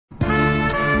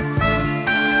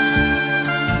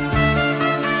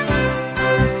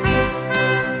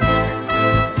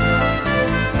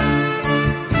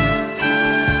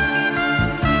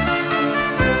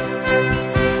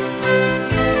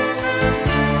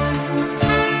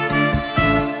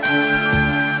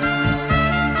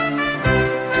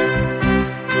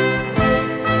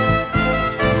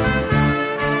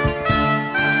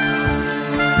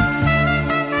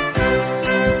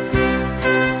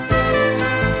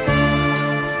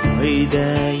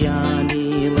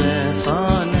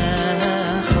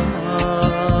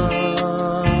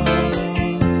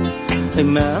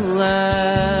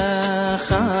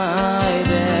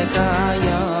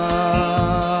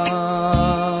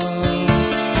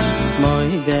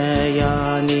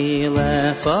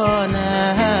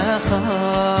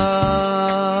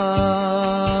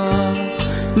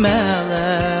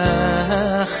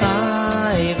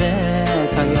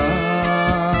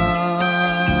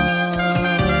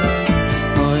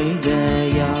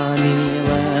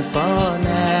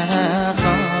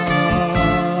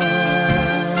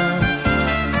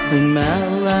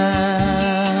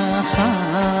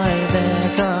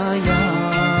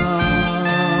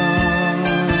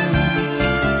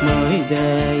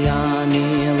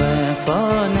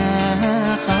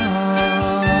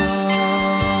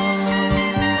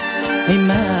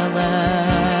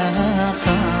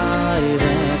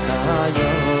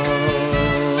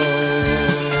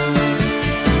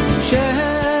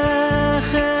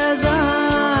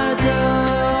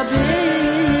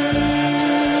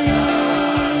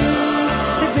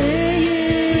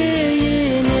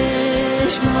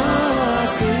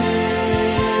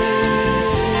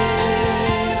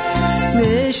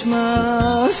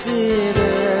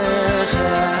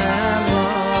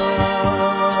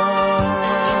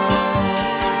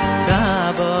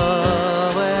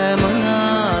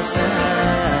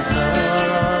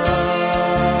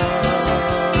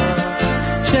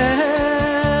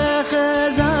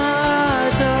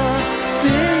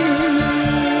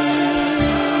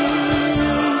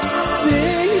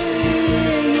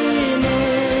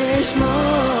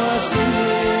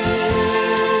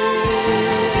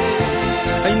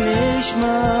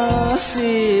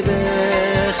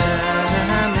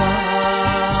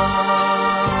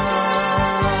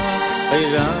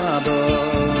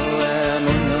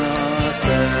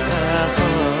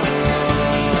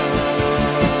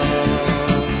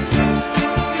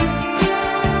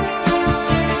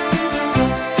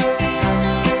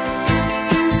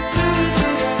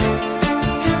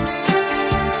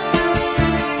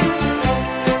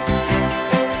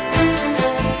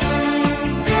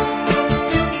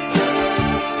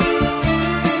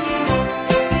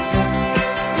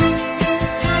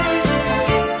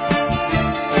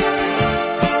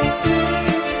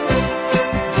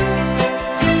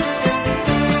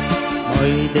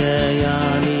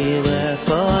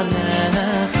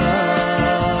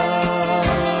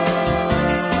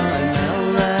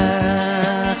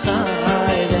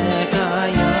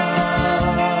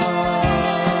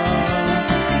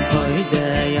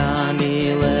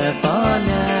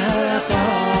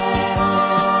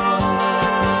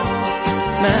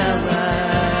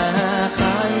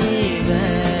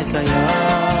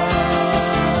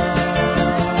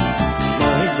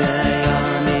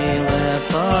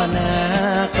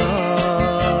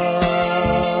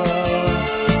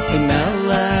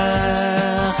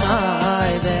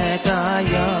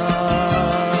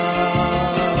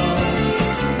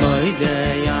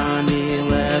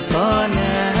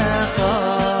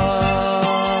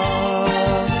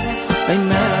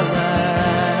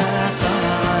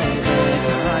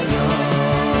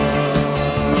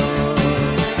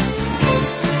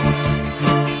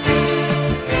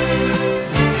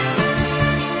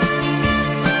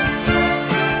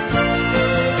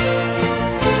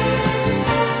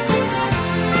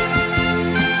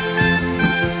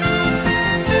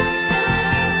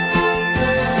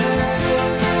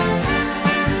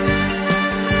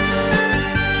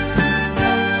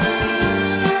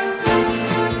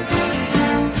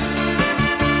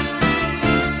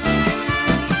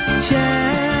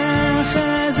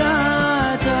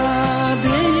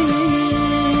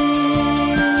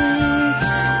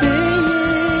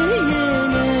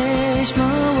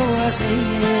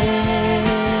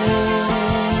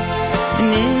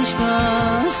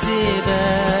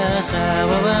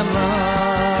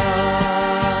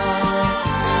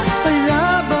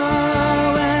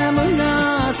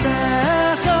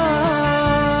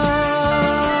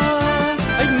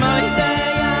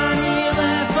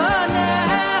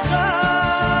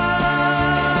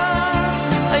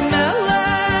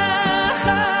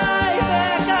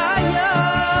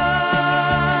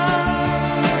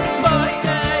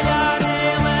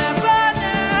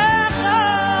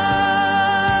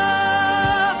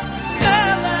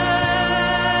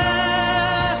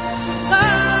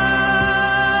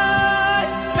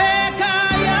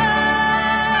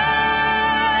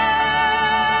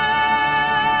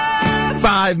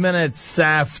Minutes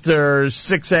after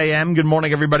 6 a.m. Good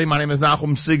morning, everybody. My name is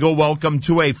Nachum Siegel. Welcome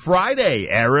to a Friday,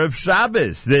 Erev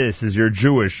Shabbos. This is your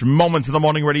Jewish Moments in the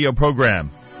Morning radio program.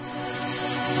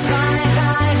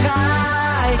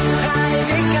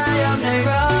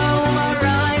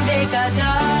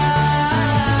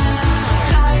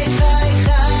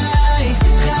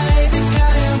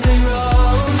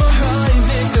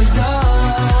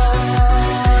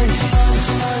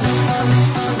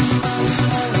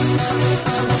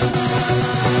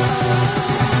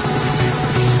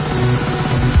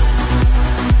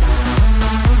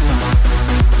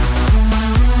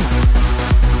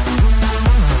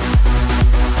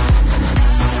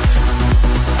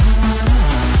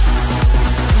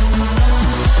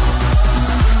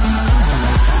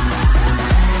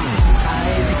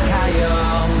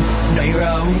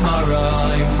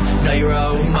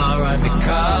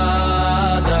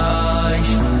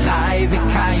 kadosh, chai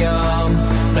v'kayom,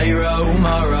 neiro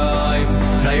maroim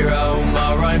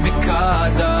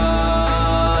v'kadosh.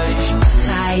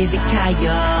 Chai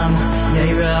v'kayom,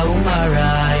 neiro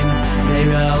maroim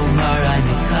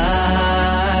v'kadosh.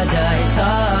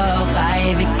 Oh, chai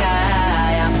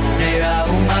v'kayom, neiro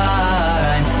maroim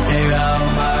v'kadosh.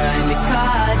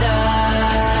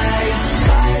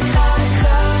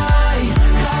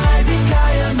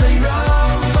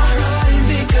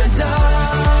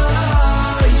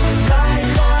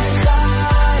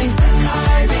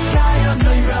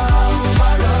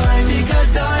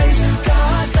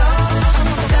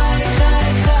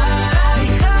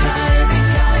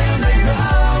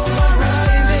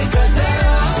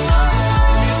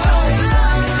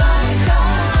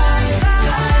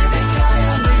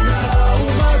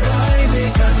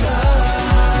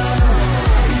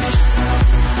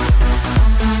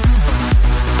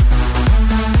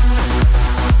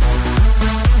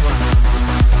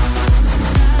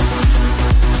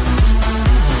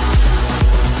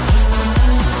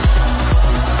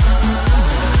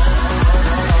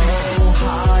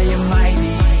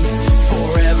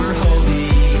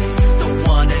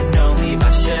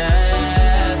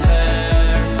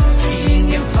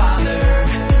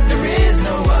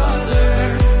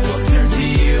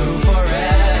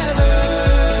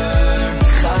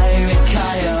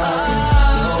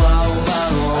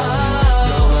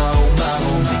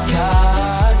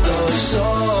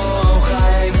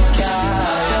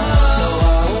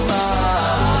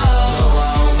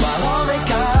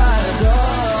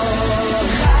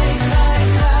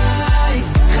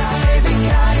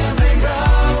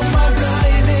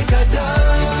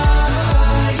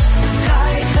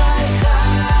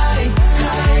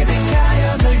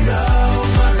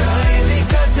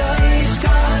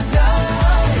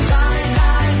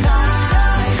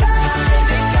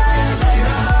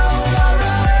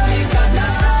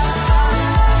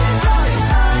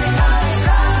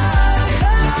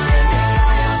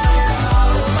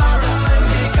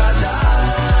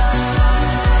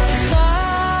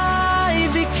 Chai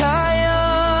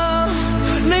v'kayom,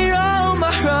 neiro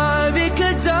maroim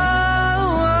v'kadosh.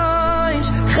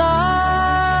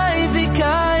 Chai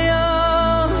v'kayom,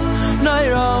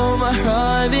 neiro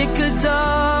maroim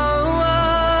v'kadosh.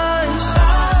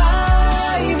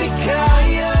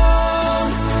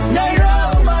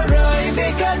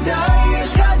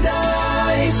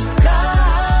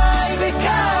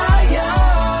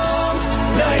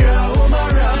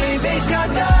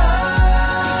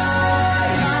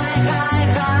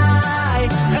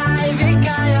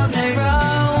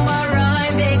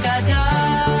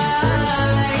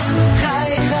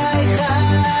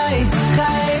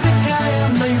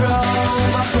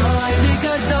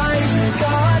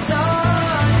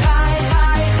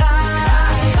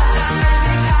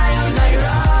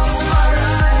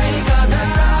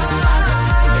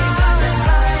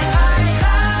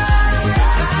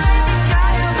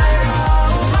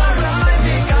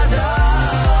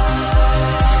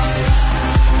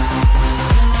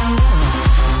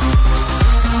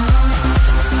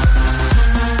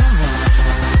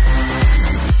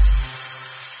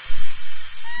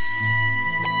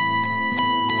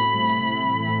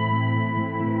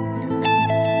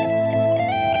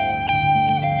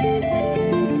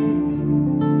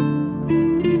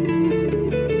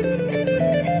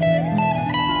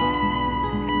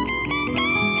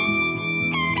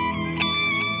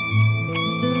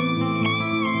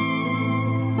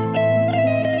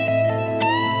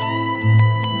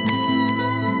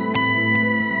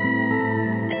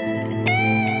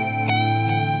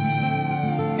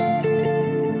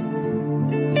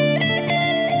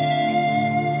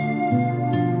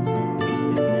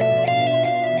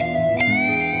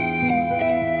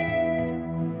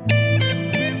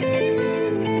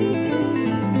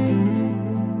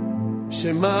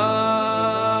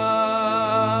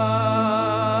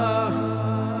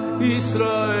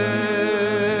 Israel,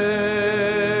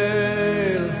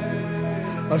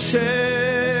 Hashem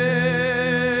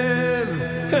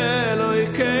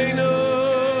Elokeinu,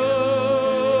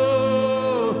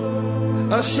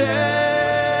 Hashem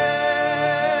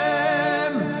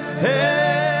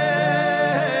Echad.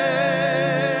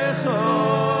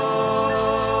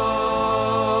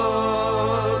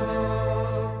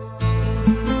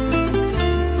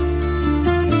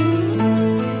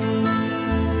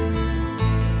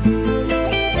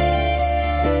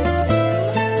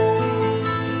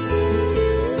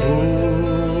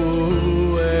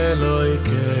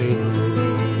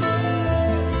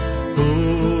 Hu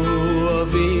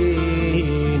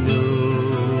Avinu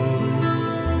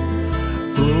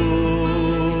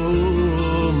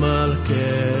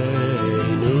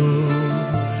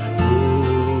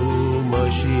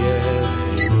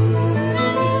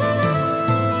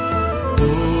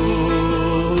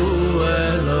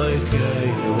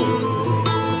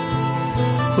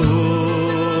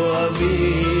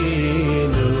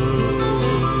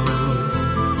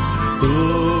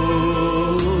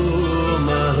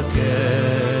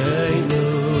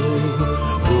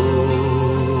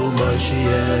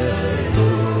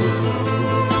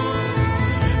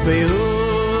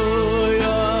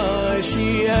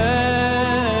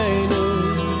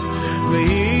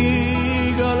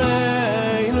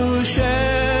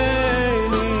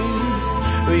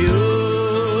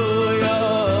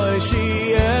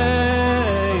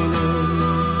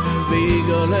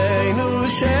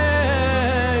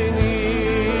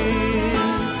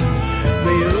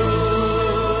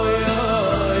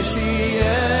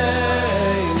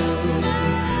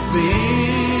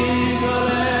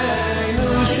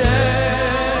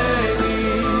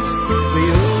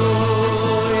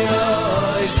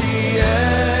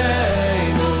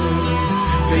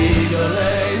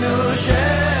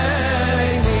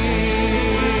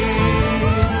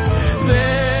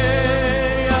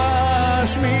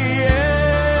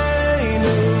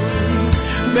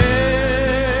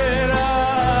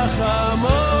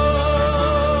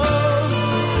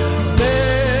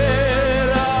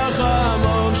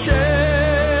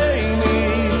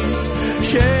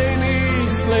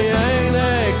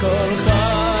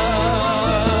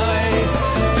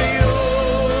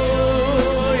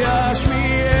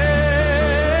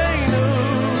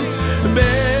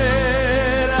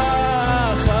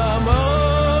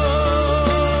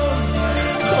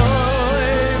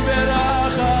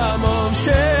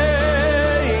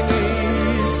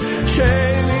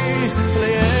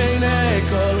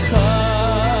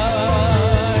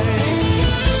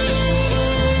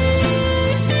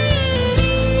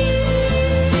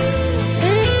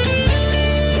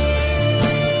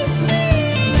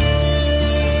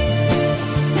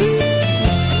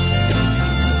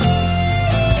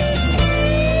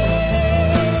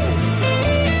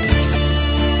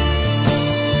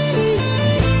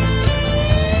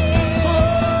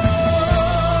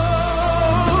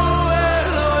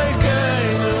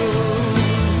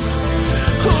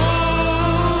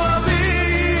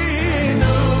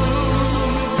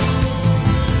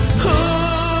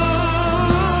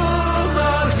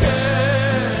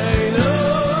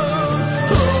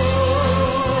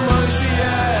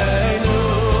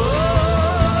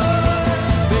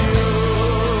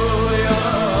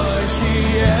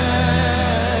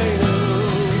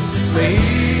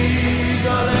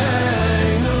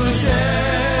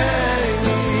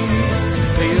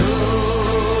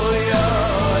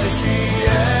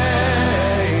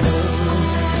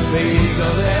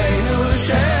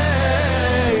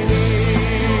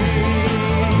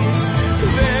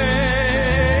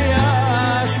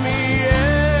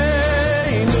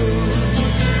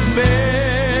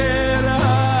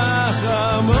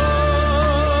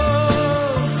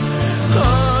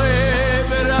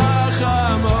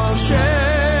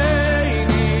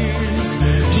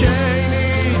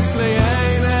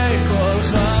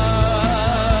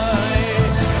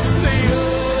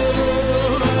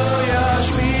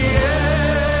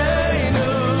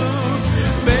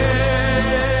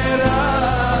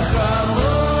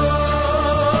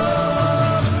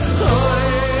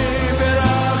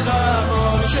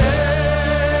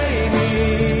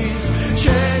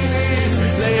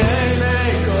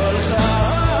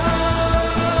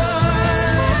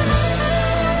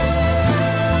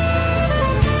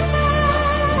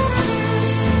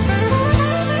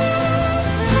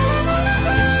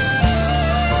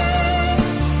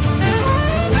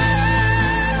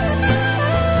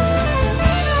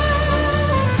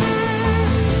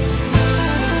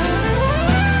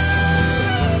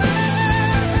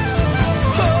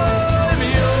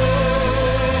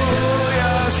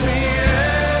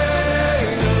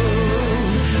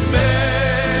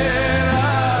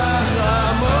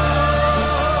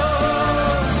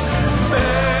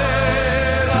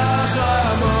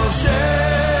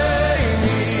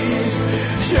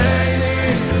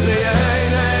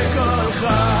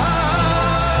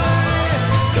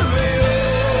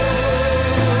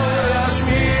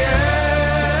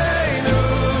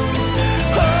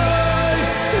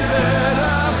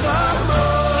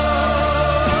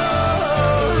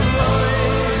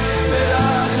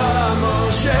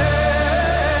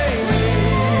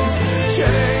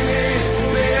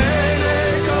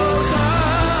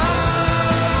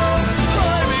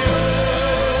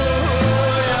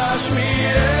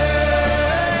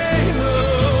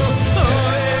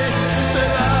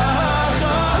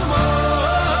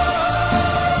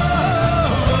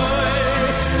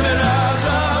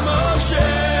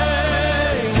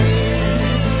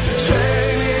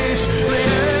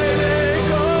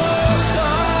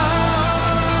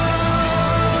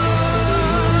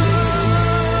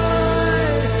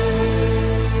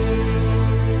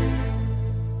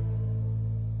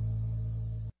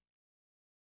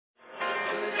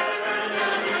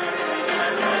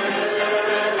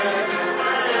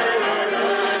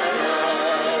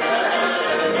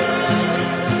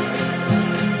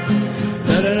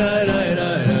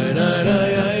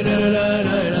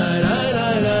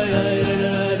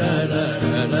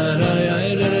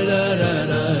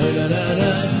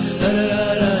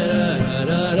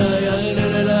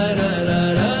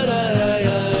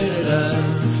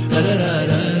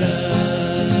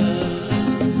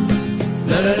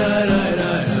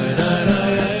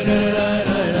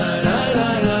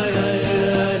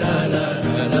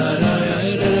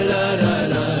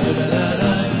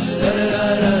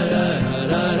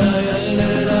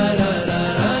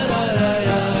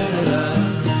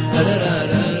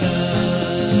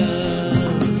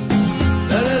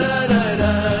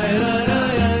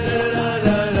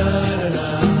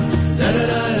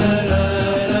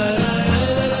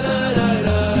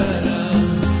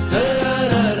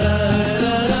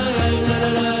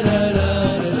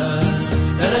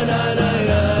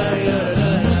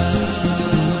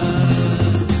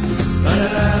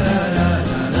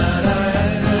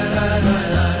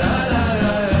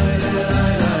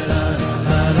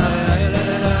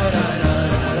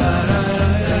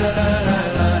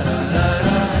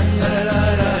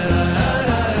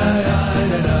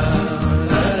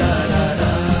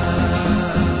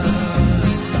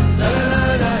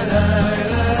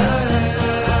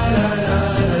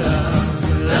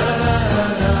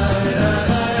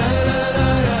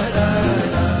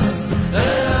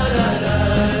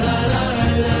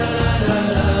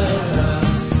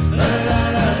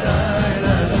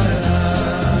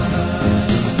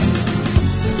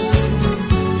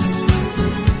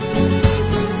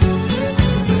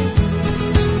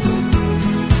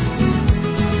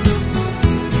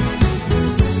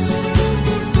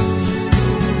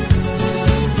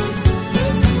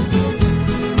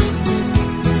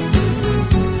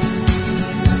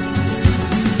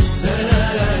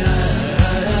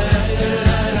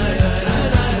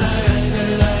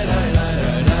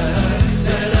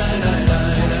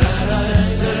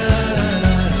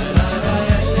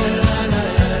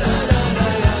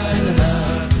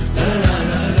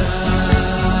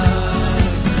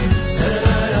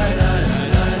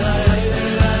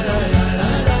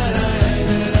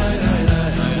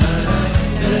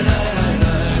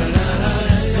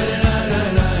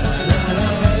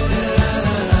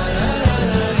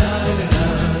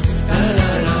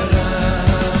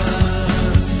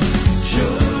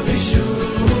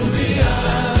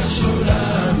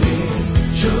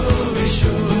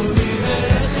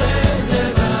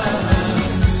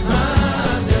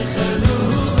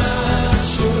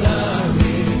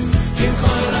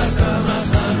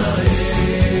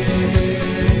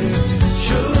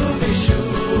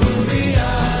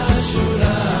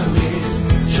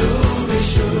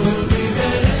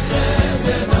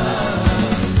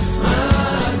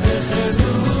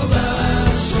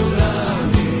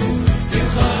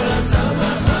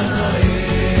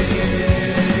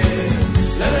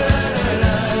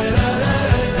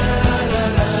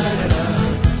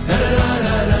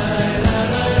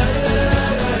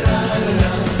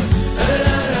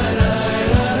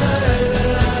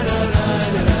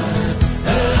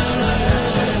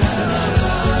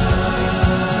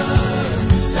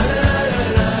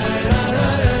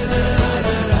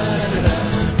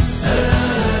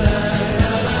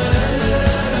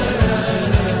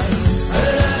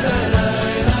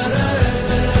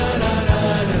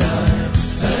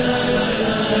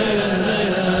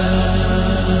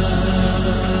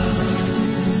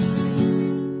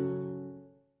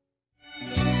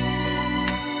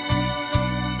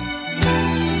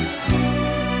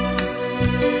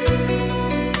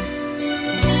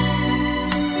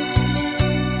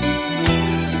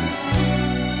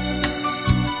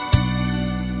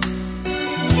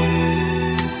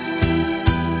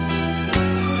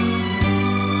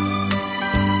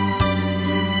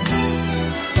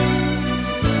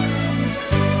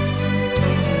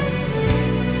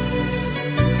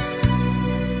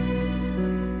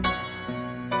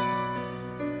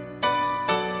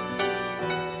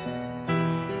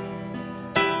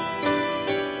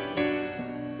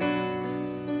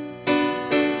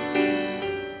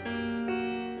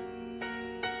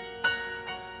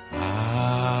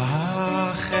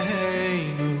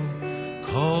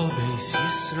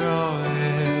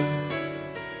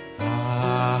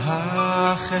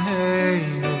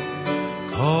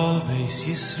Beis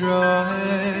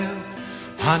Yisrael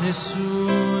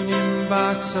Hanesunim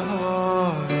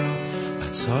Batzara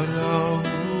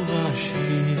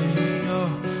Uvashira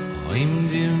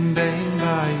Oimdim Bein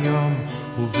Bayom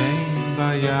Uvein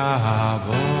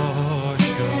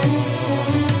Bayabosho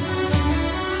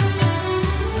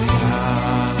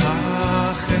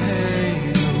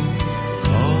Yacheinu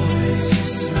Kol Beis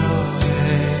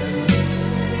Yisrael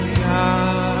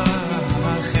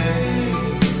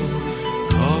Yacheinu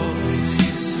Kol Beis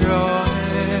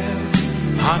Yisrael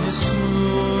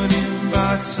Hanesunim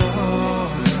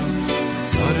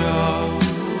Batzara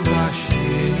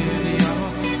Uvashira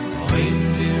Oimdim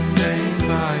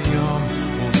Bein Bayom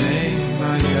Uvein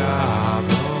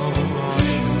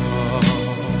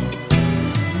Bayabosho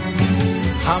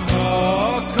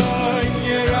Hamokoin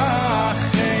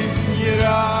Yerachem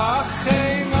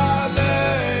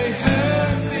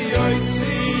Aleihem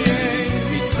Yotzien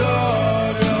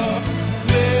Mitzara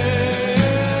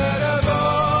Lerevacha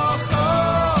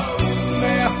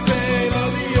Me'afel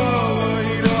Al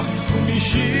Yoira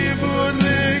Umishibud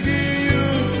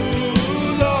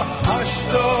Legiyula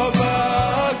Ashto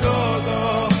Ba'agoda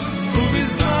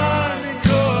Ubizman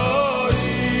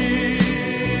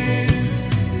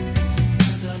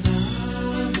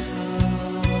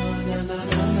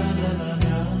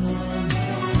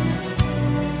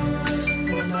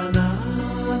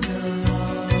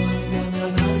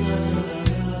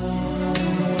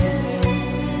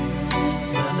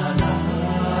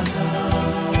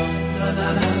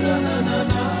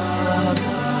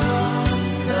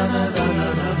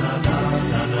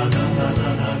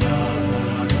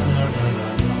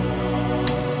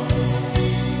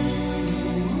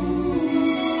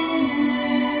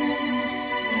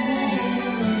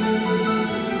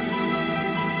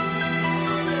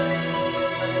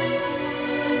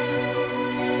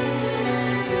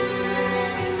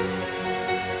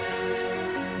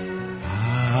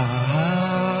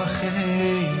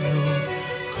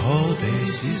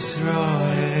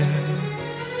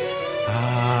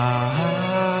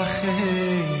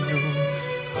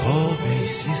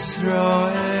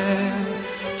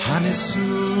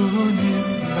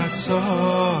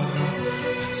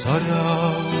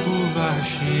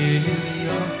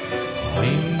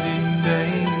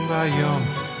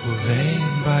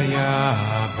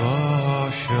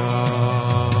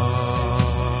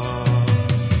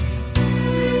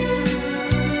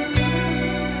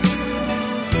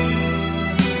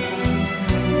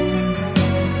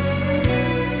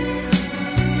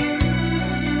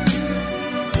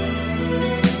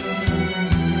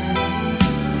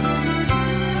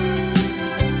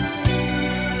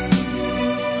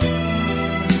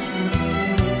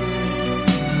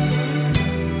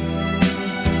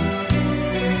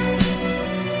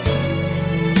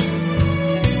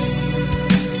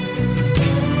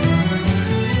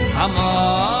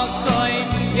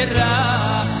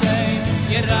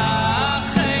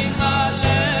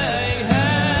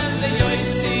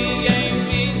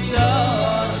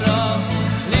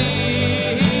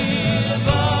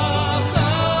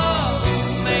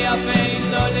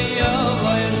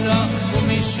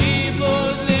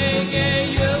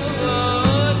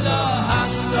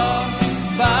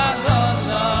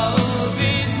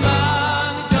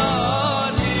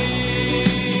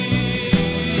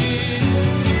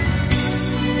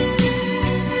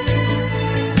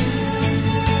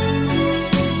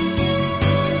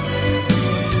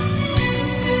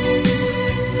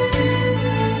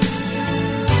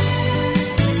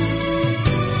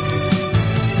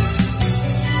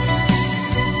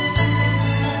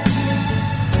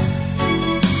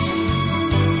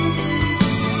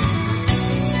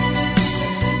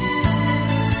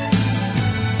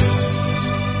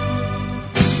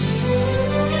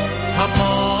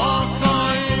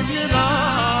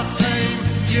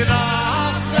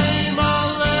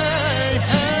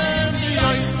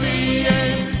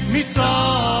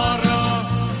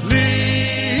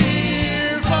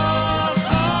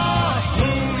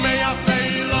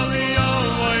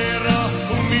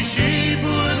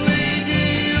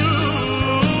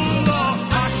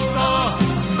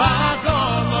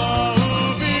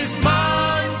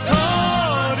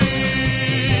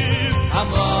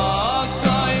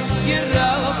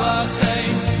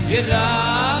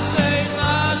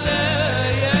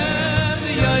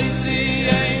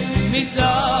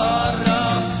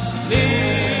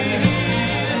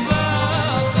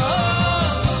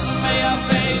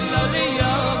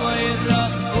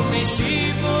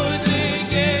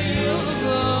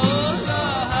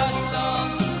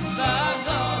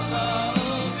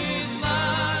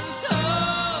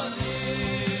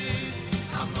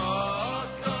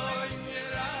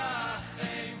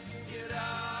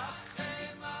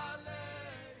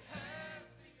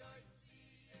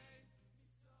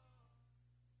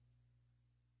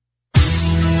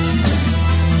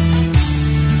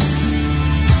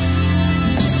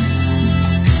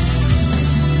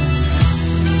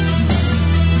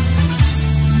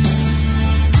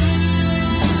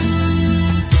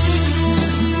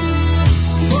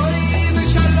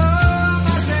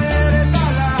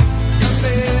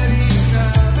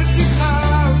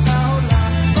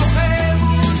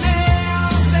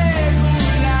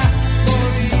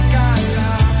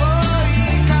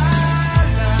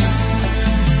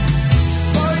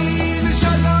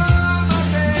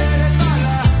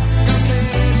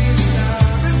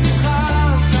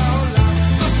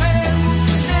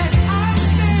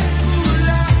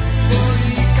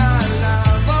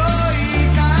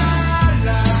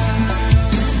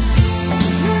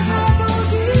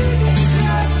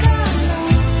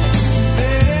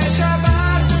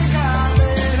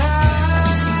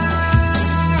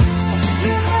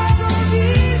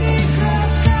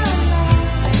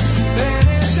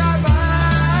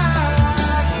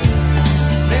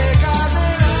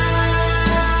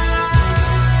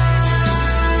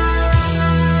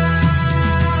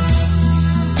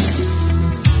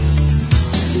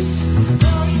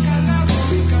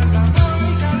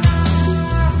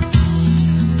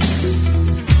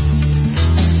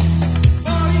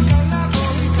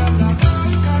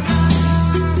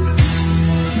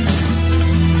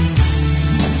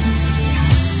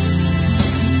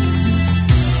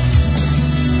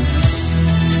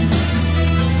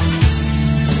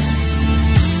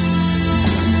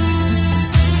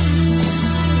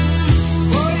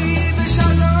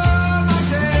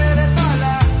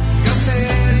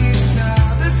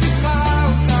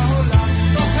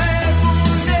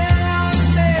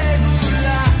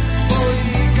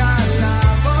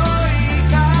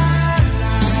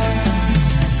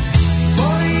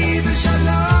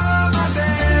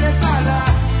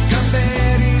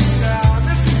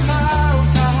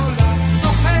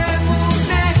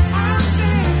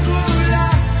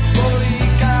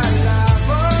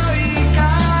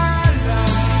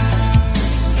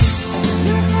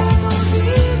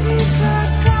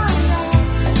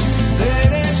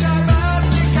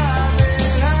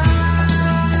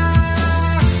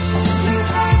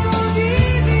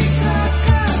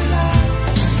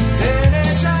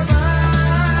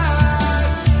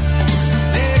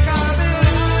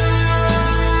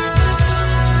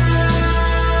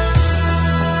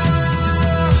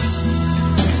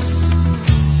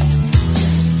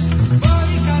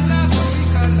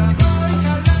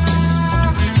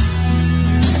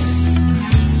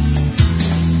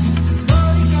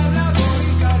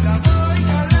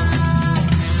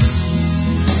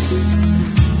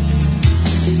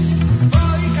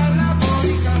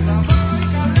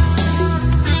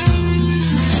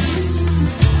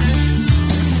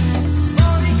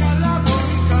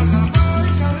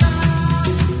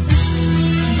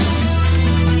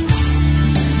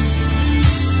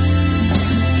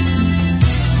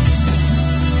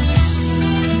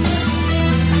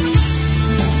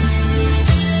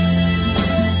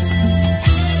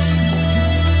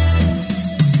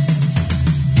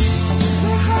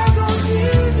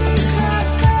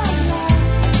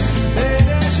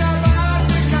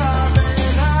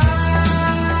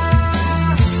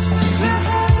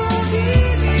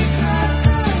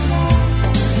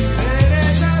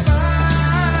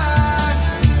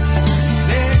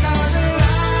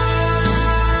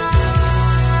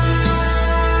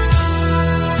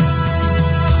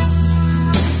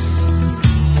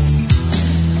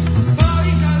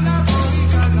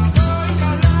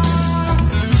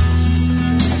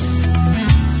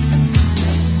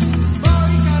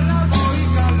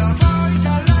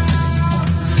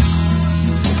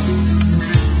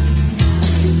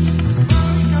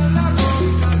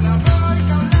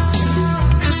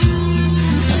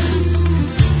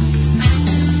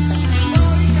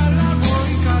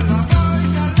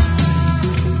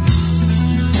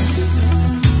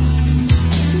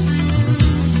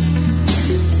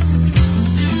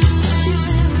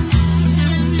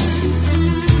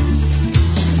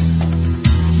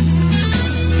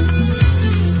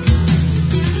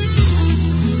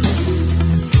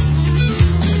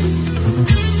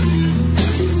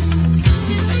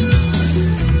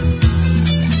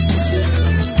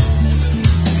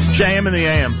JM in the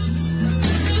AM.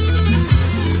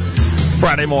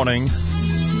 Friday morning,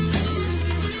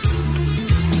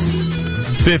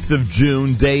 5th of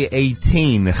June, day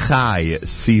 18, Chai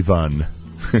Sivan.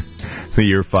 The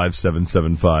year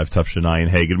 5775, Tufshanayin.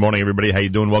 Hey, good morning, everybody. How you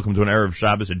doing? Welcome to an Erev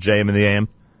Shabbos at JM in the AM.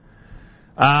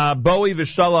 Bowie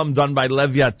V'Shalom, done by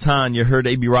Leviathan. You heard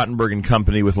A.B. Rottenberg and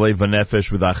Company with Lev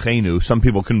Nefesh with Achenu. Some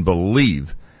people couldn't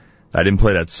believe I didn't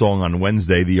play that song on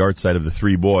Wednesday, The Art Side of the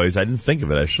Three Boys. I didn't think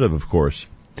of it. I should have, of course.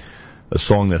 A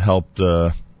song that helped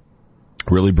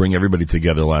really bring everybody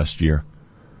together last year.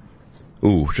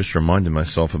 Ooh, just reminded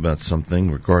myself about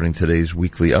something regarding today's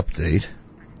weekly update.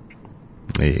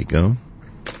 There you go.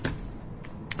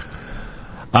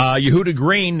 Yehuda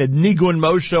Green, Nigun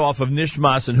Moshe off of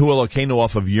Nishmas and Hu Elokeinu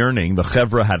off of Yearning. The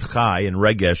Chevra had Chai and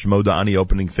Regesh Moda Ani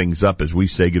opening things up as we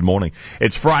say good morning.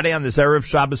 It's Friday on this Erev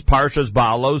Shabbos, Parshas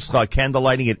Ba'aloscha,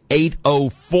 candlelighting at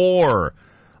 8:04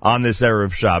 on this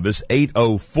Erev Shabbos,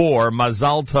 8:04.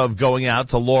 Mazal Tov going out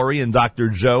to Lori and Dr.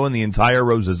 Joe and the entire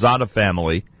Rosazada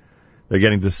family. They're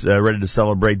getting this, ready to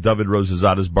celebrate David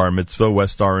Rosazada's bar mitzvah,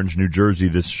 West Orange, New Jersey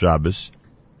this Shabbos.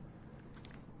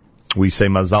 We say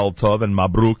Mazal Tov and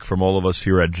Mabruk from all of us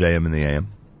here at JM in the AM.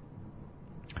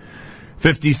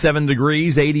 57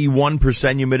 degrees,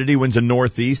 81% humidity, winds a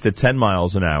northeast at 10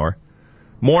 miles an hour.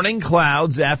 Morning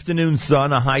clouds, afternoon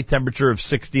sun, a high temperature of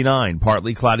 69.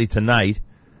 Partly cloudy tonight,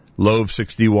 low of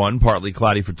 61. Partly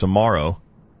cloudy for tomorrow,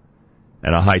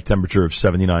 and a high temperature of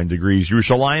 79 degrees.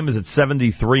 Yerushalayim is at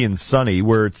 73 and sunny.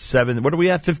 We're at 7. What are we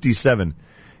at? 57.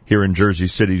 Here in Jersey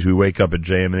City as we wake up at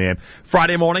JM in the AM.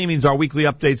 Friday morning means our weekly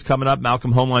updates coming up.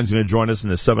 Malcolm Hoenlein is going to join us in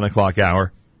the 7 o'clock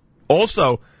hour.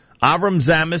 Also, Avram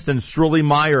Zamist and Sruly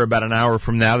Meyer about an hour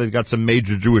from now. They've got some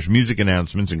major Jewish music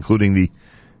announcements, including the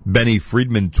Benny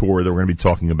Friedman tour that we're going to be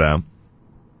talking about.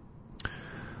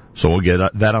 So we'll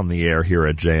get that on the air here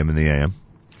at JM in the AM.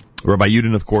 Rabbi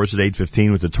Yudin, of course, at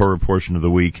 8:15 with the Torah portion of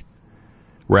the week.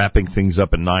 Wrapping things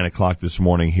up at 9 o'clock this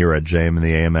morning here at JM in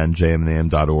the AM and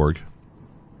jmintheam.org.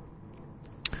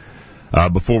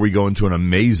 Before we go into an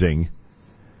amazing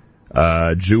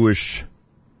Jewish,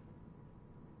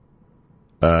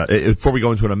 before we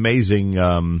go into an amazing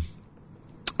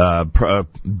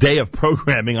day of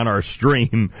programming on our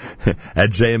stream at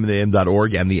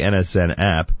jmintheam.org and the NSN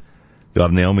app, you'll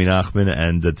have Naomi Nachman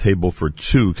and a Table for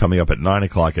Two coming up at 9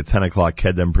 o'clock. At 10 o'clock,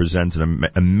 Kedem presents an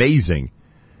amazing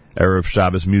Erev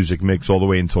Shabbos music mix all the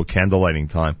way until candlelighting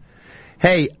time.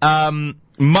 Hey,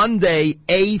 Monday,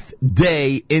 8th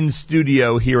day in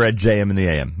studio here at JM in the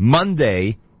AM.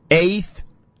 Monday, 8th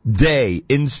day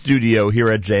in studio here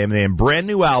at JM in the AM. Brand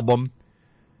new album,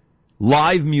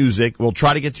 live music. We'll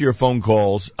try to get to your phone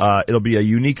calls. It'll be a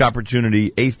unique opportunity.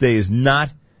 8th day is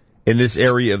not in this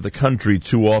area of the country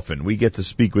too often. We get to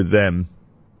speak with them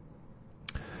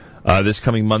this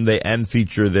coming Monday and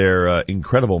feature their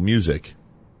incredible music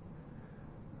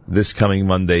this coming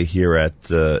Monday here at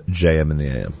JM in the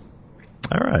AM.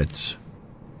 All right.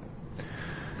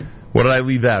 What did I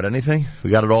leave out? Anything? We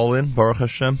got it all in, Baruch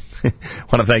Hashem. I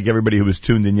want to thank everybody who was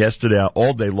tuned in yesterday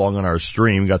all day long on our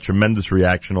stream. We got tremendous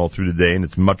reaction all through the day, and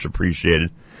it's much appreciated.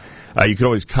 You can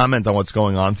always comment on what's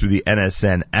going on through the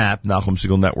NSN app, Nachum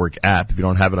Segal Network app. If you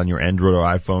don't have it on your Android or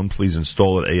iPhone, please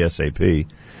install it ASAP.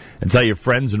 And tell your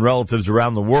friends and relatives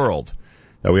around the world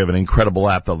that we have an incredible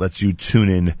app that lets you tune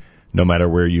in no matter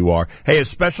where you are. Hey, a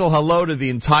special hello to the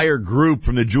entire group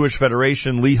from the Jewish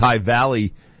Federation, Lehigh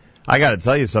Valley. I got to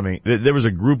tell you something. There was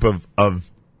a group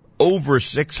of over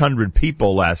 600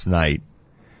 people last night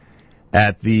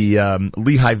at the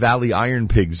Lehigh Valley Iron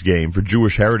Pigs game for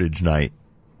Jewish Heritage Night.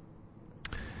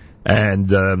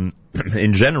 And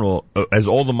in general, as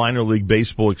all the minor league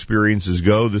baseball experiences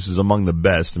go, this is among the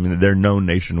best. I mean, they're known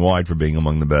nationwide for being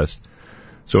among the best.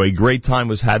 So a great time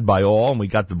was had by all, and we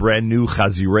got the brand new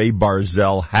Chazirei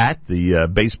Barzel hat, the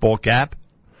baseball cap,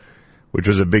 which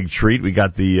was a big treat. We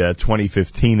got the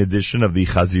 2015 edition of the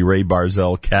Chazirei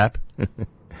Barzel cap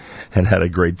and had a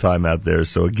great time out there.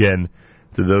 So again,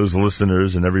 to those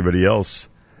listeners and everybody else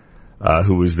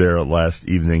who was there last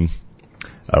evening,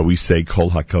 we say Kol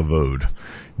HaKavod.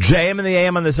 JM in the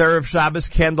AM on this Erev Shabbos,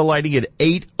 candlelighting at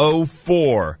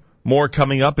 8:04. More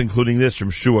coming up, including this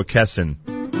from Shua Kessin.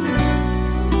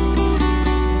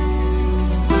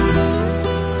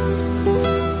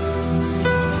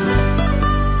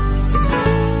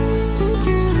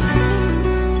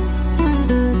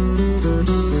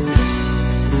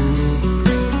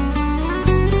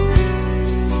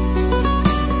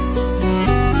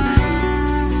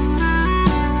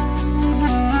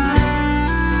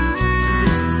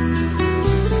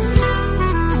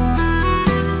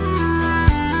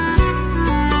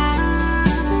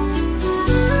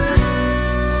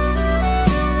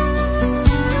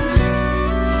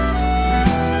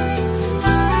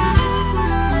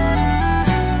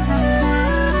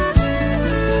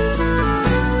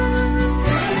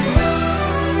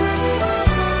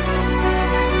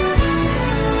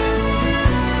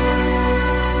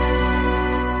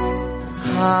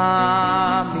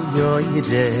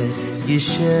 yored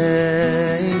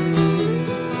yishayni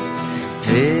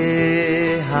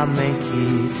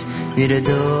vehamekit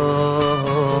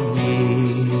nirdomi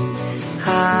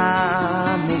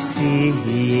hamesiach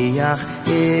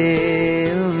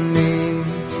elmim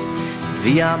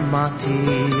viamati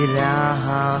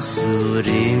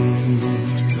lahasurim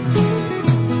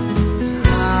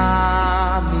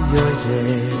yored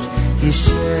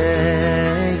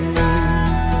yishayni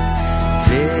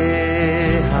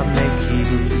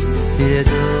vehamekit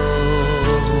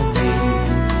nirdomi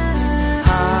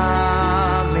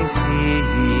hamesiach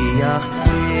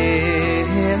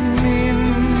elmim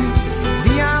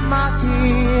viamati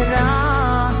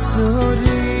lahasurim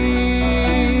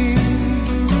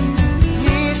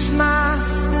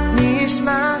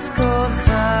nishmas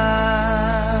kolcha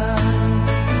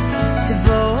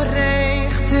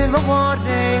tvorech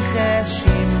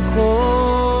eshimcho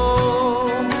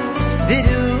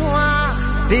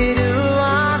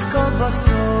viruach kol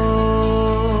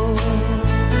basor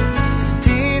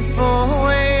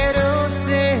tifoeru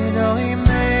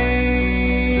senoimei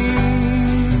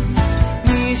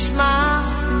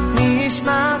nishmas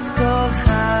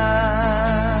kolcha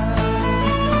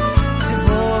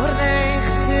tvorech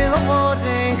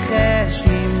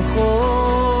eshimcho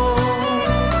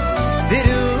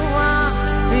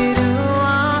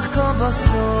viruach kol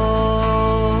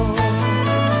basor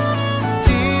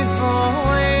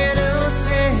tifoeru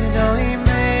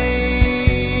senoimei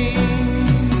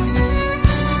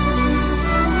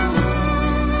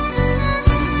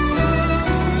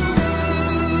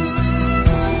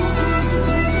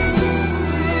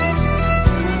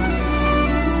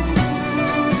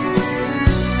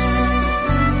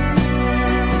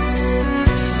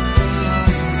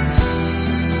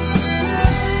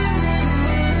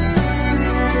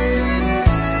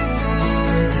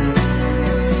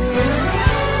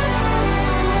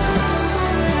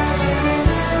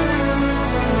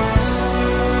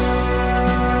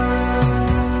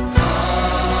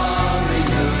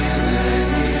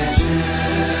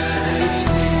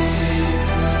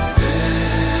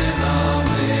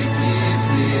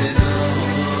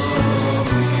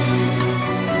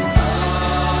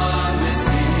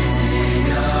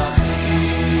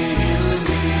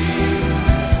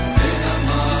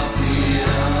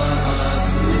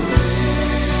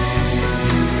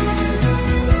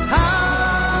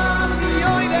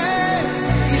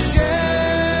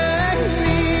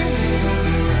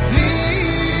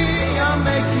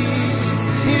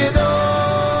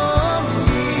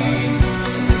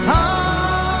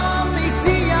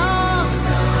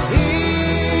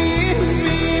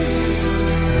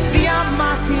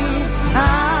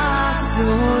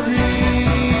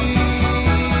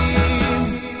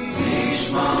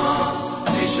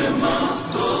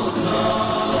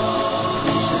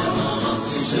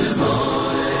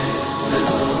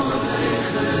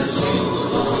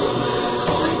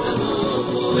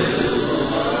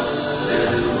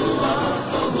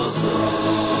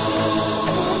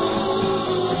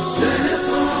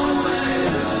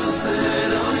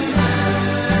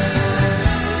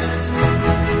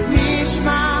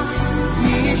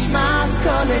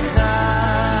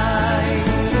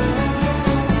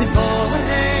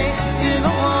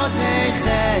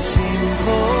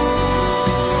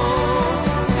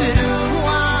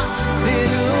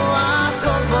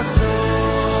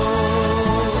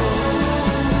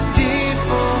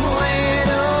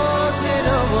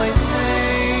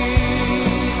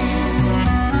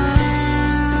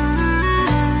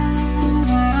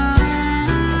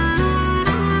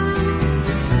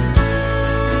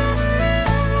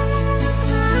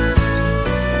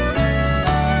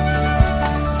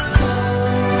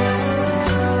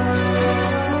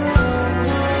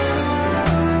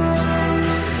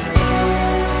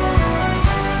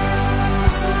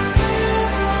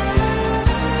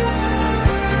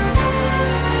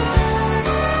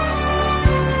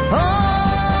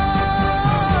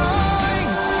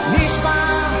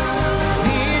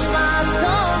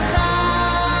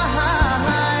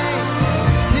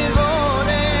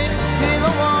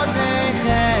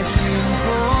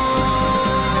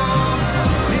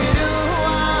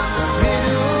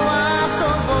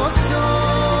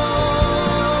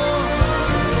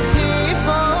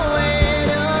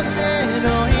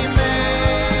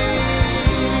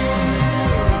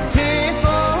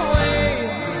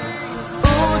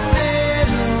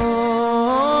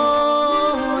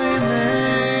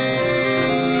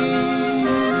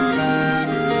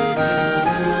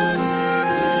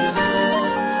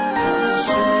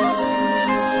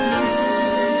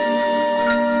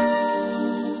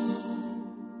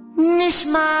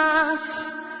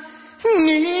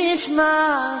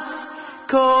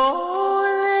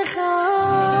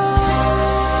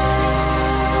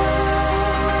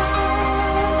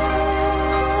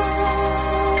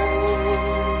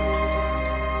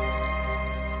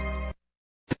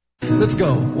Let's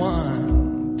go.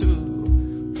 1, 2,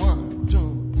 1,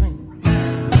 2, 3.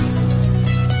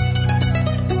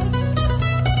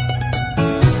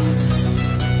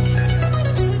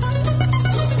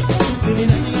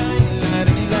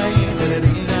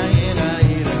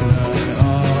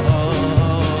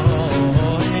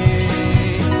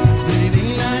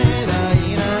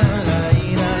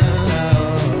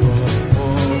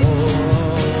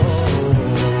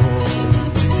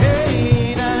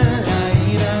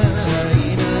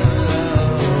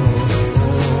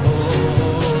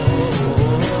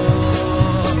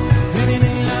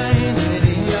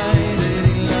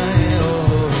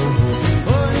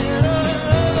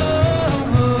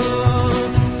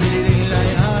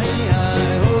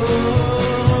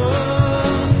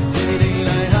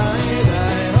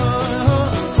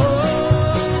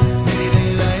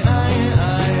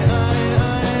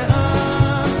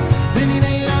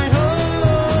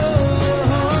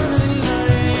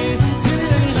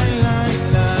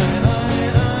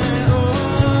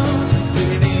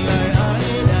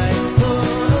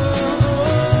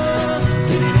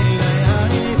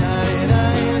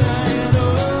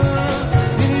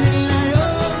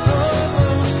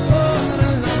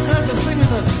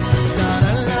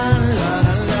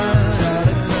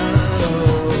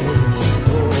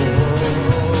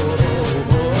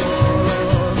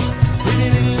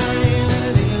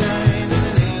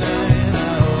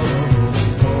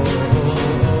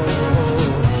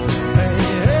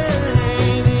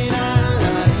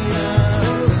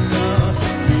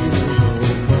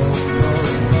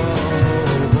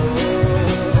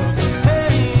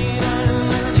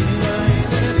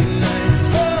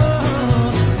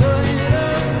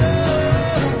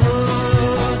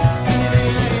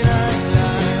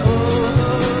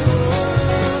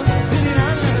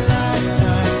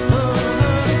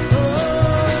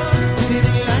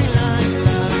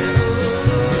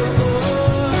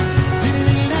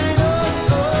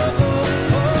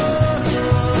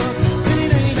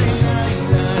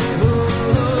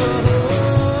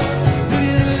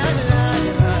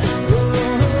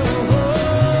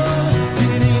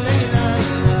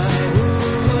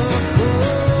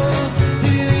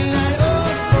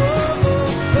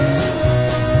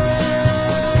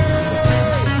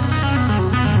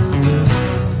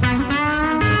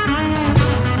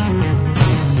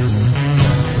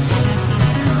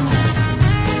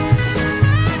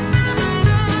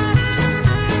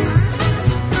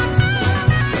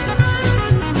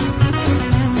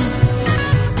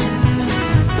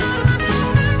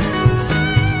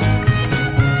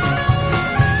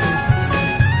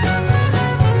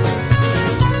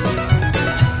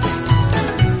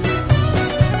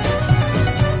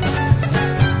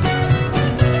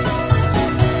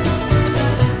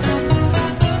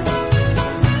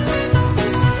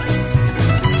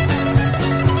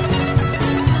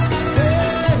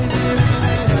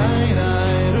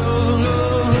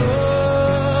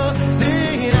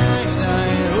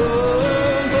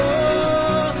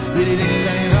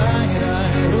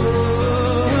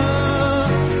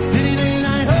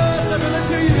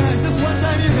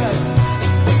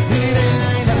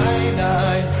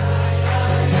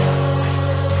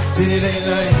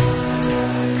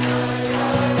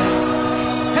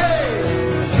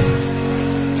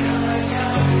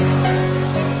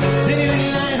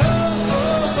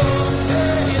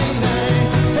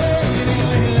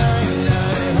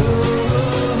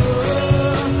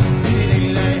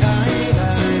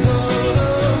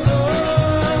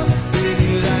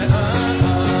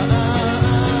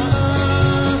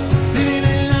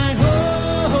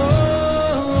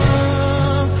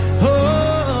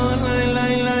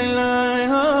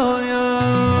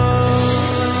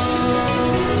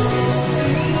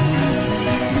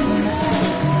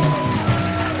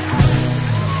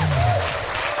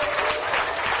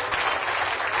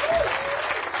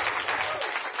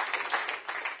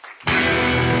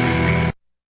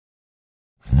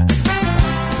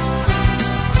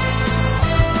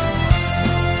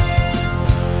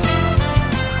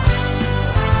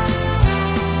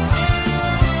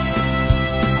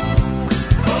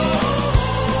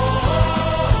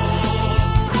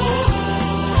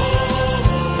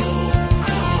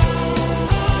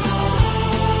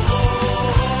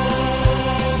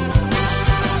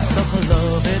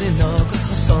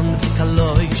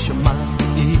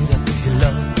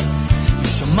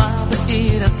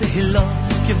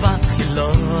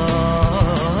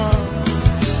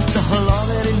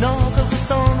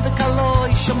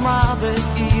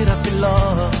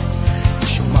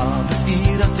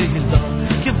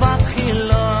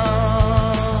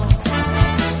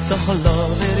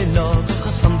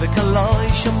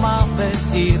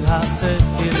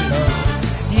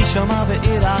 Shama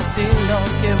ve'irati lo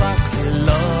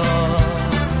kevakhilo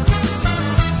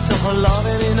Zohla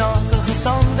ve'rino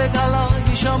kachasam ve'kala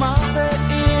Shama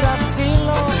ve'irati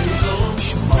lo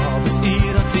Shama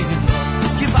ve'irati lo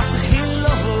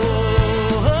kevakhilo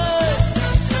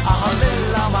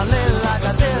Ahalela malela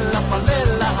gadela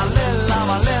falela Halela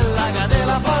malela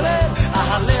gadela falel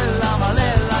Ahalela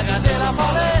malela gadela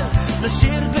falel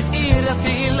Nashir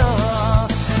ve'irati lo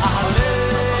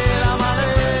Ahalela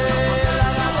malela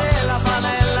gadela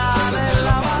falela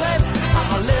Halela malel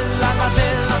Ahalela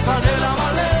gadela falela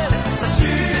malel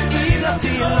Nashir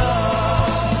ve'irati lo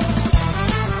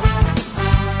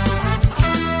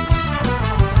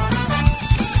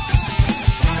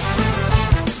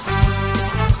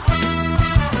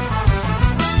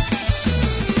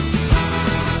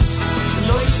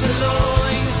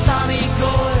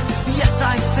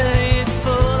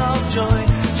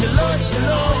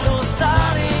Shalom,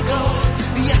 starry go.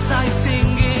 Yes, I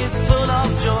sing it full of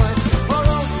joy. But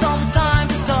oh,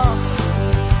 sometimes tough.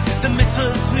 The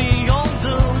mitzvahs we all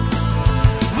do,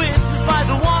 witnessed by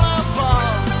the one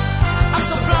above. I'm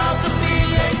so proud to be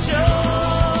a Jew.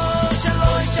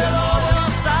 Shalom, shalom,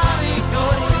 starry go.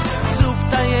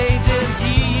 Zukt jeder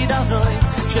Yid azoy.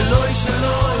 Shalom,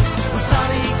 shalom,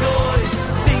 starry go.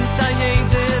 Singt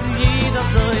jeder Yid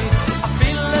azoy. I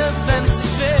feel wenn es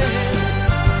schwer.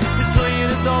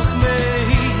 Doch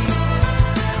mei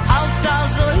als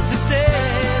azoy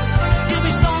tter gib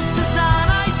ich doch zu sein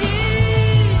ay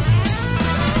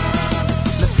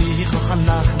lefi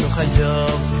khokhnach no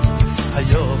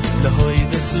khayov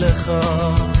lehoydes lecha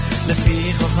lefi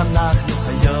khokhnach no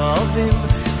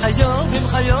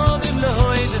khayovim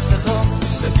lehoydes lecha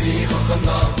lefi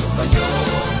khokhnach no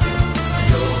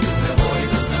khayovim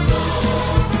lehoydes lecha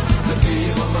lefi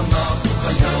khokhnach no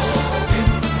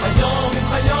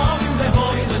khayovim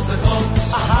lehoydes lecha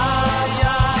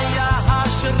Ahaya ya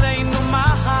hashreinu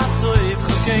mahatoy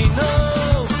khkeino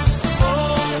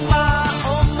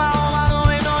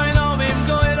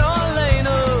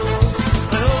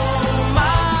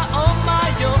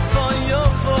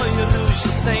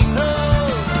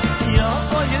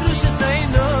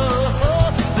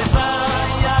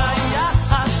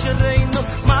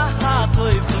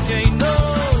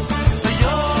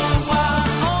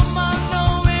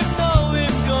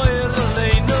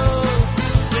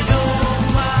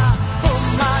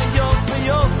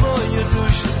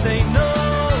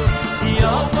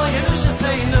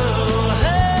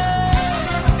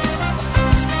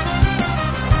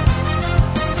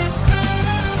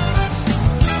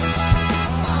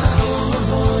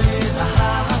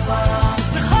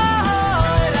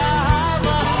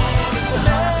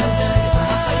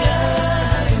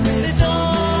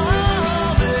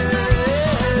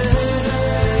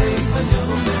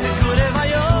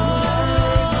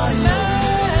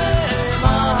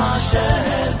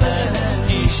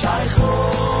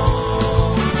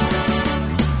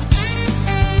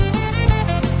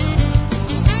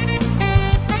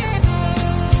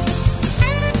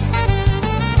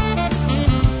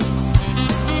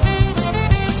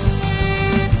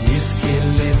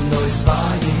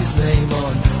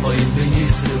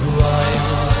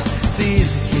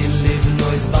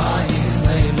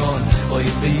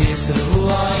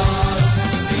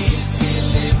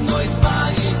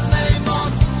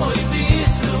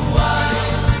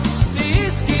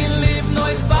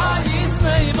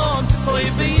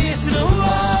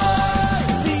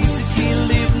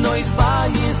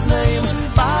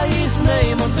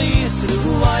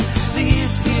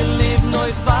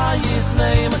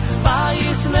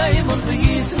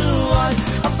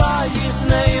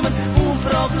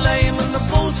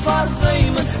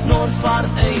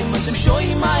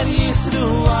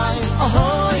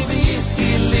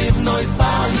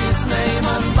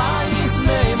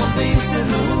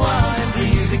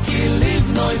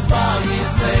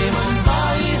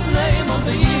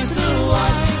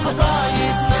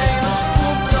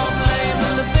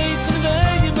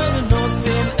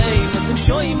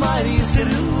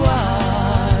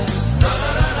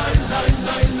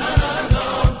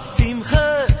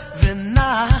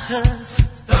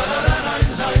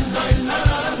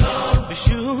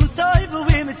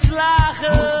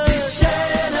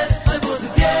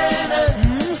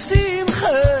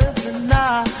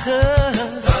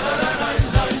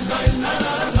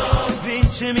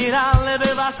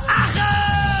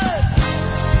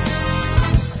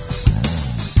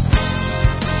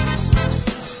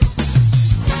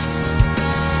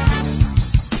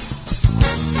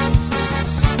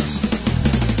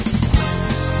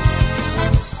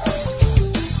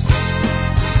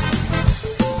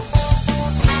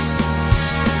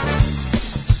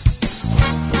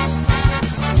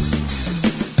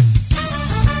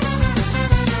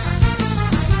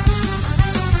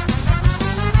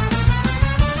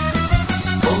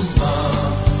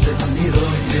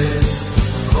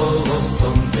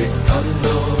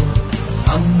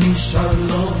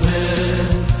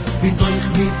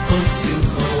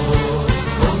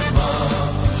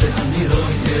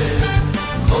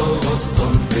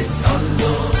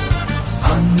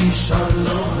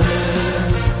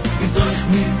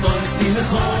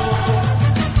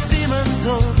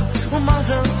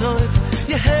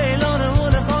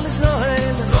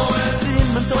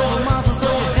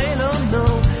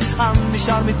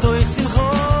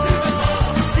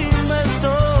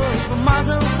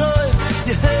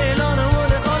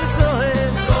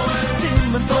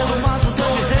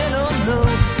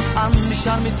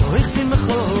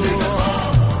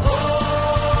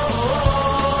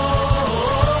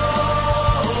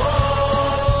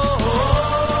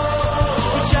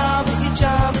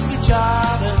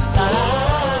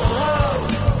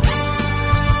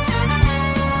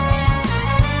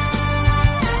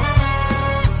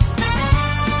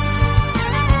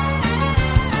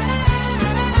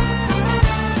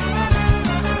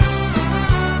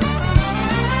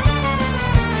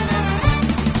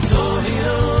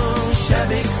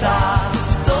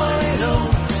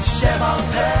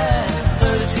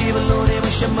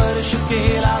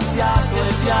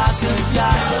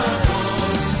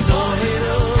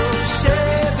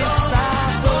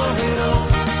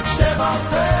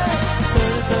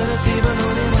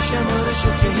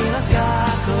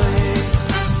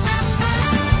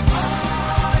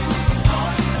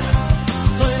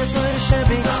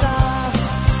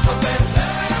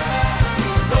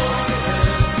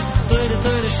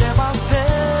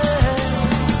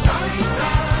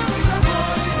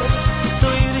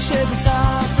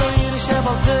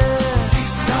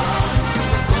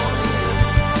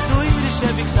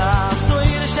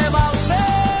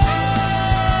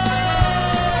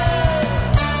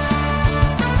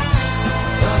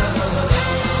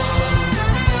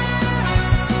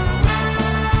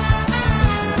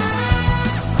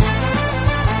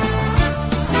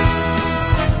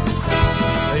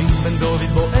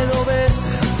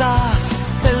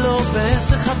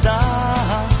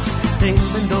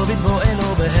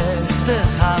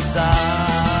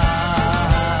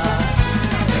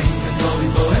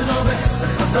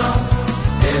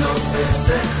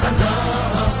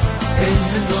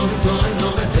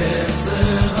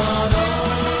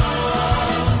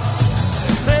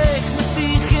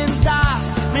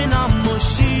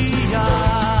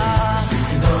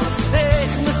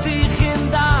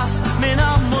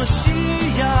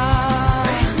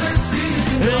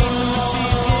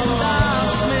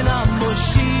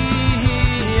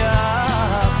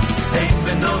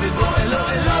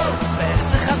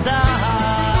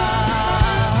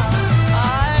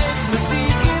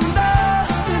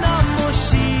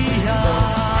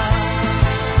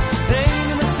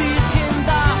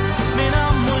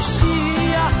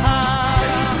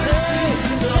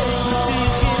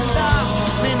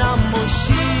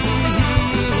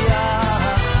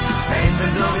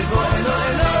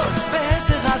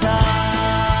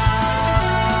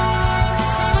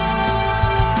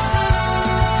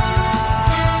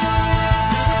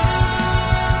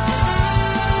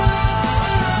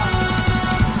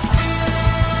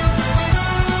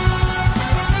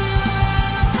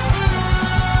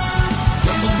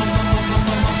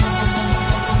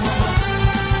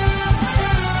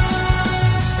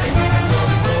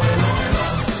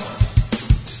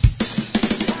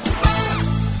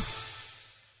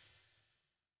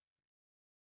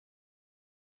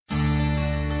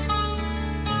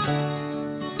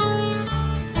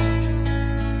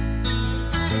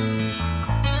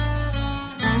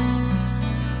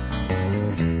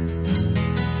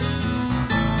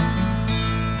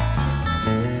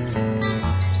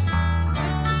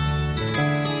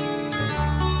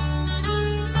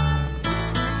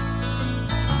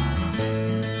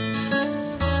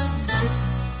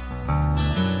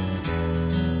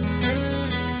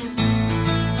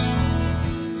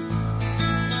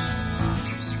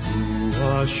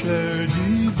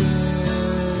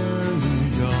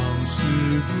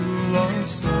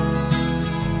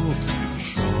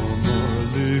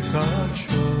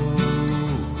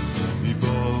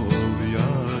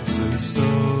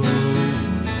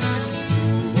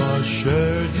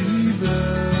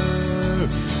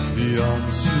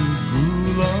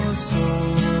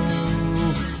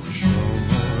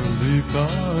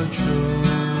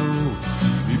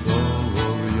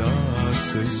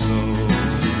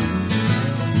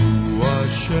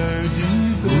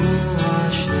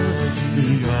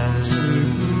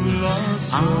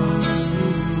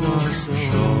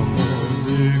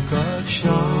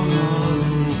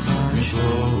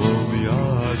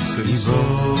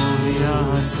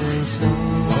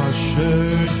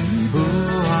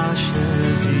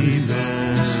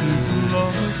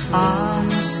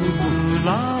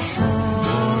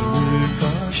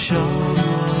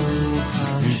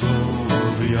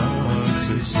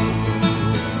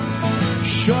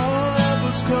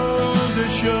Shabbos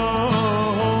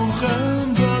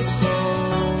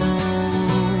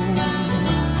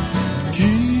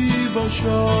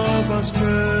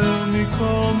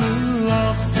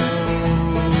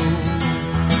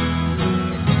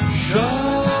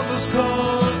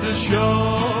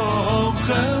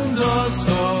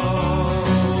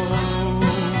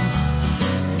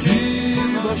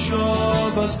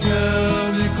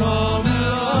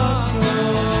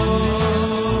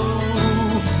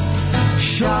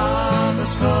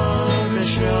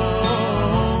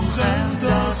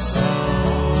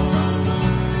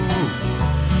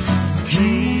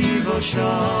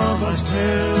Shabbos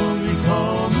kel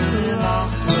mikol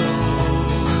melachto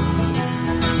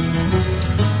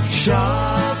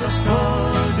Shabbos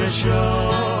kodesh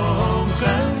yom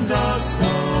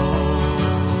chemdaso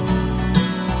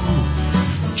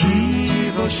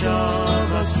Kivo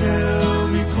Shabbos kel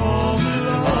mikol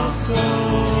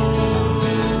melachto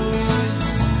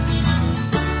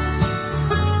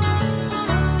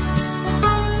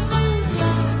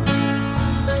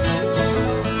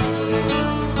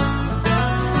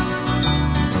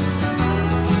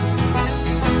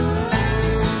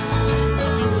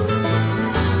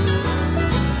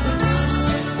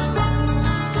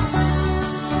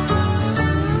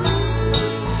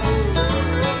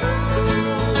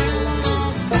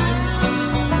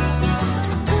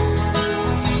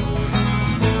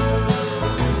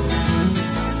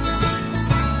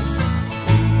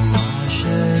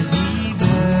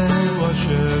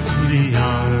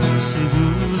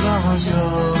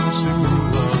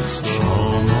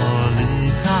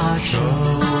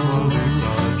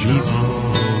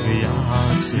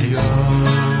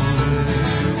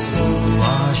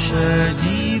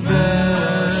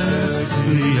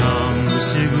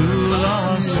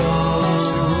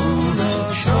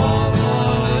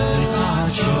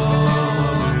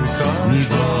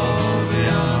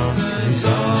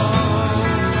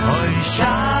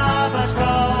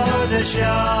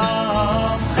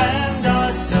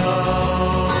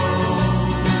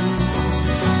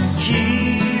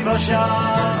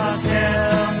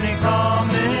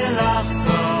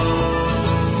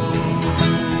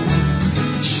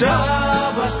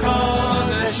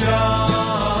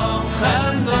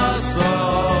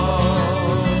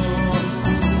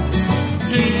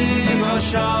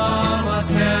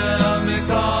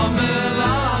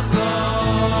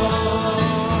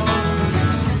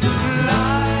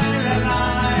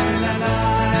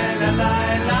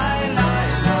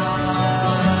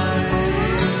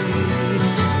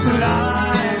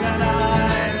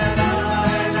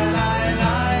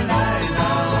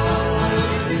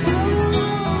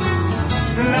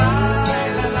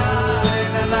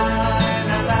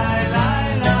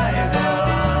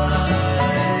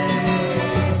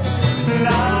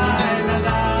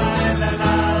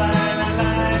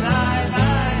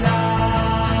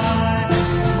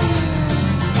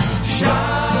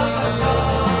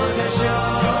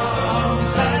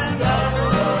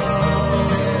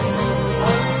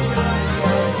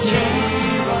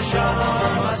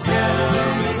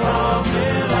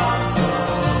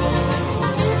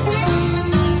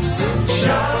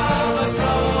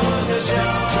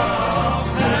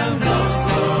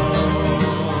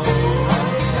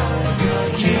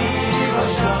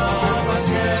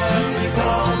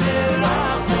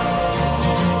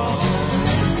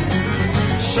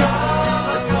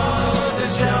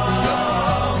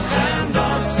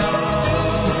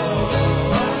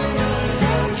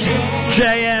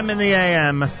in the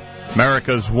AM,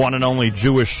 America's one and only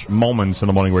Jewish Moments in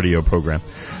the Morning radio program.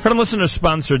 Heard and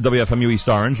listener-sponsored WFMU East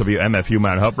Orange, WMFU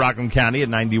Mount Hope, Rockland County at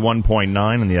 91.9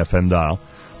 on the FM dial.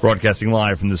 Broadcasting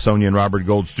live from the Sonia and Robert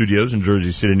Gold Studios in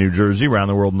Jersey City, New Jersey, around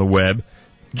the world on the web.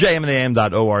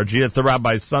 JMandtheAM.org. That's the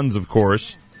Rabbi's Sons, of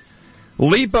course.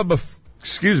 Lipa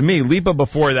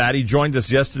before that. He joined us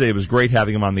yesterday. It was great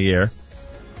having him on the air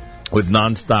with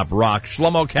nonstop rock.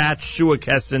 Shlomo Katz, Shua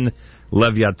Kessin,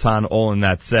 Leviathan, all in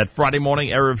that set. Friday morning,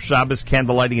 Erev Shabbos,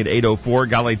 candlelighting at 8:04.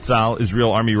 Galei Tzahal,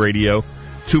 Israel Army Radio.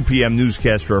 2 p.m.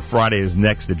 newscast for a Friday is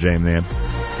next at JMM.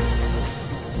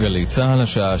 גלי צהל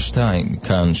השעה 2,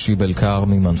 כאן שיבל קר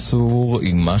ממנסור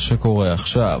עם מה שקורה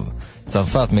עכשיו.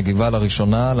 צרפת מגיבה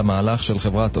לראשונה למהלך של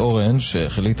חברת אורנג'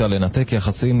 שהחליטה לנתק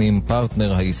יחסים עם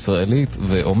פרטנר הישראלית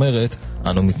ואומרת,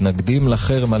 אנו מתנגדים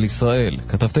לחרם על ישראל.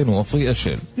 כתבתנו עופרי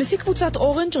אשל. נשיא קבוצת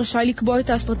אורנג' רשאי לקבוע את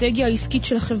האסטרטגיה העסקית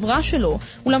של החברה שלו,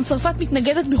 אולם צרפת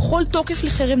מתנגדת בכל תוקף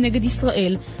לחרם נגד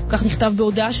ישראל. כך נכתב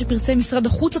בהודעה שפרסם משרד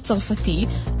החוץ הצרפתי,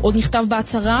 עוד נכתב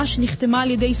בהצהרה שנחתמה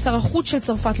על ידי שר החוץ של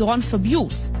צרפת לורן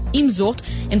פביוס. עם זאת,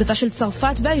 עמדתה של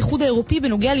צרפת והאיחוד האירופי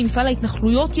בנוגע למפעל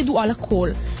ההתנחלויות ידועה לכל.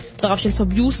 דבריו של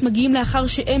פביוס מגיעים לאחר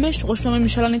שאמש ראש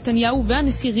הממשלה נתניהו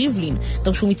והנשיא ריבלין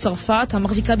דרשו מצרפת,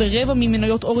 המחזיקה ברבע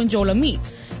ממניות אורנג' העולמית,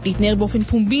 להתנער באופן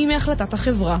פומבי מהחלטת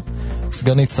החברה.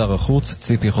 סגנית שר החוץ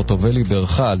ציפי חוטובלי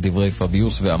ברכה על דברי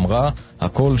פביוס ואמרה,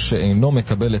 הכל שאינו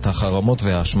מקבל את החרמות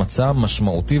וההשמצה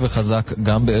משמעותי וחזק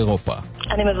גם באירופה.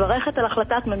 אני מברכת על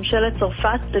החלטת ממשלת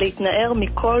צרפת להתנער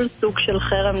מכל סוג של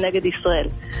חרם נגד ישראל.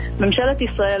 ממשלת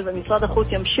ישראל ומשרד החוץ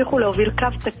ימשיכו להוביל קו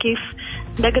תקיף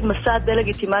נגד מסע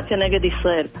דלגיטימציה נגד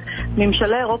ישראל.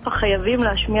 ממשלי אירופה חייבים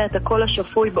להשמיע את הקול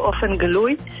השפוי באופן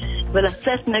גלוי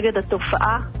ולצאת נגד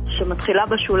התופעה שמתחילה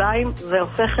בשוליים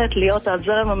והופכת להיות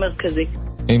הזרם המרכזי.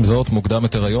 עם זאת, מוקדם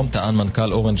יותר היום טען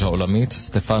מנכ"ל אורנג' העולמית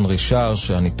סטפן רישר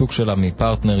שהניתוק שלה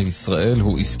מפרטנר ישראל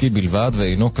הוא עסקי בלבד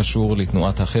ואינו קשור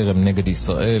לתנועת החרם נגד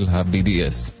ישראל,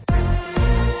 ה-BDS.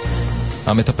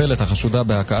 המטפלת החשודה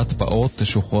בהכאת פעוט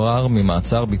תשוחרר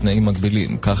ממעצר בתנאים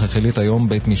מגבילים. כך החליט היום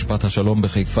בית משפט השלום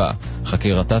בחיפה.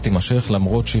 חקירתה תימשך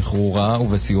למרות שחרורה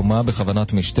ובסיומה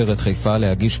בכוונת משטרת חיפה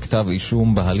להגיש כתב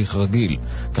אישום בהליך רגיל.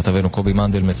 כתבנו קובי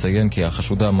מנדל מציין כי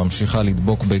החשודה ממשיכה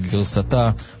לדבוק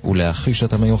בגרסתה ולהחיש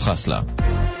את המיוחס לה.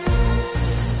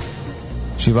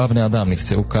 7 בני אדם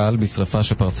נפצעו קל בשריפה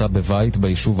שפרצה בבית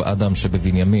ביישוב אדם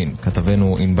שבבנימין.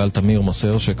 כתבנו ענבל תמיר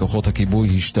מוסר שכוחות הכיבוי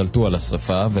השתלטו על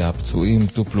השריפה והפצועים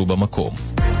טופלו במקום.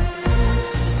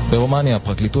 ברומניה,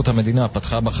 פרקליטות המדינה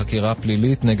פתחה בחקירה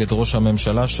פלילית נגד ראש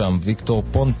הממשלה שם, ויקטור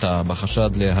פונטה, בחשד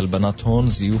להלבנת הון,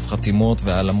 זיוף חתימות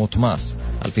והעלמות מס.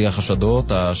 על פי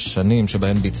החשדות, השנים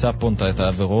שבהן ביצע פונטה את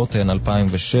העבירות הן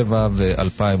 2007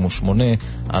 ו-2008,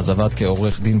 אז עבד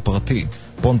כעורך דין פרטי.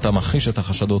 פונטה מכחיש את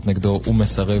החשדות נגדו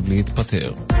ומסרב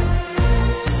להתפטר.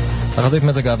 תחזית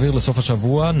מזג האוויר לסוף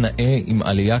השבוע נאה עם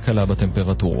עלייה קלה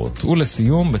בטמפרטורות.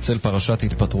 ולסיום, בצל פרשת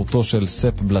התפטרותו של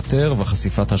ספ בלטר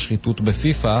וחשיפת השחיתות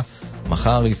בפיפה,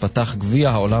 מחר ייפתח גביע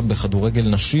העולם בכדורגל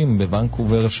נשים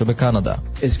בוונקובר שבקנדה.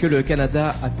 Est-ce que le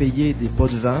Canada a payé des pots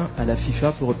de vin à la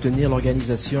FIFA pour obtenir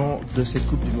l'organisation de cette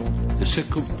Coupe du Monde? De cette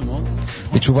Coupe du Monde?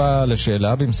 בתשובה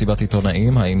לשאלה במסיבת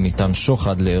עיתונאים האם ניתן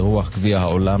שוחד לאירוח גביע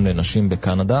העולם לנשים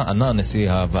בקנדה, ענה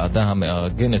נשיא הוועדה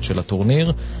המארגנת של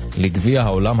הטורניר, לגביע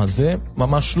העולם הזה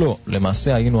ממש לא.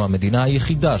 למעשה היינו המדינה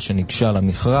היחידה שניגשה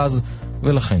למכרז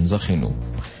ולכן זכינו.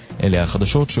 אלה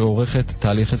החדשות שעורכת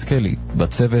טלי חזקלי,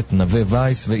 בצוות נווה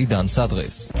וייס ועידן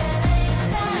סדרס.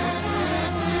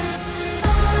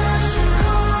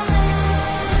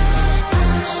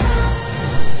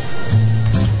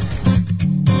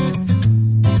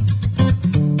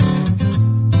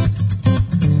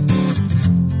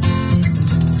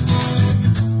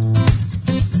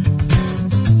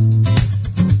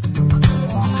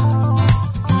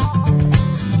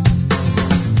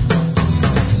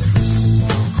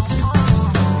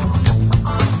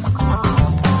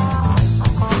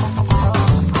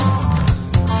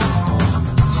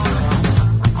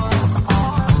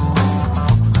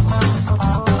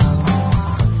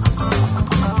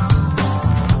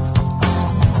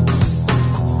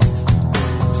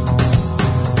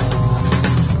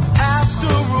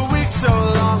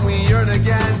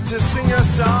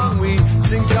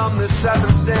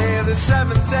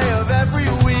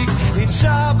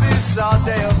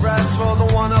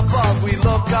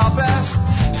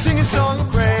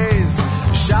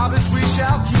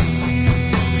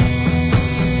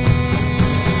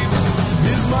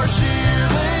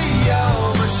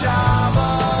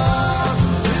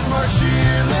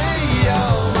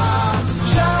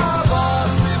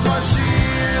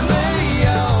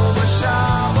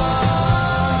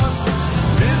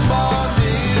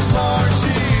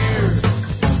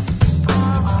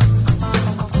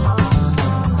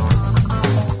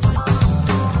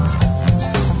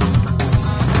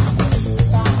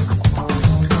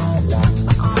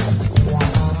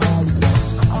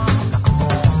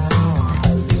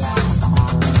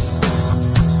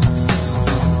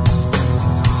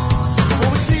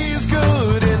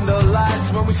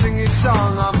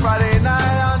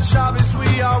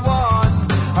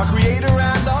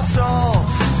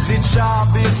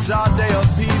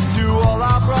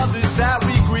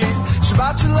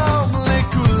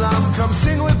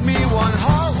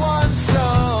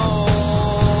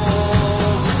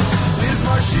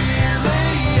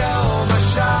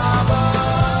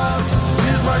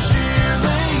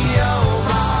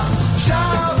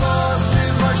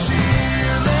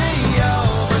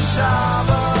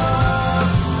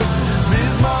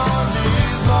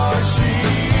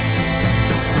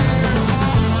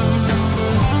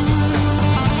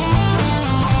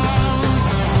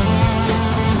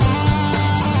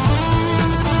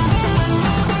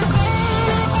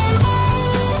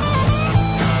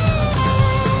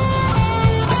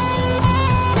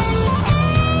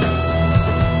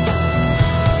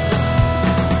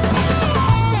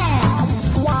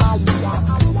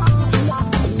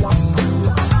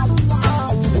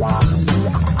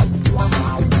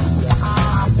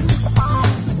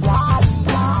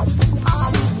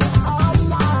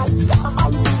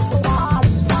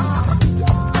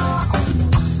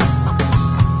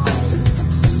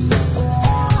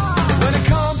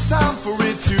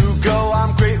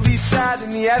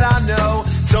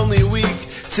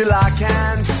 till I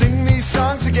can sing these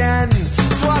songs again.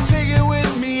 So I take it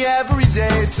with me every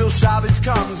day till Shabbos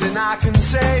comes and I can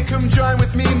say, come join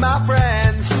with me, my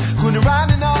friends, who'll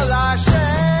run in all our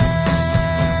shame.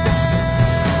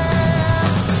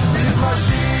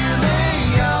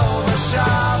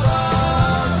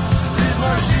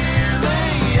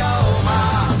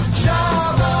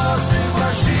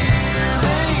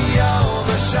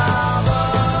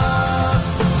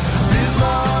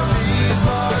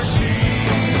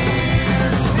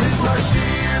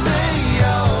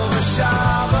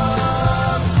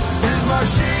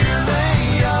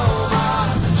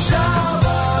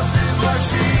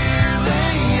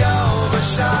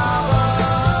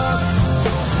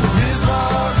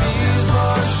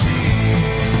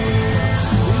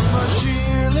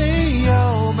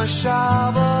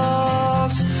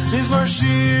 Shabbos, Mizmor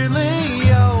Shir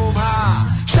Liyom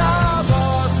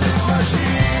HaShabbos, Mizmor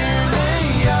Shir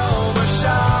Liyom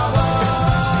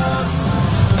HaShabbos,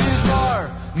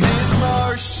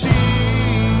 Mizmor Shir.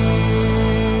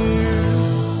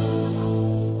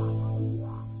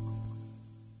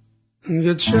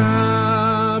 Good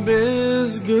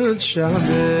Shabbos, good Shabbos,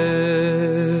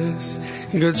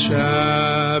 good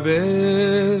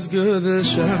Shabbos, good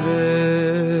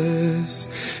Shabbos,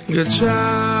 good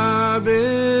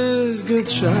Shabbos, good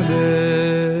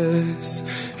Shabbos,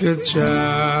 good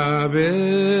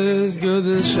Shabbos,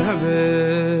 good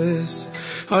Shabbos.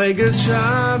 Hey, good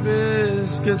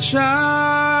Shabbos, good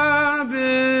Shabbos,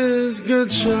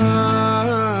 good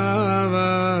Shabbos.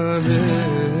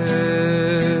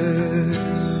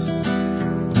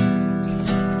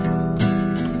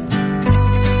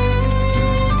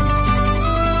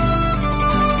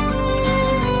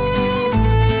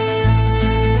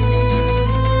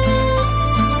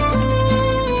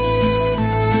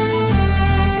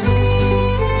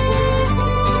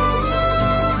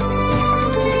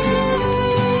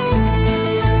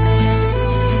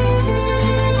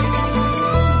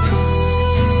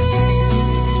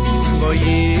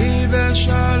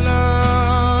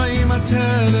 Shalom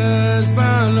ateres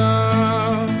bala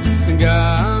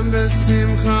gam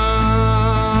besimcha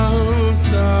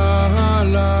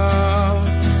utzala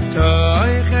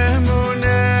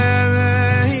toichemune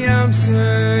veyam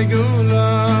segula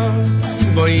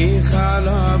boy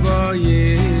chala boy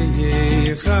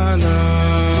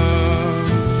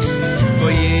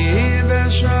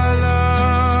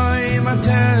beshalom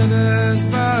ateres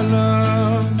bala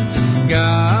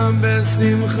gam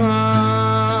besimcha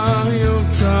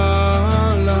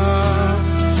yutzala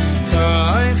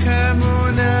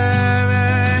toichemune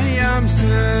veyam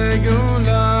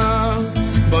segula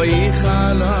boy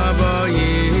chala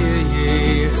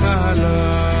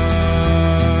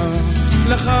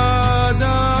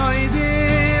lechadai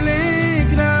dilik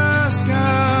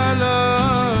naskala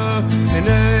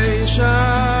enei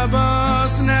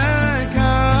Shabbos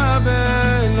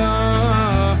nekabela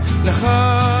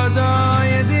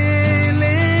lechadai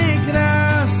dilik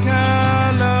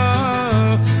naskala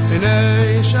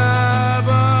enei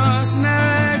Shabbos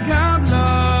nekabela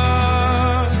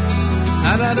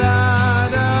adada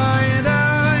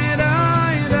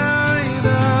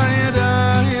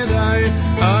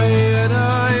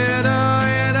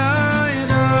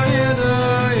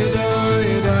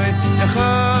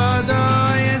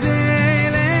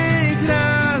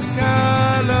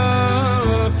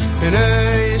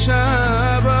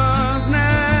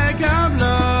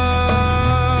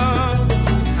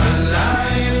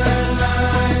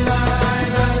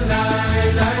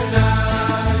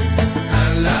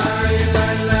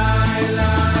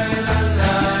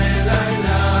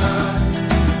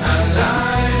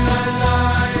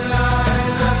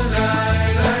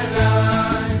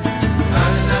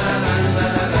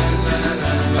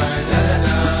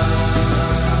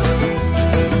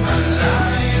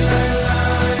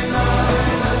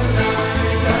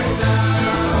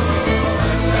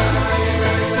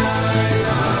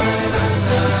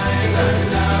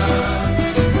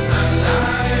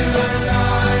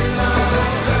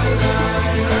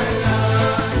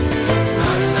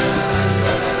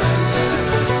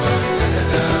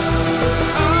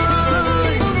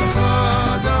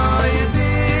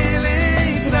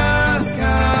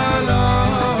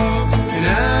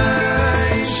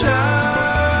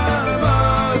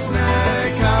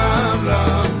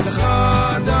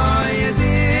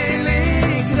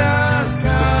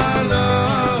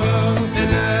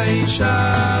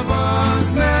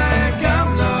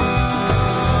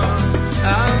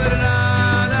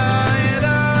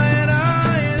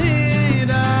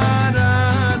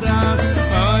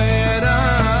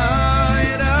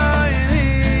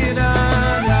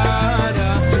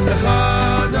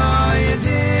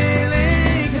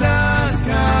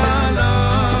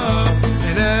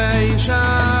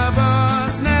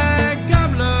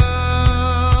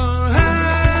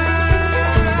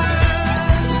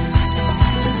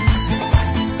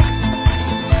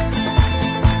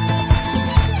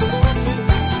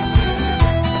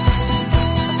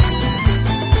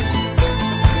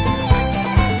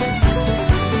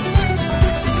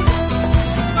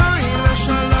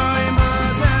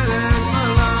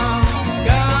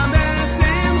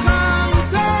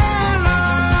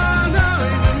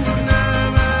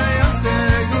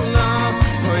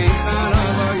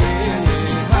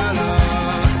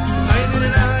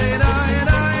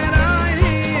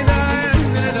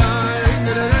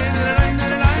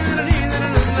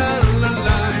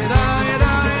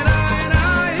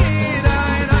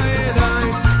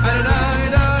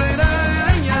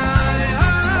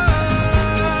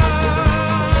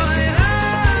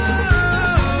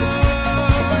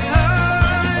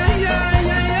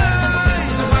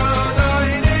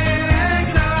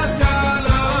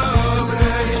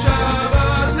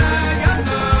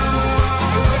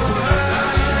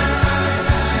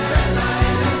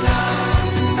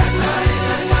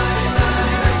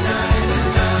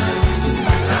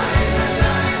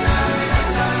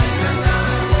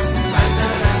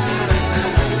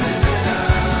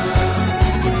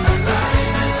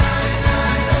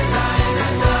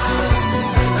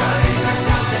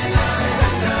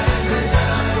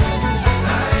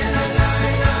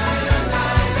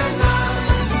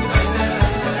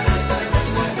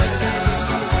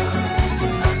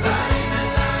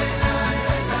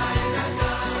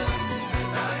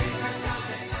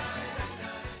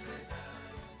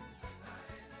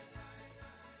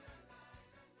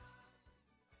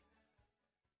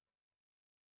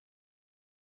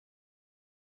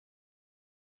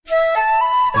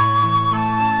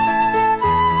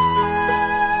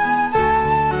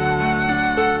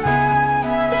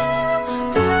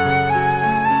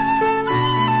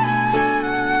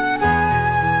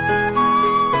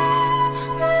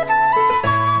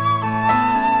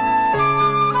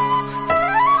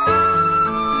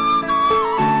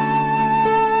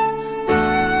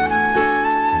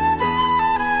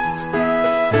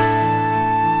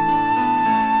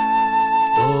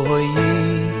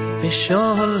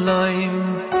Shalom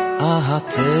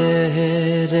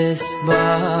ateres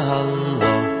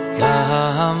balo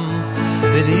gam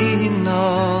berino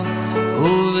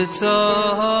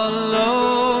uvetzalo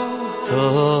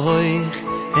toich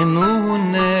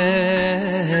emunei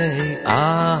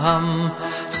am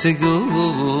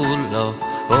segulo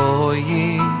oyi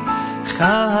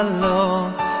chalo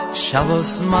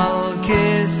Shabbos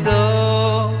malkeso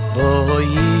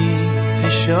oyi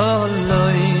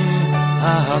shalom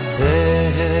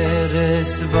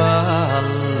ateres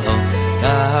balo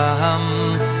gam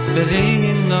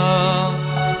berino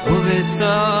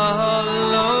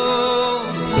uvetzalo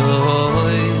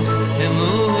toich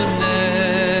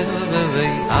emunei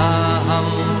am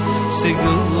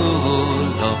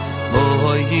segulo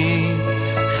oyi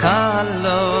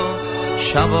chalo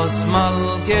Shabbos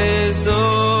malkeso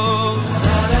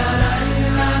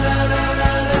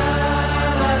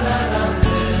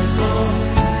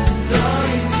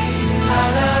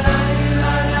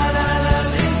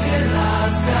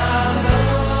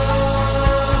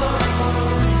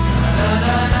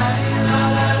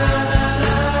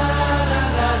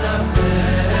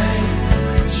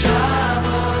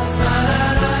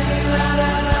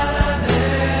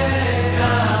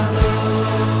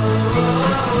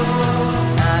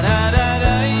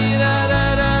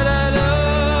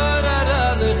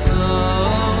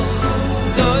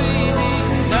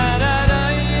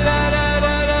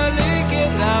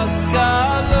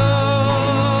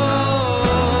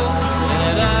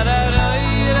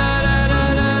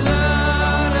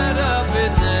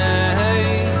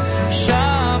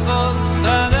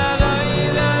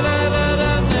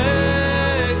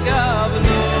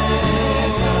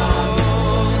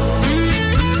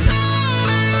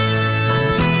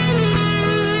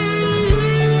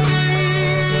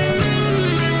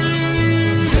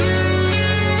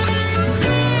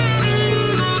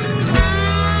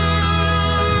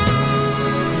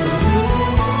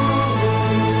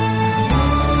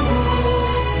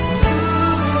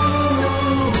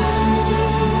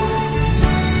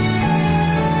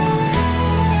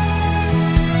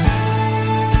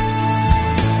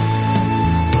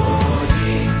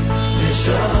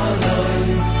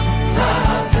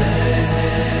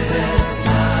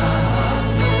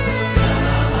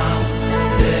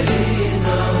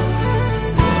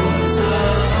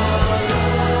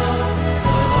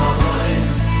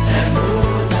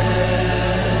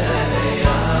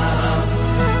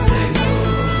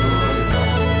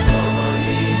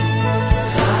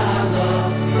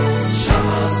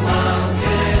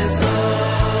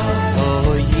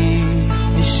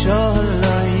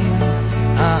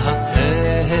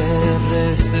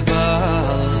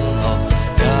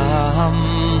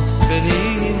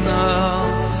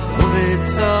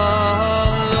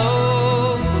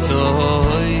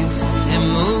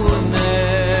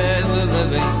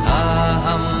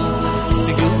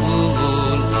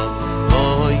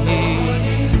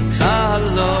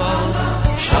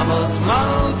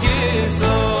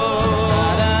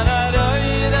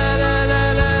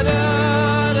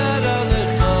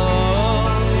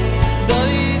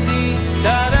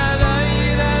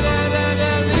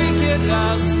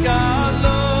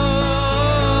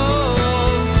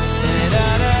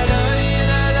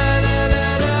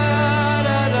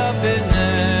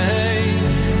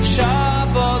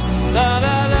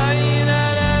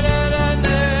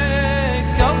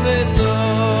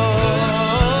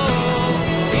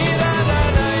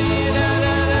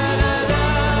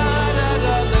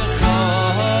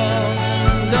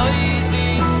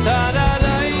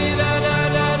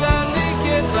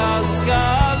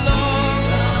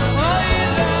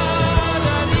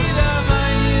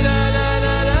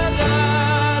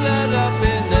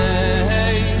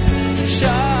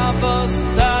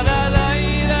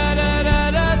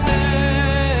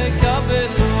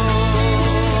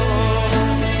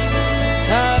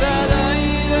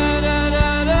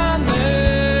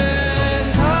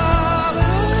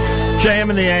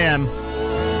JM in the AM.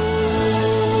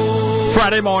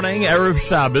 Friday morning, Erev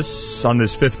Shabbos, on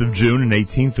this 5th of June and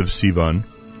 18th of Sivan.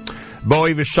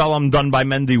 Boi V'Shalom done by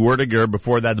Mendy Werdiger.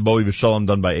 Before that, the Boi V'Shalom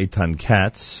done by Eitan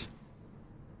Katz.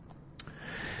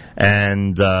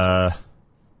 And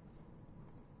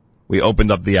we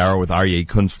opened up the hour with Aryeh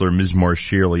Kunstler, Mizmor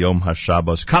Shir L'Yom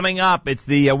HaShabbos. Coming up, it's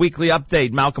the weekly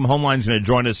update. Malcolm Hoenlein is going to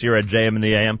join us here at JM in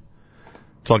the AM.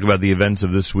 Talk about the events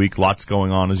of this week. Lots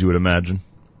going on, as you would imagine.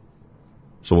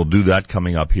 So we'll do that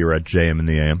coming up here at JM in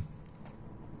the AM.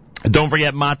 And don't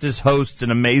forget, Matis hosts an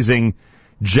amazing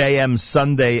JM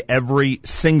Sunday every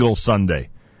single Sunday.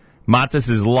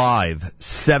 Matis is live,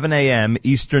 7 a.m.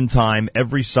 Eastern Time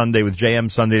every Sunday with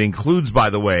JM Sunday. It includes, by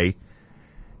the way,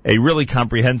 a really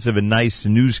comprehensive and nice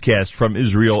newscast from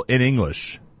Israel in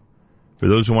English. For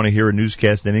those who want to hear a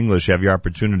newscast in English, you have your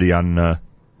opportunity on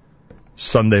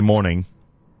Sunday morning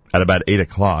at about 8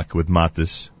 o'clock with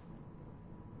Matis.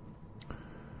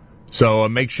 So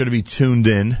make sure to be tuned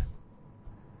in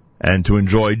and to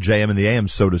enjoy JM in the AM,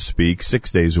 so to speak,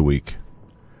 6 days a week.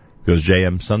 Because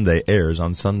JM Sunday airs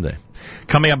on Sunday.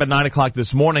 Coming up at 9 o'clock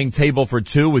this morning, Table for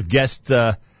Two with guest,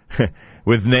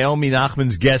 with Naomi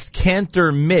Nachman's guest,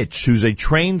 Cantor Mitch, who's a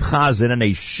trained chazan and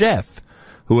a chef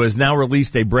who has now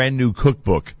released a brand new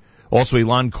cookbook. Also,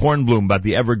 Ilan Kornblum about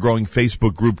the ever-growing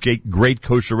Facebook group, Great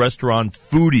Kosher Restaurant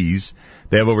Foodies.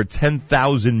 They have over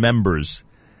 10,000 members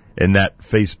in that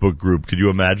Facebook group. Could you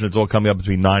imagine? It's all coming up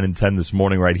between 9 and 10 this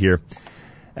morning right here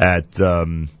at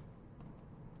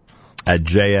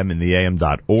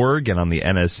jmintheam.org and on the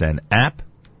NSN app.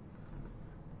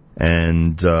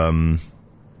 And having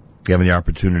the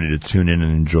opportunity to tune in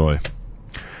and enjoy.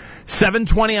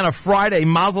 7:20 on a Friday.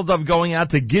 Mazel tov going out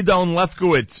to Gidon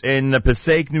Lefkowitz in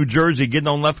Passaic, New Jersey.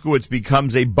 Gidon Lefkowitz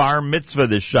becomes a bar mitzvah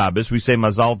this Shabbos. We say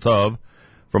Mazal tov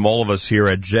from all of us here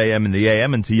at JM in the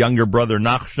AM, and to younger brother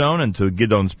Nachshon, and to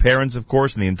Gidon's parents, of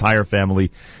course, and the entire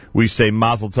family. We say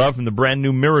Mazel tov from the brand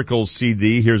new Miracles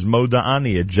CD. Here's Mo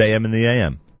Da'ani at JM in the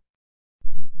AM.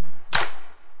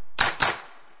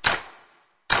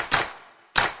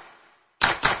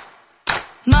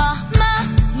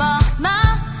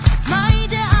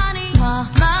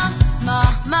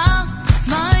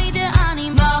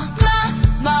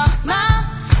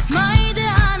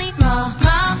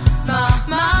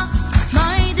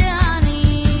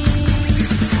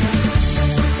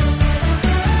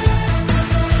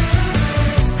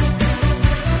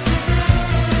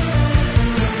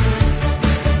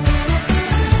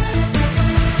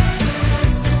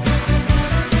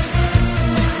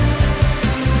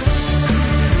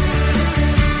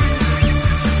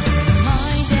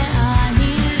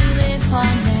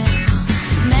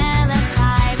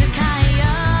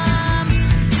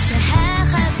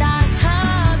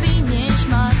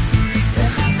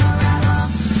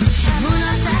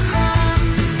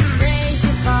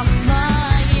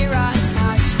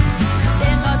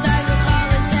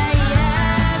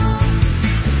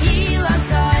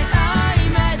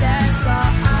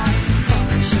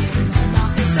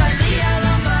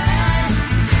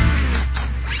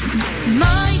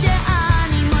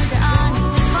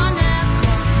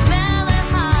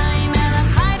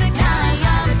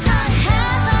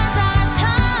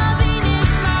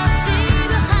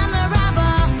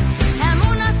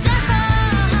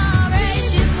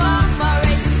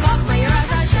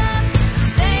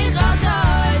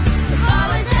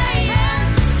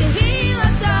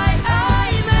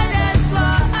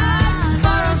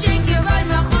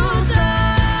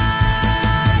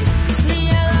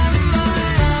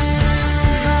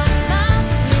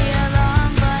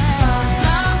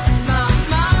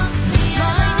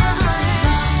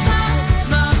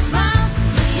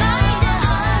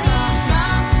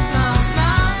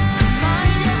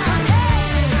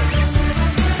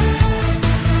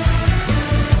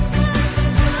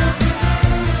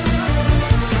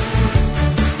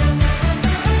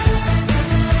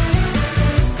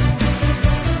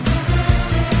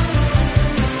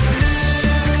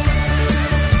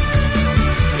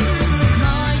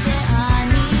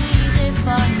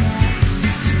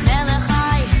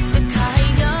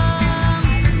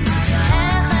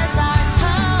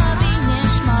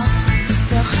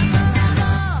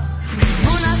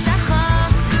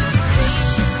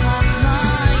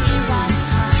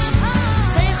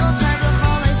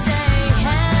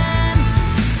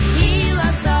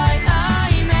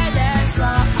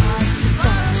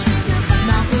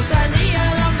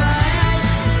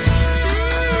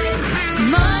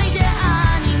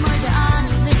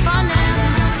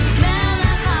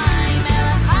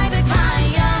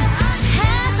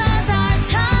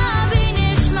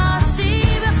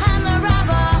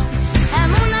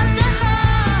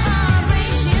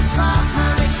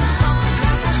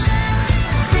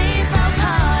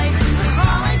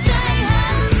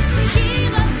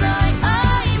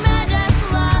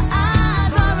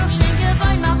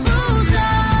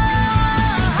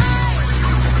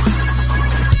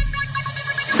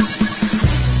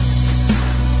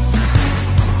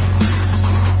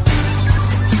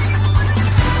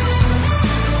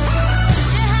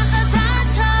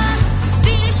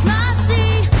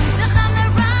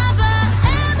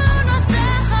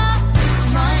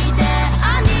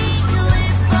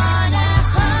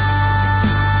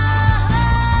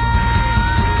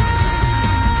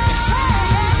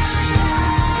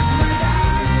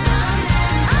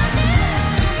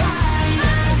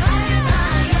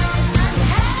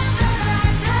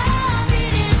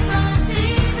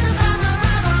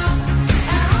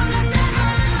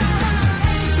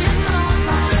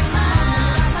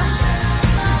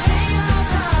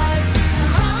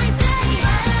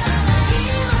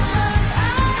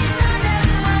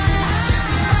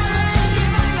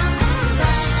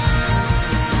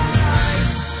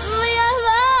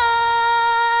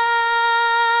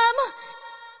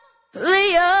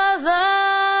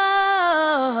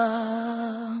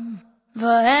 JM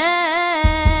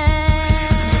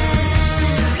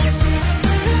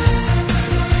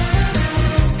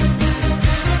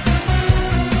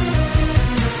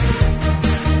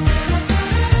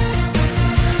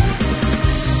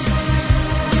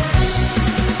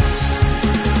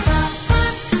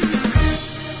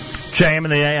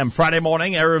in the AM, Friday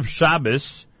morning, Erev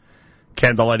Shabbos.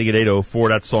 Candle lighting at 8:04.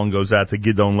 That song goes out to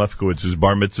Gidon Lefkowitz, whose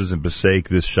bar mitzvahs in Passaic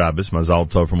this Shabbos. Mazal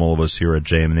tov from all of us here at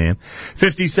JM in the AM.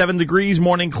 57 degrees,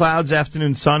 morning clouds,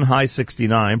 afternoon sun, high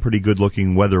 69. Pretty good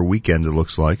looking weather weekend, it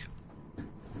looks like.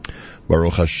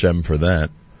 Baruch Hashem for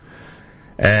that.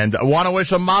 And I want to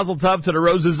wish a mazel tov to the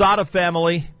Rosazada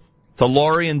family, to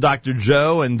Lori and Dr.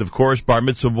 Joe, and of course bar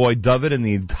mitzvah boy David and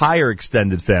the entire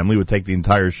extended family. Would take the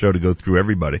entire show to go through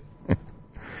everybody.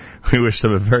 We wish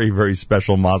them a very, very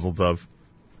special mazel tov.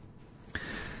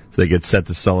 So they get set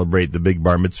to celebrate the big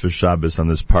bar mitzvah Shabbos on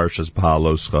this Parshas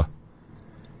Ba'aloscha.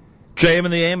 JM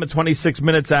in the AM at 26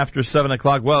 minutes after 7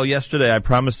 o'clock. Well, yesterday I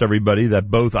promised everybody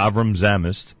that both Avram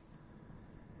Zamist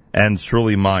and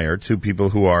Sruly Meyer, two people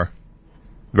who are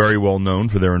very well known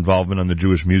for their involvement on the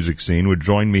Jewish music scene, would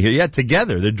join me here. Yeah,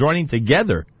 together. They're joining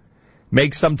together.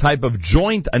 Make some type of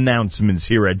joint announcements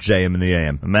here at JM in the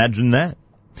AM. Imagine that.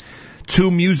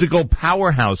 Two musical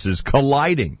powerhouses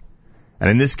colliding, and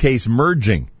in this case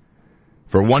merging,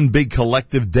 for one big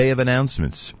collective day of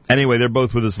announcements. Anyway, they're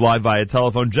both with us live via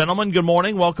telephone. Gentlemen, good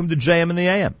morning. Welcome to JM in the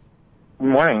AM. Good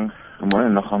morning. Good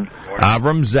morning, Nachum.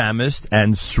 Avram Zamist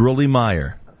and Sruly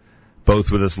Meyer,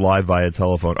 both with us live via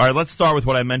telephone. All right, let's start with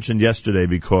what I mentioned yesterday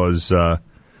because I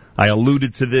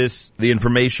alluded to this. The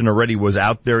information already was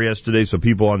out there yesterday, so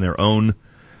people on their own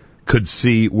could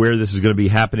see where this is going to be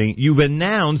happening. You've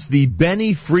announced the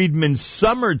Benny Friedman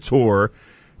Summer Tour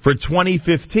for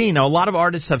 2015. Now, a lot of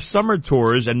artists have summer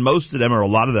tours, and most of them, or a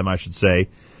lot of them, I should say,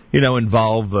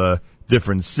 involve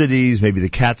different cities, maybe the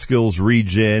Catskills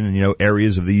region, and,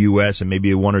 areas of the U.S., and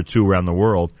maybe one or two around the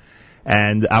world.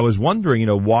 And I was wondering,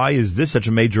 why is this such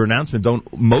a major announcement? Don't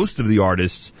most of the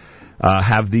artists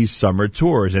have these summer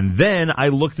tours? And then I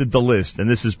looked at the list, and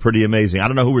this is pretty amazing. I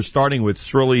don't know who we're starting with,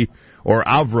 Sruly or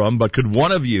Avram, but could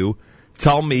one of you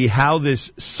tell me how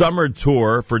this summer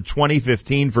tour for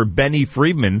 2015 for Benny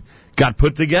Friedman got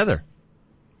put together?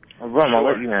 Avram, I'll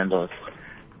let you handle it.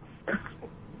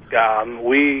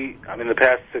 The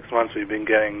past 6 months we've been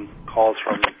getting calls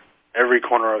from every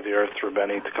corner of the earth for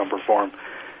Benny to come perform.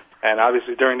 And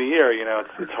obviously during the year,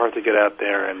 it's hard to get out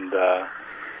there and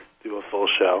do a full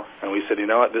show. And we said,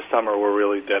 this summer we're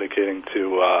really dedicating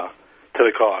to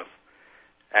the cause.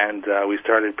 And we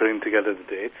started putting together the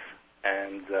dates,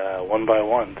 and one by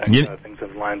one, things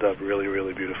have lined up really,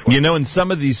 really beautifully. In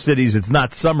some of these cities, it's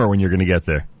not summer when you're going to get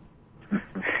there.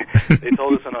 They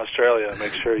told us in Australia,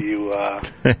 make sure you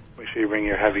bring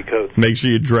your heavy coats. Make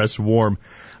sure you dress warm.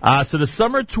 So the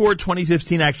Summer Tour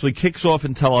 2015 actually kicks off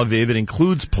in Tel Aviv. It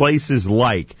includes places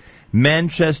like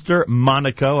Manchester,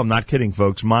 Monaco, I'm not kidding,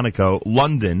 folks, Monaco,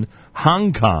 London,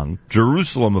 Hong Kong,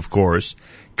 Jerusalem, of course,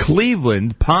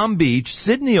 Cleveland, Palm Beach,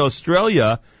 Sydney,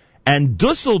 Australia, and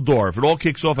Dusseldorf. It all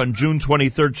kicks off on June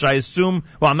 23rd. Should I assume?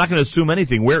 Well, I'm not going to assume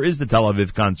anything. Where is the Tel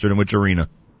Aviv concert, in which arena?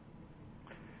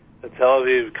 The Tel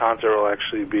Aviv concert will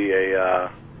actually be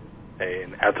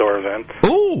an outdoor event.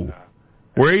 Ooh!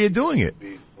 Where are you doing it?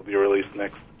 Details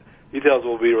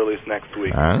will be released next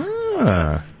week.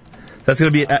 That's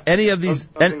going to be any of these.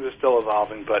 Some things are still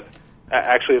evolving, but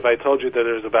actually, if I told you that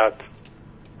there's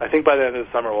I think by the end of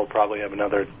the summer we'll probably have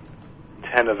another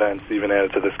 10 events even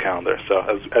added to this calendar. So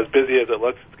as busy as it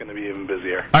looks, it's going to be even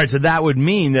busier. All right, so that would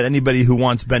mean that anybody who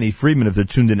wants Benny Friedman, if they're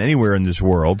tuned in anywhere in this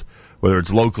world, whether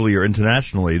it's locally or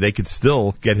internationally, they could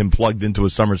still get him plugged into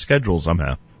a summer schedule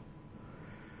somehow.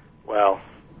 Well,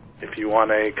 if you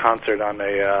want a concert on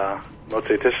a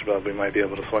Motzei Tisha B'Av, we might be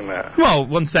able to swing that. Well,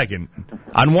 one second.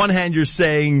 On one hand, you're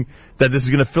saying that this is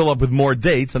going to fill up with more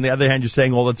dates. On the other hand, you're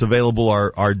saying all that's available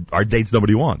are dates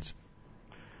nobody wants.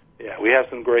 Yeah, we have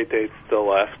some great dates still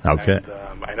left. Okay.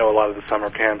 And, I know a lot of the summer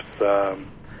camps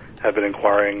have been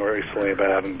inquiring recently about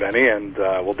having Benny, and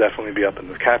we'll definitely be up in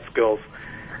the Catskills.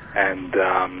 And,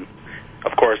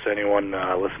 of course, anyone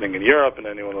listening in Europe and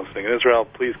anyone listening in Israel,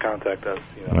 please contact us.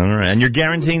 All right, and you're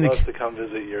guaranteeing we'd love to come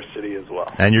visit your city as well.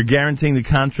 And you're guaranteeing the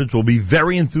concerts will be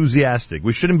very enthusiastic.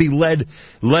 We shouldn't be led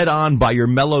on by your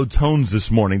mellow tones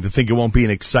this morning to think it won't be an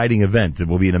exciting event. It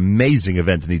will be an amazing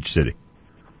event in each city.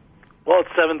 Well, it's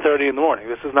 7:30 in the morning.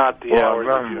 This is not the hours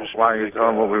of Jewish why are you music,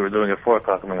 telling what we were doing at 4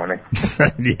 o'clock in the morning?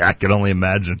 Yeah, I can only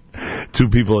imagine. Two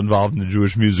people involved in the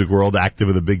Jewish music world, active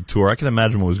with a big tour. I can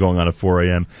imagine what was going on at 4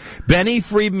 a.m. Benny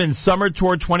Friedman's Summer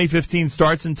Tour 2015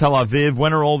 starts in Tel Aviv.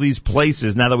 When are all these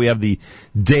places, now that we have the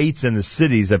dates and the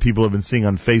cities that people have been seeing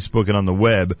on Facebook and on the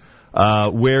web,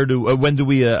 when do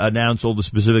we announce all the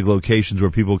specific locations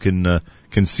where people can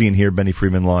see and hear Benny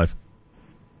Friedman live?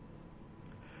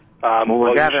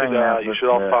 You should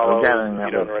all follow, if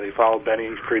you don't already, follow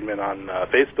Benny Friedman on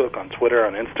Facebook, on Twitter,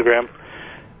 on Instagram.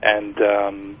 And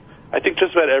I think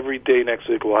just about every day next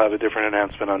week we'll have a different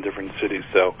announcement on different cities.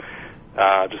 So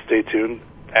just stay tuned.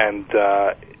 And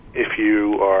if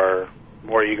you are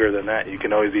more eager than that, you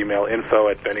can always email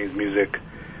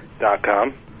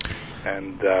info@bennysmusic.com.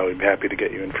 And we'd be happy to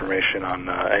get you information on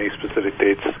any specific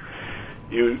dates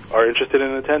you are interested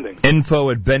in attending.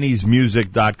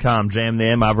 Info@bennysmusic.com.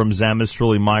 JM Avram, Zamist,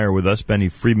 Sruly, Meyer with us. Benny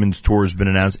Friedman's tour has been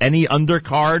announced. Any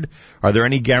undercard? Are there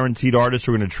any guaranteed artists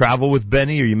who are going to travel with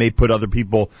Benny, or you may put other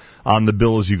people on the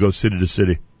bill as you go city to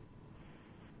city?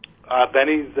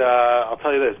 Benny's, I'll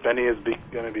tell you this, Benny is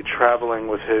going to be traveling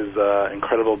with his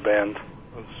incredible band.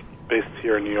 It's based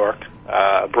here in New York.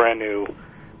 A brand new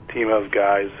team of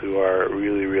guys who are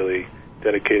really, really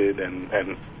dedicated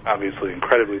and obviously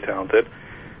incredibly talented.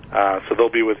 So they'll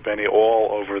be with Benny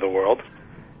all over the world.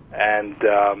 And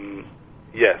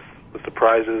yes, the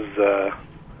surprises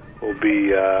will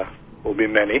be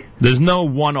many. There's no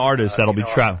one artist that'll be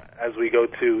traveling. As we go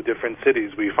to different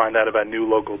cities, we find out about new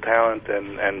local talent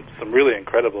and some really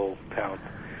incredible talent.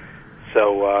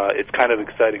 So it's kind of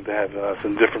exciting to have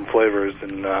some different flavors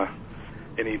in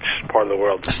each part of the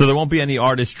world. So there won't be any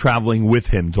artists traveling with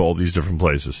him to all these different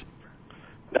places?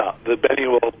 No, Benny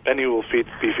will be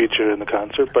featured in the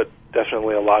concert, but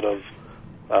definitely a lot of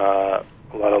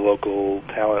local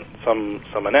talent. Some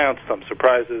announced, some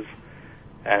surprises,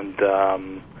 and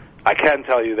I can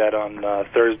tell you that on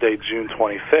Thursday, June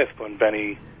 25th, when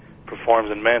Benny performs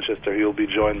in Manchester, he'll be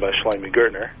joined by Shlomi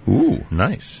Gertner. Ooh,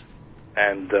 nice!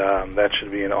 And that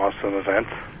should be an awesome event.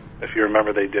 If you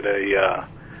remember, they did a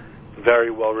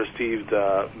very well received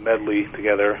medley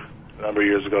together a number of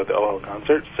years ago at the OL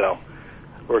concert. So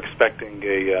we're expecting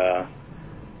a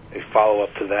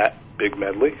follow-up to that big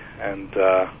medley, and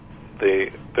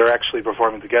they're actually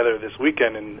performing together this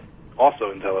weekend,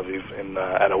 also in Tel Aviv,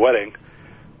 at a wedding.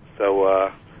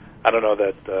 So I don't know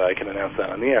that I can announce that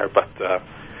on the air,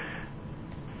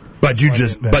 but you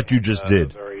just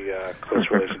did. A very close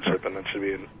relationship, and that should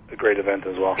be a great event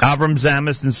as well. Avram,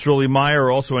 Zamist, and Sruly Meyer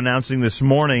are also announcing this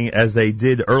morning, as they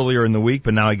did earlier in the week,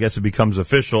 but now I guess it becomes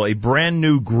official, a brand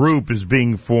new group is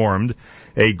being formed.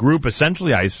 A group,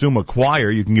 essentially, I assume a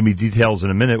choir. You can give me details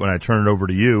in a minute when I turn it over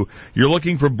to you. You're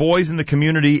looking for boys in the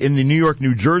community in the New York,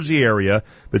 New Jersey area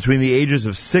between the ages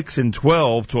of 6 and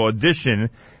 12 to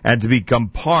audition and to become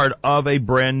part of a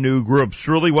brand new group.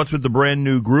 Sruly, what's with the brand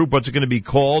new group? What's it going to be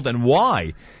called, and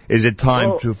why is it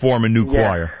time to form a new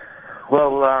choir?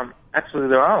 Well, actually,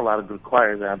 there are a lot of good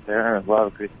choirs out there and a lot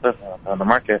of great stuff on the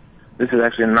market. This is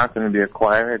actually not going to be a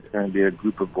choir. It's going to be a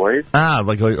group of boys. Ah,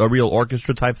 like a real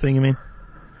orchestra type thing, you mean?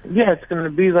 Yeah, it's going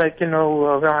to be like, we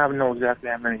don't have know exactly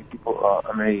how many people,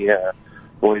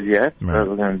 boys yet. Right. So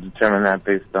we're going to determine that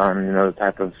based on, the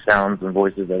type of sounds and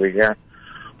voices that we hear.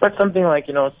 But something like,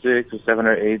 6 or 7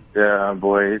 or 8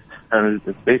 boys, and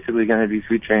it's basically going to be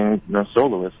featuring,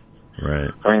 soloists.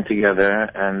 Right. Coming together,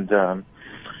 and, the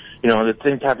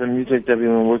same type of music that we've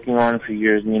been working on for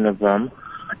years, me and Avram.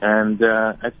 And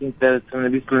I think that it's going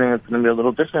to be something that's going to be a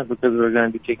little different because we're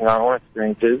going to be taking our own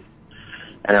experiences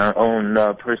and our own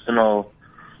personal,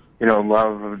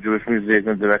 love of Jewish music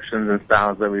and directions and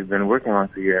styles that we've been working on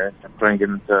for years and putting it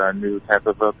into a new type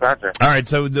of project. All right,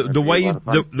 so the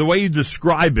way you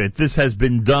describe it, this has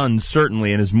been done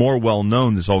certainly and is more well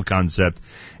known, this whole concept,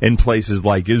 in places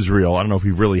like Israel. I don't know if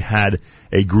we've really had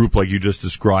a group like you just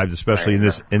described, especially in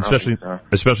this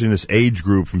age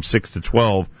group from 6 to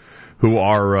 12. Who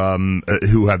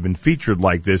have been featured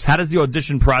like this. How does the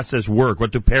audition process work?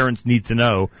 What do parents need to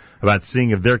know about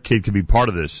seeing if their kid could be part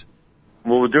of this?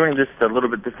 Well, we're doing this a little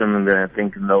bit different than I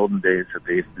think in the olden days that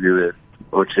they used to do this,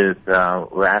 which is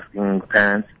we're asking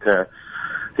parents to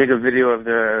take a video of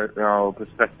their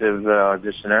prospective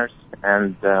auditioners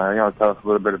and tell us a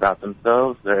little bit about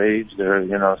themselves, their age, their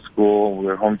school,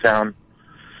 their hometown.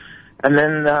 And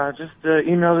then just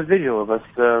email the video of us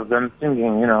them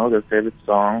singing, their favorite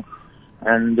song.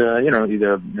 And,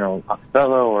 either, a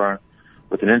cappella or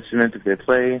with an instrument if they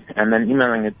play, and then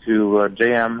emailing it to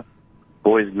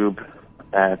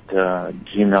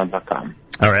jmboysgroup@gmail.com.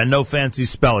 All right, and no fancy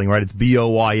spelling, right? It's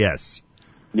BOYS.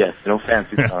 Yes, no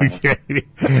fancy song. Okay.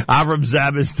 Avram,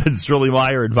 Zamist, and Sruly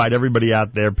Meyer invite everybody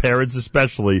out there, parents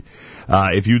especially,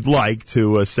 if you'd like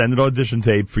to send an audition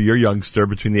tape for your youngster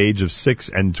between the age of 6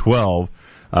 and 12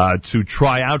 to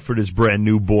try out for this brand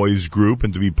new boys group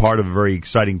and to be part of a very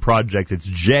exciting project. It's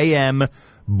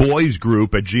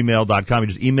jmboysgroup@gmail.com. You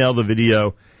just email the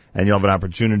video and you'll have an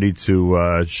opportunity to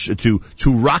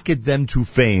rocket them to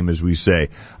fame, as we say.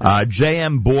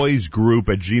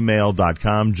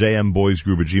 jmboysgroup@gmail.com,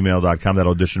 jmboysgroup@gmail.com. That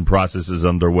audition process is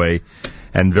underway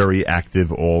and very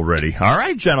active already. All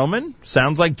right, gentlemen.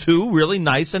 Sounds like two really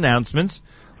nice announcements.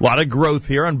 A lot of growth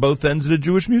here on both ends of the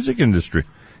Jewish music industry.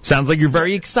 Sounds like you're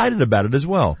very excited about it as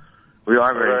well. We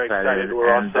are very excited.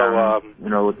 We're also,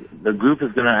 the group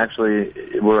is going to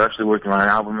we're actually working on an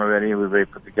album already. We've already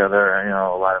put together,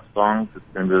 a lot of songs. It's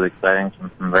going to be really exciting.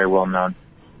 Some very well-known.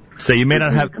 So you may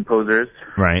not have composers.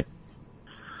 Right.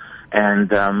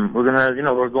 And, we're going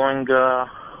to, we're going,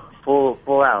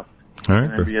 full out. All right.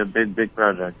 It's going to be a big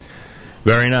project.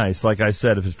 Very nice. Like I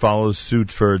said, if it follows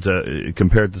suit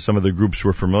compared to some of the groups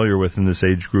we're familiar with in this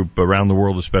age group around the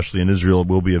world, especially in Israel, it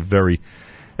will be a very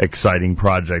exciting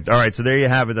project. All right, so there you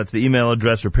have it. That's the email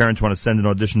address where parents want to send in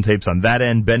audition tapes on that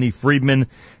end. Benny Friedman,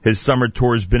 his summer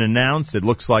tour has been announced. It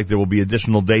looks like there will be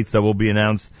additional dates that will be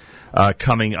announced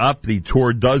coming up. The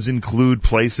tour does include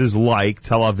places like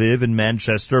Tel Aviv and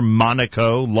Manchester,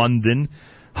 Monaco, London,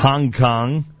 Hong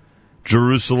Kong,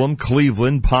 Jerusalem,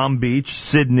 Cleveland, Palm Beach,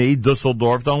 Sydney,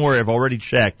 Dusseldorf. Don't worry, I've already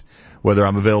checked whether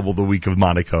I'm available the week of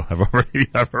Monaco. I've already.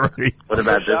 What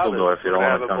about Dusseldorf? You don't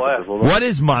want to come to Dusseldorf? What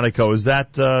is Monaco? Is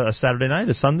that a Saturday night,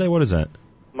 a Sunday? What is that?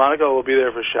 Monaco will be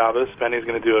there for Shabbos. Benny's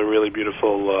going to do a really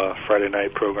beautiful Friday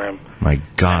night program. My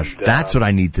gosh, that's what I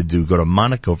need to do. Go to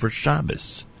Monaco for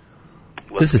Shabbos.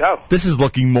 Let's go. This is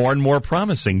looking more and more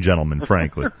promising, gentlemen,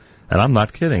 frankly. And I'm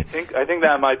not kidding. I think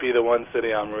that might be the one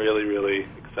city I'm really, really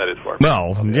excited for.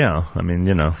 Well, yeah. I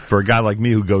mean, for a guy like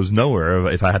me who goes nowhere,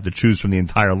 if I had to choose from the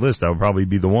entire list, that would probably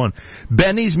be the one.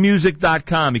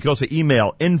 Benny'sMusic.com. You can also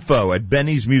email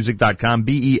info@Benny'sMusic.com,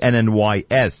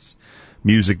 BENNYS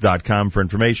music.com for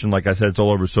information. Like I said, it's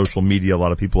all over social media. A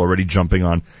lot of people already jumping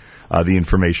on the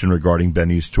information regarding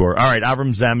Benny's tour. All right,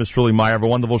 Avram, Zamist, Sruly Meyer, have a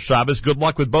wonderful Shabbos. Good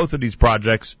luck with both of these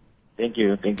projects. Thank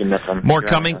you, Malcolm.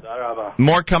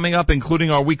 More coming up, including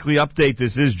our weekly update.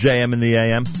 This is JM in the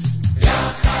AM.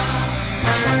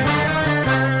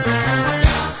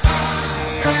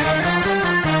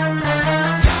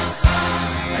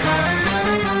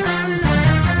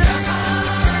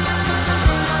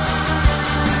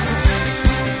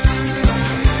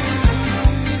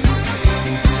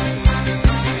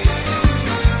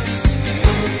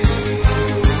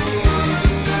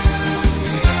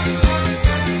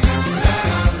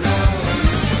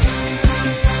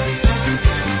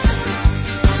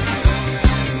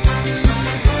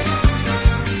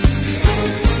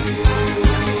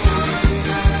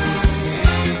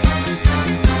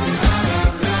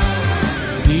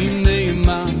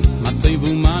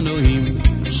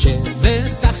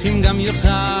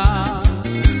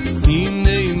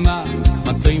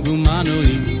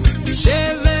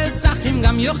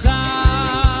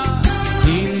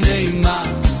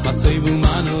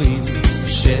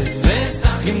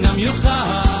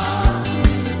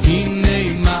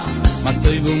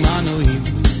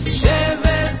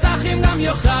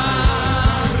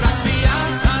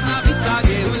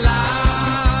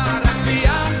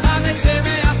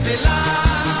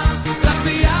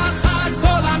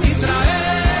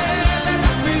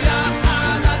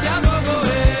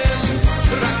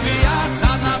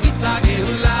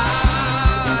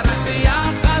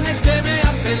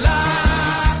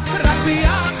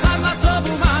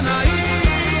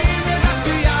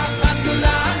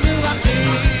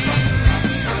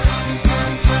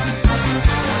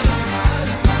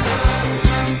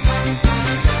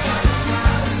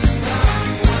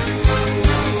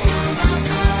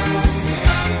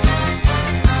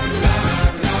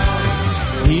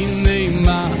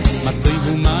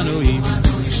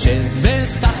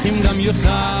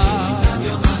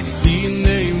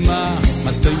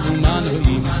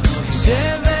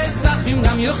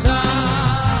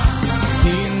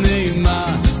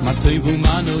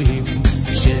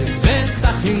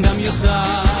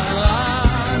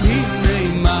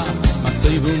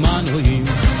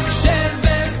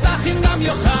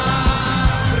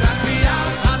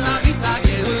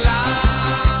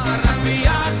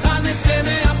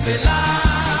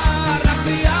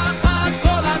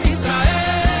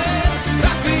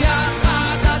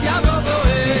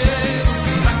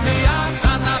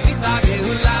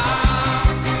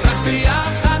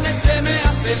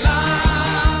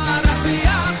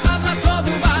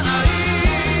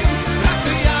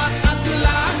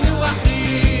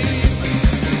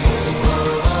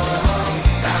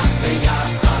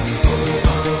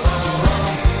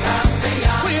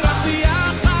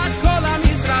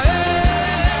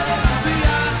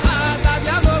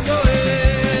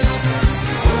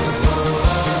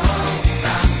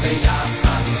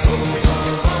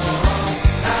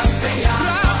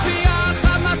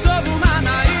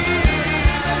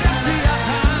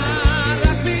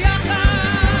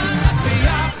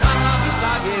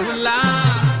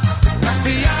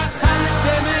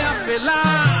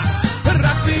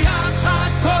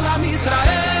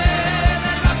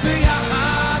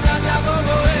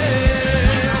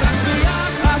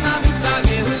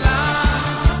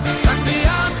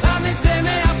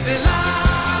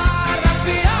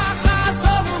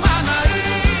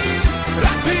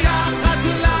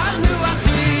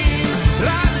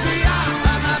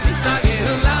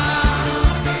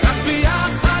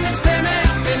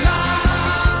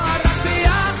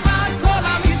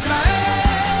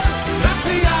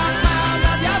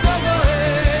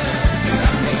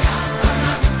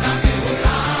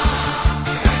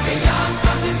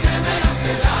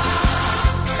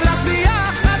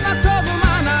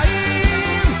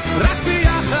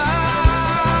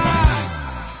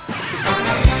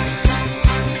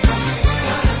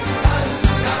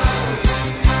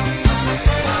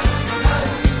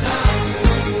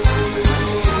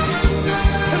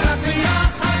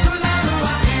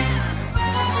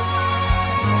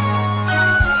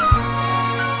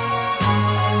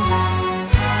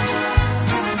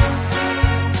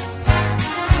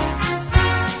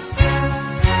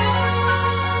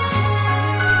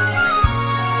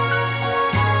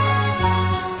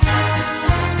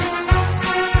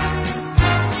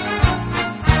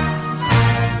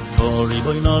 Kori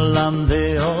boy no lam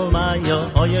ve'ol mayo,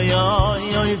 oy oy oy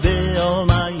oy ve'ol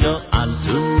mayo,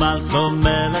 antu Malcolm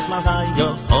melech malchayo,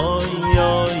 oy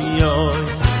oy oy.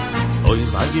 Oy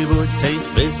vagibur teif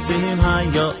besim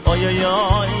hayo, oy oy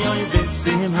oy oy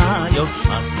besim hayo,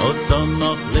 akotom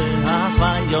noch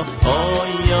lehachayo,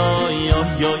 oy oy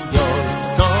oy oy oy.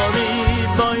 Kori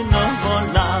boy no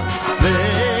lam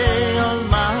ve'ol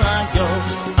mayo,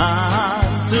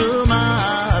 antu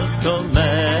Malcolm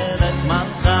melech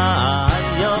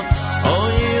malchayo,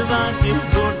 oy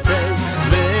vagibur teif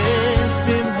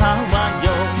besim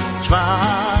hayo,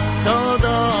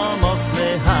 shvakodom och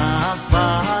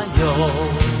lehachayo.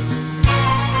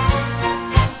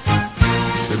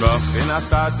 In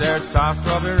Asader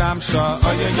Tzafra v'Ramsha,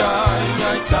 oy oy oy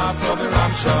oy Tzafra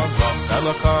v'Ramsha,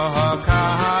 v'Eloka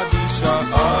ha'Kadisha,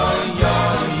 oy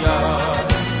oy oy.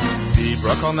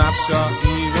 Dibra kol nafsha,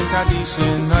 even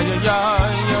Kadishin, oy oy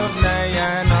oy Yovnei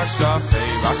and Asha,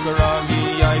 Vashkara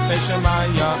oy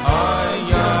Peshemaya, oy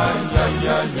oy oy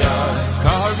oy oy.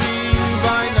 Kari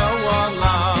v'ayno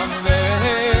olam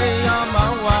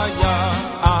ve'yamawaya,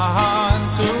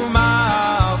 ahantu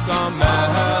Malcolm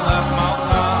melech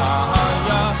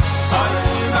malchaya,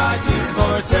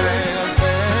 Vortel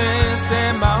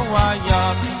besemawaya,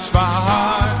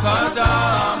 shvahar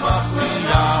kadam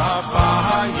achliya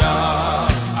faya.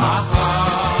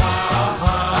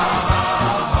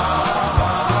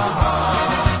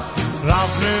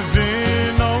 Rav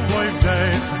Levin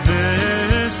oivdei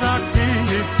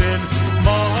v'zakifin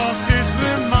mochif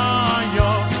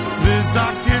v'mayo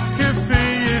v'zakif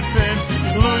kififin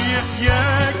lo yichye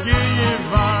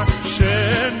kiyivar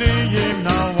sheni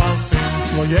yinawalfin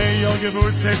lo yeyo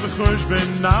gevur teif v'chush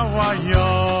b'nawayo.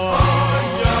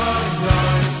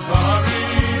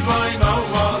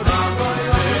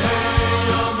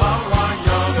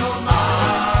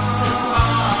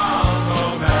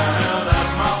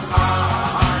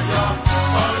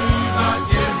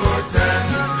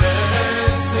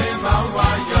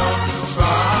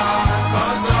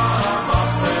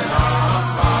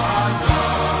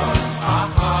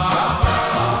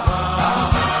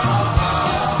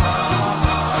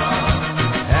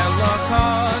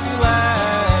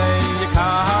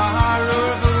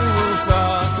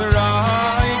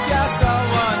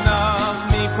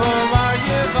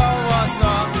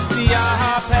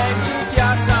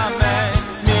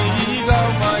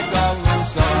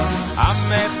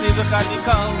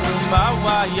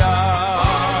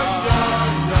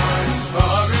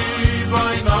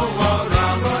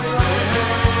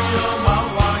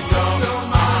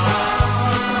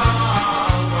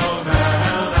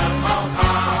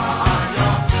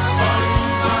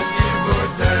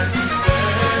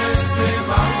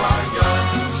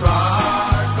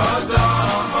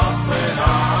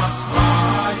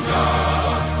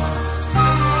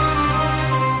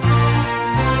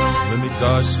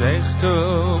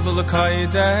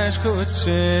 Kaidesh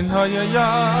kutchin, hay hay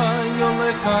hay,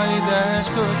 yole kaidesh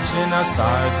kutchin,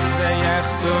 asartu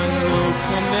ve'yechtun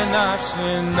ruchin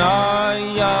benafshin, ay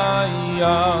ay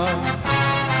ay.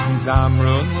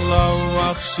 Zamrun lo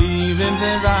achshivin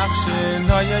v'rachshin,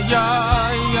 ay ay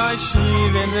ay ay,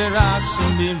 shivin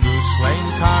v'rachshin, birushlain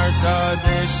karta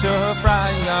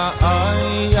deshufraya, ay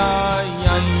ay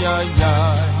ay ay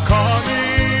ay. Kari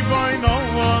boy no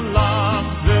olam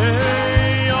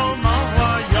ve'yom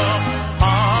ha'vaya,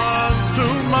 antu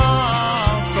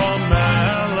Malcolm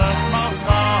melech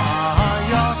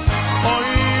malchaya,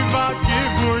 oy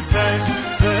v'gibur teif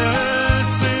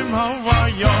besim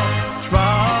ha'vaya,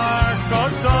 shvar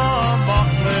kodam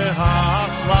och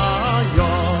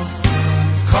lehachayo.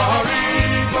 Kari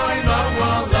boy no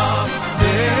olam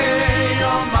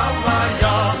ve'yom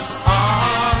ha'vaya,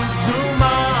 antu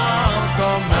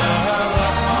Malcolm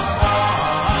melech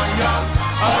malchaya,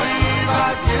 oy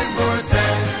v'gibur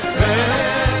teif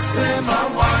besim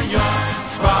ha'vaya,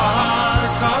 shvar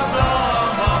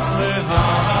kodam och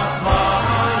lehachayo.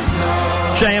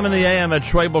 JM in the AM at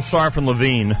Schwabel, Sharf, and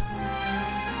Levine.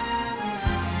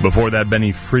 Before that,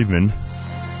 Benny Friedman.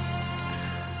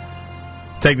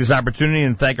 Take this opportunity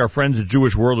and thank our friends at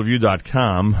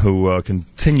JewishWorldReview.com who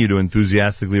continue to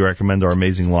enthusiastically recommend our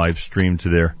amazing live stream to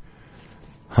their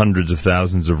hundreds of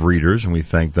thousands of readers, and we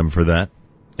thank them for that.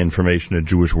 Information at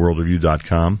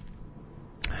JewishWorldReview.com.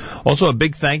 Also, a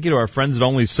big thank you to our friends at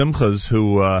Only Simchas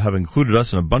who have included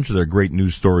us in a bunch of their great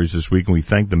news stories this week, and we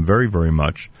thank them very, very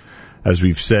much. As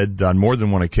we've said on more than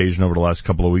one occasion over the last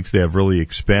couple of weeks, they have really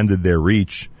expanded their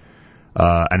reach.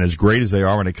 And as great as they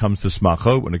are when it comes to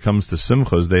smachot, when it comes to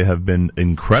simchas, they have been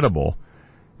incredible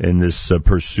in this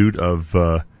pursuit of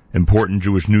important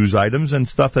Jewish news items and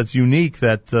stuff that's unique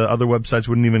that other websites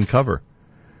wouldn't even cover.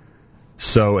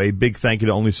 So a big thank you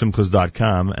to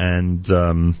OnlySimchas.com,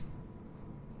 and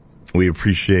we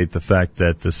appreciate the fact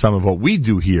that some of what we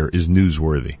do here is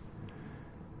newsworthy,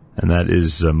 and that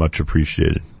is much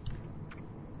appreciated.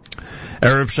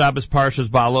 Erev Shabbos Parshas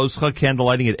Ba'aloscha,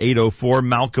 candlelighting at 8:04.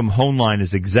 Malcolm Hoenlein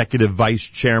is Executive Vice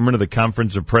Chairman of the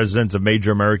Conference of Presidents of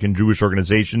Major American Jewish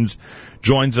Organizations.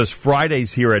 Joins us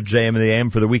Fridays here at JM in the AM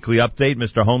for the weekly update.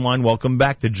 Mr. Hoenlein, welcome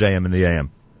back to JM in the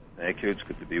AM. Thank you. It's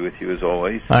good to be with you as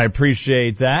always. I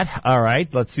appreciate that. All right,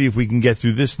 let's see if we can get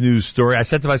through this news story. I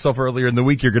said to myself earlier in the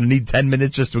week, you're going to need 10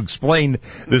 minutes just to explain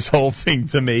this whole thing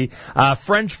to me.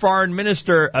 French foreign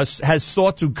minister has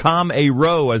sought to calm a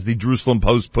row, as the Jerusalem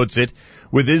Post puts it,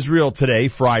 with Israel today,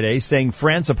 Friday, saying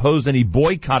France opposed any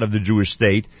boycott of the Jewish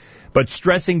state, but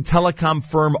stressing telecom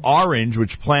firm Orange,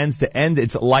 which plans to end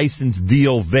its license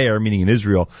deal there, meaning in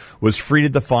Israel, was free to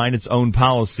define its own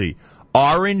policy.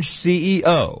 Orange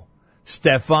CEO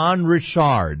Stéphane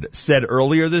Richard said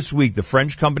earlier this week the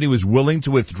French company was willing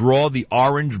to withdraw the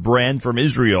Orange brand from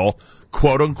Israel,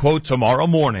 quote-unquote, tomorrow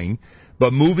morning,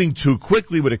 but moving too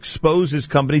quickly would expose his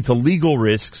company to legal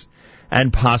risks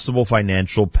and possible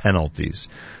financial penalties.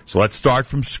 So let's start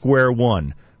from square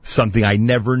one, something I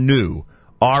never knew.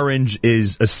 Orange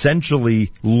is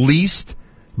essentially leased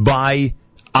by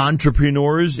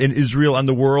entrepreneurs in Israel and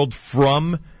the world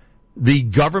from the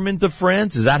government of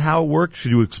France. Is that how it works?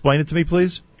 Could you explain it to me,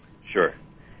 please? Sure.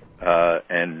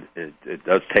 And it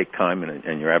does take time,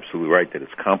 and you're absolutely right that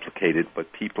it's complicated,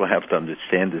 but people have to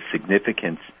understand the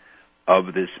significance of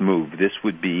this move. This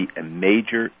would be a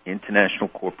major international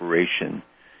corporation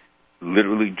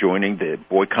literally joining the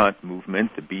boycott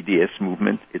movement, the BDS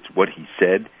movement. It's what he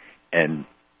said, and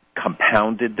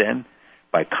compounded then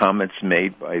by comments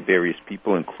made by various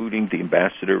people, including the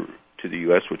ambassador to the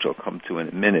U.S., which I'll come to in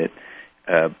a minute.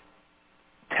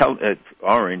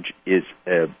 Orange is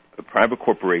a private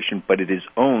corporation, but it is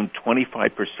owned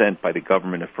 25% by the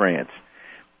government of France.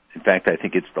 In fact, I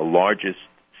think it's the largest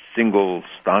single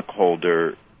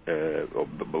stockholder, the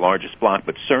largest block,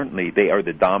 but certainly they are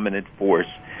the dominant force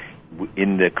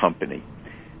in the company.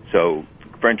 So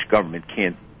the French government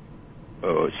can't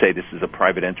say this is a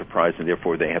private enterprise, and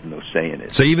therefore they have no say in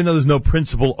it. So even though there's no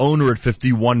principal owner at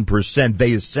 51%,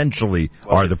 they essentially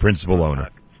are the principal owner.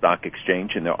 Stock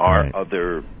exchange, and there are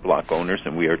other block owners,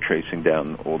 and we are tracing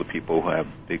down all the people who have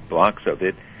big blocks of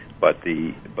it. But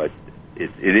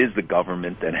it is the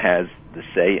government that has the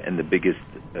say and the biggest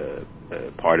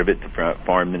part of it. The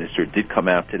foreign minister did come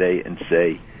out today and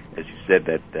say, as you said,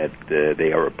 that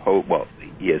they are opposed. Well,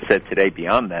 he has said today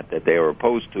beyond that they are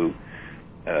opposed to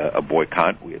a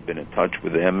boycott. We have been in touch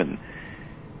with them, and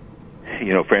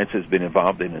France has been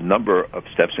involved in a number of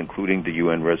steps, including the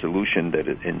UN resolution that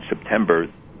in September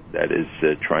that is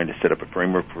trying to set up a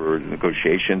framework for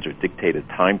negotiations or dictate a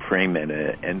time frame and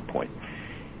an endpoint.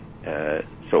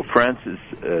 So France is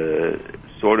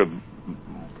sort of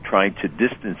trying to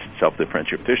distance itself to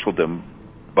French officialdom,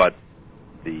 but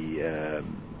the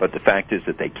fact is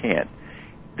that they can't.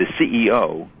 The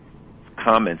CEO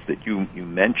comments that you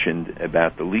mentioned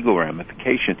about the legal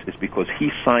ramifications is because he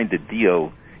signed a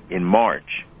deal in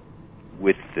March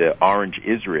with Orange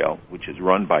Israel, which is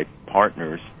run by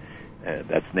partners.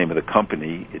 That's the name of the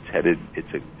company.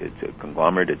 It's a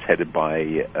conglomerate. It's headed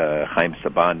by Chaim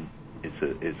Saban.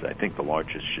 Is I think the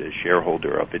largest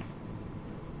shareholder of it.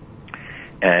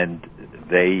 And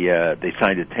they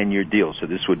signed a 10-year deal. So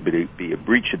this would be a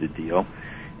breach of the deal.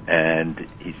 And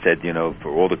he said, for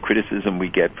all the criticism we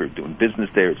get for doing business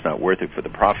there, it's not worth it for the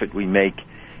profit we make.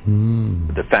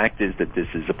 The fact is that this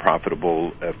is a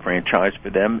profitable franchise for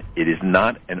them. It is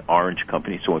not an Orange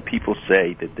company. So when people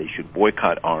say that they should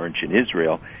boycott Orange in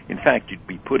Israel, in fact, you'd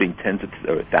be putting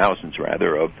thousands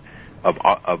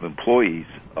of employees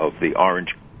of the Orange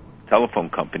telephone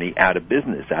company out of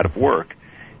business, out of work.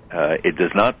 It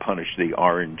does not punish the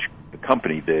Orange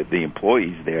company. The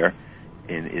employees there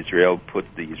in Israel put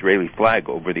the Israeli flag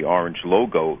over the Orange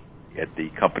logo at the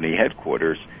company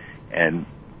headquarters and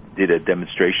did a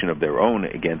demonstration of their own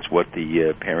against what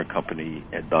the parent company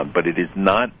had done. But it is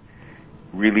not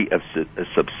really a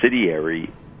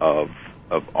subsidiary of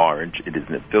Orange. It is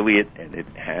an affiliate, and it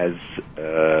has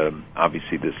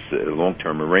obviously this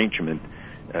long-term arrangement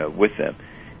with them.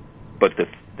 But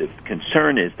the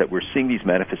concern is that we're seeing these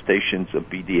manifestations of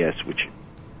BDS, which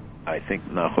I think,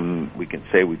 Nachum, we can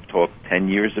say we've talked 10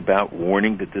 years about,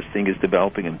 warning that this thing is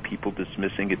developing and people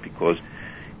dismissing it because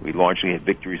we largely had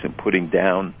victories in putting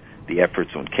down the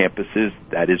efforts on campuses.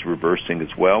 That is reversing as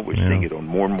well. We're seeing it on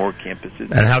more and more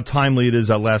campuses. And how timely it is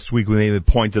that last week we made a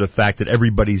point to the fact that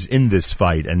everybody's in this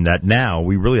fight and that now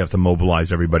we really have to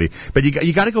mobilize everybody. But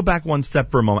you got to go back one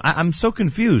step for a moment. I'm so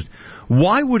confused.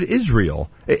 Why would Israel,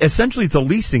 essentially it's a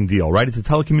leasing deal, right? It's a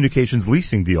telecommunications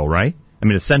leasing deal, right? I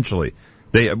mean, essentially.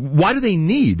 Why do they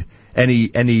need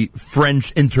any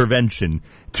French intervention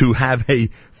to have a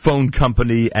phone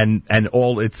company and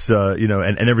all its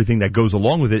and everything that goes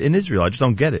along with it in Israel? I just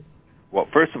don't get it. Well,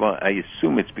 first of all, I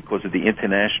assume it's because of the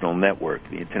international network,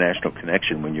 the international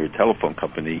connection. When you're a telephone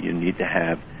company, you need to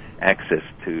have access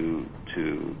to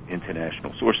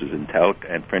international sources, and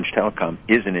French Telecom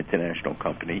is an international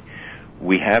company.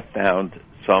 We have found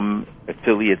some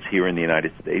affiliates here in the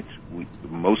United States,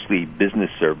 mostly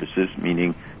business services,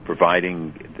 meaning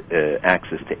providing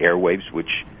access to airwaves, which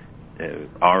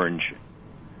Orange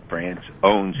France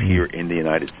owns here in the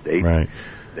United States. Right.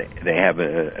 They have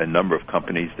a number of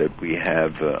companies that we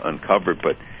have uncovered,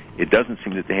 but it doesn't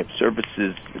seem that they have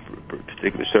services,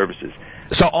 particular services.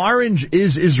 So Orange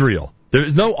is Israel. There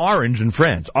is no Orange in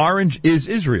France. Orange is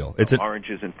Israel. Orange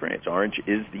is in France. Orange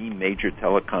is the major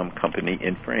telecom company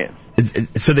in France.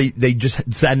 So they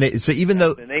just so even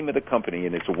though the name of the company,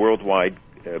 and it's a worldwide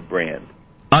brand.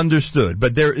 Understood.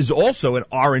 But there is also an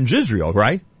Orange Israel,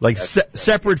 right? Like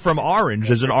separate from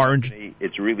Orange as an Orange.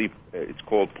 It's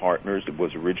called Partners. It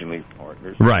was originally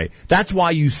Partners. Right. That's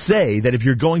why you say that if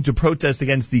you're going to protest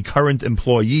against the current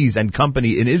employees and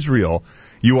company in Israel,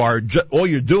 you are all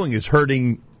you're doing is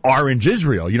hurting Orange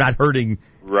Israel. You're not hurting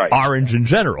Orange in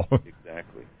general.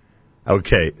 Exactly.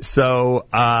 Okay, so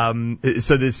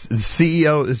this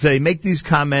CEO, so they make these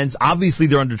comments. Obviously,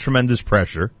 they're under tremendous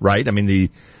pressure, right? I mean,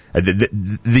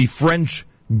 the French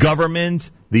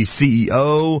government, the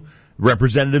CEO,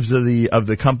 representatives of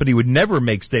the company would never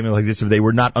make statements like this if they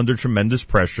were not under tremendous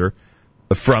pressure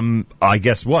from, I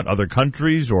guess, other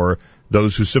countries or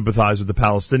those who sympathize with the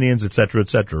Palestinians, et cetera,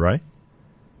 right?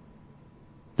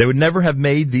 They would never have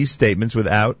made these statements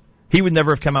he would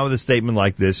never have come out with a statement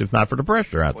like this if not for the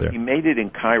pressure out there. He made it in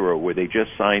Cairo where they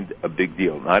just signed a big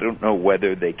deal. And I don't know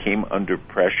whether they came under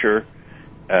pressure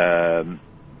from...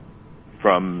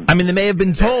 I mean, they may have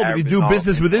been told, if you do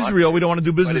business with Israel, we don't want to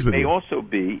do business with you.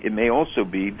 It may also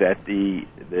be that the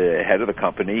head of the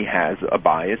company has a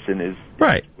bias and is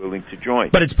willing to join.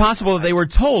 But it's possible that they were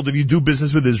told, if you do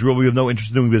business with Israel, we have no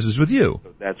interest in doing business with you.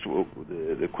 So that's what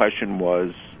the question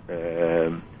was.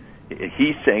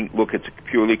 He's saying, look, it's a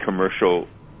purely commercial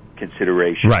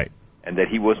consideration. Right. And that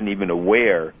he wasn't even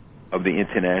aware of the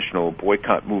international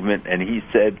boycott movement. And he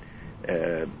said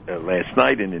last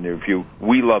night in an interview,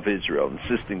 we love Israel,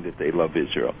 insisting that they love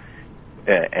Israel.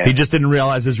 He just didn't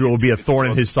realize Israel would be a thorn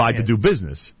in his side to do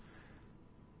business.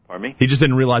 Pardon me? He just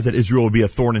didn't realize that Israel would be a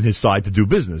thorn in his side to do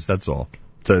business, that's all.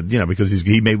 Because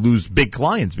he may lose big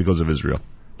clients because of Israel.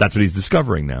 That's what he's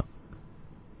discovering now.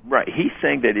 Right. He's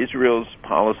saying that Israel's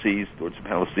policies towards the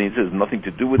Palestinians has nothing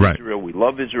to do with Israel. We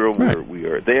love Israel. Right. We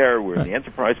are there. We're in the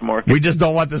enterprise market. We just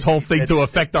don't want this whole thing to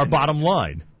affect our bottom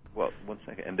line. Well, one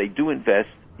second. And they do invest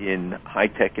in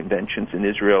high-tech inventions in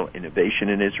Israel, innovation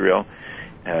in Israel,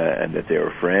 and that they're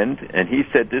a friend. And he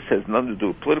said this has nothing to do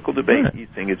with political debate. Right. He's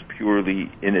saying it's purely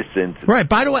innocent. Right.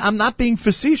 By the way, I'm not being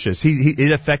facetious.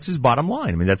 It affects his bottom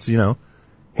line. I mean, that's,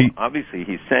 obviously,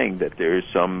 he's saying that there is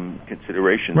some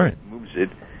consideration that moves it.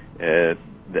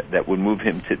 That would move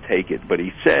him to take it. But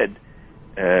he said,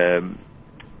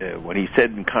 when he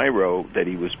said in Cairo that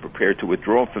he was prepared to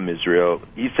withdraw from Israel,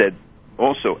 he said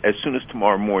also as soon as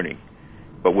tomorrow morning,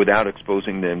 but without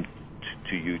exposing them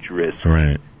to huge risks.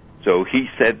 Right. So he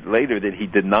said later that he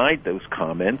denied those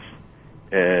comments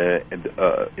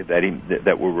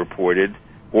that were reported,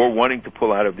 or wanting to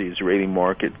pull out of the Israeli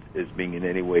market as being in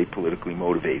any way politically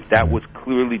motivated. That was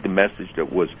clearly the message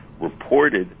that was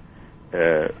reported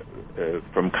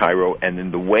from Cairo, and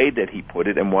in the way that he put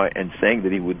it, and saying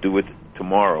that he would do it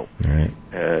tomorrow. Right.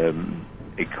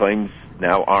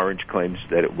 Orange claims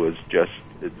that it was just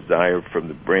a desire from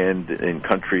the brand in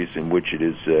countries in which it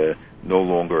is no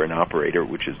longer an operator,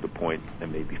 which is the point that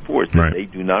made before, that they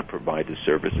do not provide the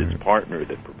service; it's partner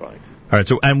that provides it. All right,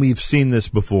 and we've seen this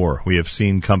before. We have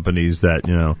seen companies that,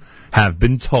 have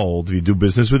been told, if you do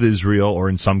business with Israel, or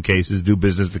in some cases do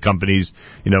business with companies,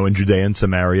 in Judea and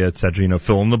Samaria, etc.,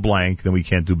 fill in the blank, then we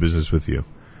can't do business with you.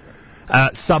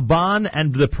 Saban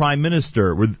and the Prime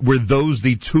Minister, were those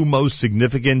the two most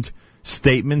significant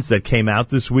statements that came out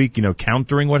this week,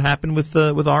 countering what happened with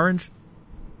Orange?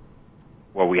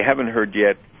 Well, we haven't heard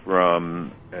yet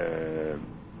from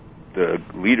the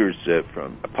leaders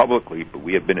from publicly, but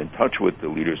we have been in touch with the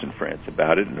leaders in France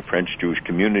about it, and the French Jewish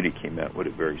community came out with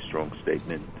a very strong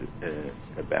statement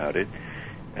about it.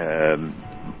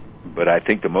 But I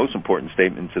think the most important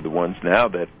statements are the ones now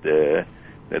that the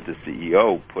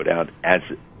CEO put out as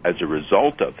a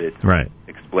result of it, right,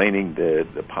 explaining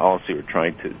the policy or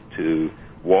trying to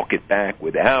walk it back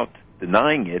without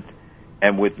denying it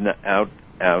and without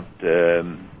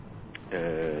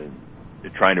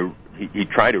trying to. He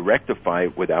tried to rectify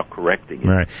it without correcting it.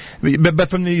 Right, but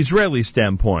from the Israeli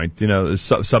standpoint,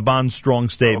 Saban's strong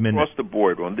statement. Across the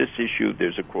board on this issue,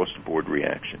 there's across the board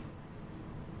reaction.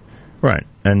 Right,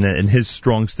 and his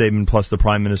strong statement plus the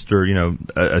prime minister,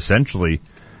 essentially,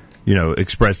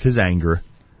 expressed his anger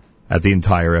at the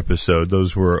entire episode.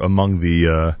 Those were among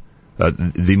the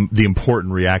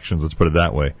important reactions. Let's put it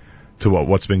that way. To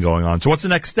what's been going on. So what's the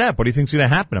next step? What do you think's going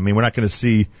to happen? I mean, we're not going to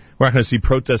see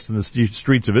protests in the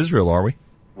streets of Israel, are we?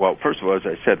 Well, first of all, as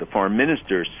I said, the foreign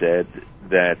minister said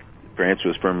that France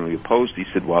was firmly opposed. He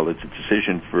said, while it's a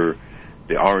decision for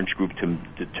the Orange Group to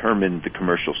determine the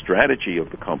commercial strategy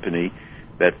of the company,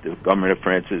 that the government of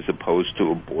France is opposed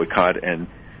to a boycott,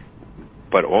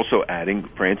 but also adding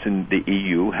France and the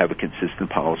EU have a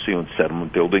consistent policy on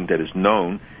settlement building that is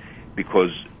known because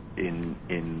in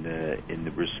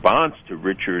the response to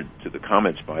the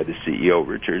comments by the CEO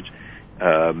Richards,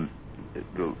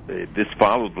 this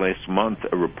followed last month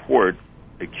a report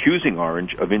accusing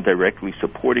Orange of indirectly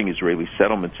supporting Israeli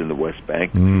settlements in the West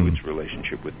Bank through its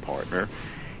relationship with partner,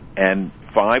 and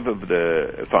five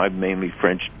mainly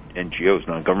French NGOs,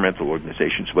 non-governmental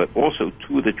organizations, but also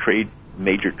two of the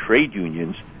major trade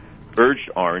unions urged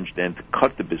Orange then to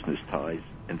cut the business ties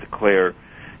and declare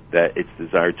that its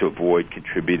desire to avoid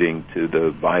contributing to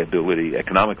the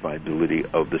economic viability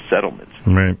of the settlements.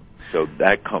 Right. So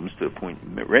that comes to the point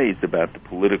raised about the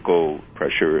political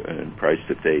pressure and price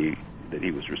that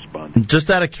he was responding. Just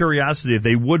out of curiosity, if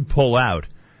they would pull out,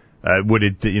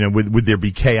 would there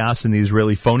be chaos in the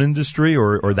Israeli phone industry,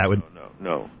 or that would?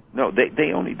 No.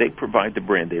 They provide the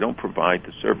brand. They don't provide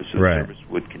the services. Right. The service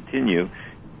would continue.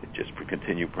 Just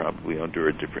continue probably under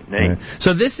a different name. Right.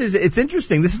 So it's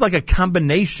interesting. This is like a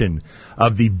combination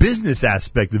of the business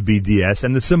aspect of BDS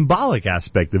and the symbolic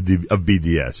aspect of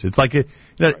BDS. It's like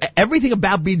everything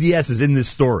about BDS is in this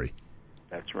story.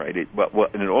 That's right.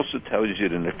 And it also tells you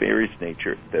the nefarious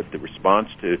nature that the response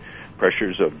to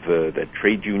pressures of that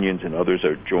trade unions and others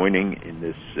are joining in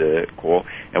this call.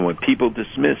 And when people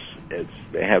dismiss, as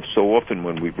they have so often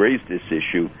when we've raised this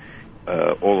issue,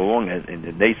 all along in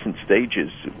the nascent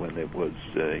stages when it was,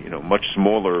 much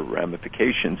smaller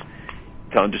ramifications,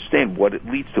 to understand what it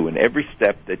leads to. And every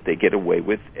step that they get away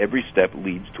with, every step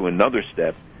leads to another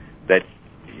step that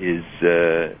is,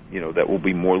 that will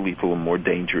be more lethal and more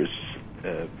dangerous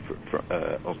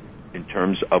in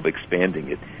terms of expanding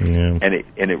it. Yeah.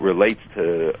 And it relates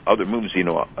to other moves.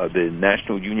 The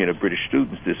National Union of British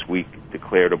Students this week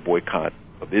declared a boycott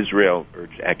of Israel,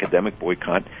 urged academic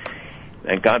boycott.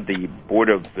 And God, the Board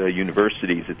of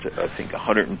Universities, it's I think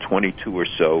 122 or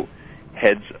so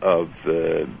heads of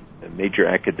major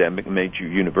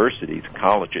universities,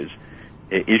 colleges,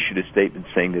 issued a statement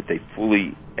saying that they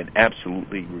fully and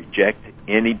absolutely reject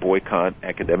any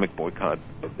academic boycott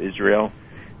of Israel.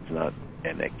 It's not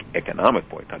an economic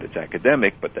boycott, it's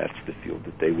academic, but that's the field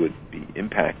that they would be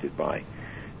impacted by.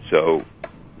 So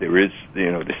there's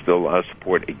still a lot of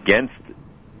support against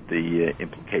the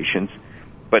implications.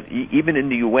 But even in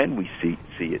the UN, we see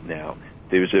it now.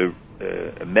 There's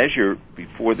a measure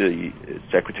before the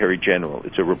Secretary General.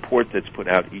 It's a report that's put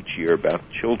out each year about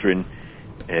children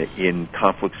in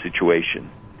conflict situation.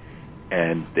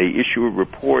 And they issue a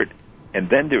report, and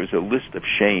then there's a list of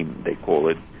shame, they call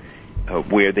it,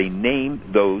 where they name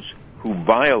those who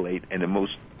violate, and the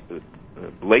most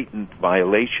blatant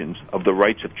violations of the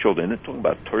rights of children. They're talking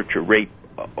about torture, rape,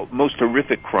 most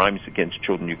horrific crimes against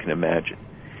children you can imagine.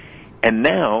 And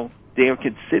now they are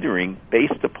considering,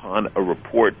 based upon a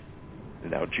report,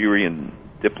 an Algerian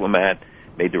diplomat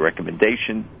made the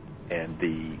recommendation, and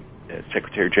the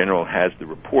Secretary General has the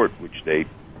report, which they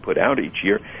put out each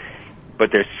year,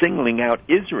 but they're singling out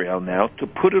Israel now to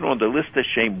put it on the list of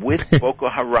shame with Boko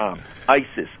Haram,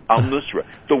 ISIS, al-Nusra,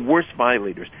 the worst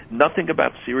violators. Nothing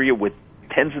about Syria with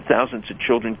tens of thousands of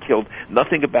children killed.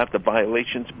 Nothing about the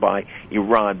violations by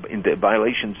Iran, in the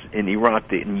violations in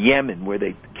Iraq, in Yemen, where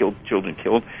they killed children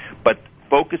but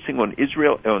focusing on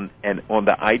Israel and on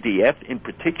the IDF in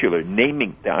particular,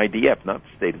 naming the IDF, not the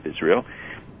State of Israel,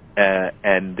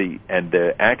 and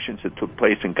the actions that took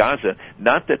place in Gaza,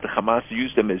 not that the Hamas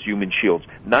used them as human shields,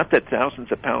 not that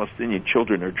thousands of Palestinian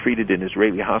children are treated in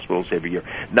Israeli hospitals every year,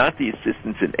 not the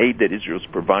assistance and aid that Israel's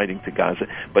providing to Gaza,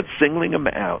 but singling them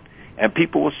out. And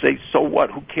people will say, so what?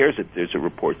 Who cares if there's a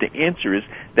report? The answer is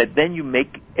that then you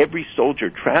make every soldier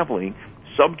traveling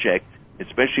subject,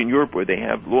 especially in Europe where they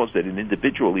have laws that an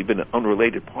individual, even an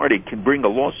unrelated party, can bring a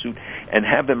lawsuit and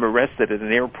have them arrested at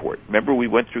an airport. Remember we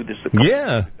went through this a couple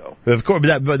years ago. Of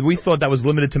course, but we thought that was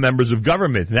limited to members of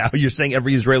government. Now you're saying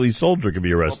every Israeli soldier can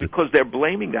be arrested. Well, because they're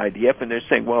blaming the IDF and they're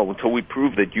saying, well, until we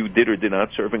prove that you did or did not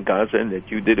serve in Gaza and that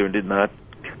you did or did not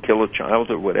kill a child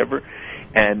or whatever,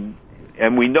 and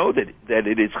we know that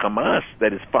it is Hamas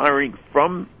that is firing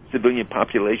from civilian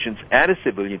populations at a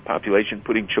civilian population,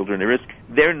 putting children at risk.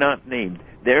 They're not named.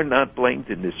 They're not blamed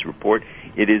in this report.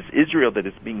 It is Israel that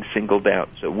is being singled out.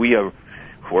 So we are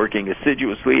working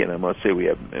assiduously, and I must say we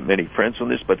have many friends on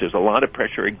this, but there's a lot of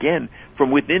pressure, again, from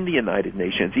within the United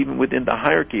Nations, even within the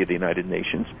hierarchy of the United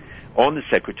Nations, on the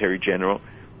Secretary General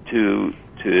to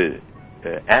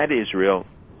add Israel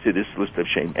to this list of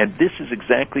shame. And this is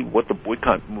exactly what the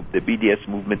boycott, the BDS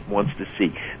movement wants to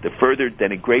see. The further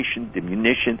denigration,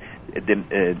 diminution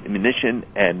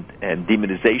and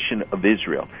demonization of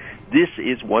Israel. This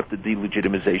is what the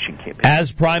delegitimization campaign.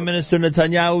 As Prime Minister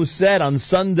Netanyahu said on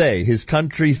Sunday, his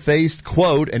country faced,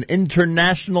 quote, an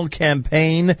international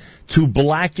campaign to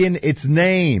blacken its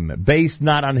name, based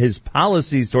not on his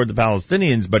policies toward the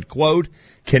Palestinians, but, quote,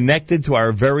 connected to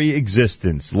our very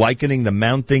existence, likening the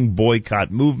mounting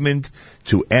boycott movement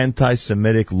to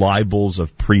anti-Semitic libels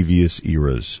of previous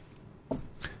eras.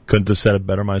 Couldn't have said it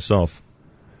better myself.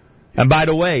 And by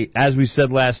the way, as we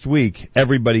said last week,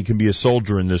 everybody can be a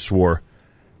soldier in this war.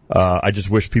 I just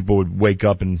wish people would wake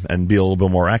up and be a little bit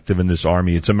more active in this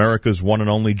army. It's America's one and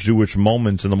only Jewish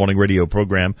Moments in the Morning radio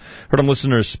program. Heard on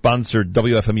listeners sponsored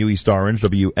WFMU East Orange,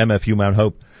 WMFU Mount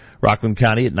Hope, Rockland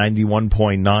County at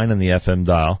 91.9 on the FM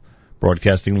dial.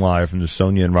 Broadcasting live from the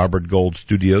Sonia and Robert Gold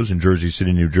studios in Jersey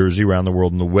City, New Jersey, around the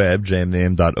world on the web,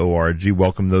 jmnam.org.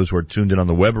 Welcome those who are tuned in on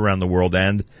the web around the world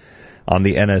and on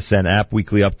the NSN app.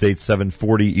 Weekly updates,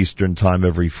 7:40 Eastern Time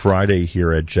every Friday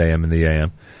here at JM and the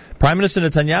AM. Prime Minister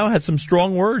Netanyahu had some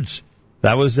strong words.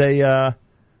 That was he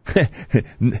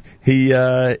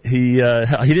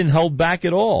didn't hold back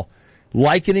at all,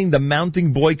 likening the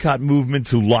mounting boycott movement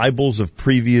to libels of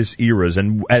previous eras.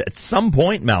 And at some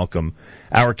point, Malcolm,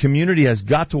 our community has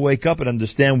got to wake up and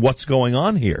understand what's going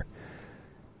on here.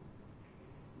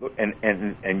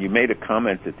 And you made a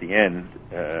comment at the end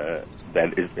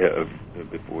that is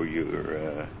before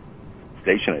your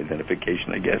station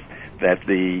identification, I guess, that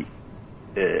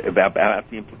about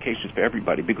the implications for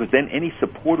everybody, because then any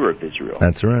supporter of Israel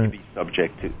can be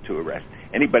subject to arrest.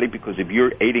 Anybody, because if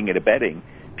you're aiding and abetting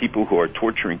people who are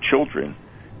torturing children,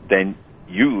 then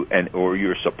you or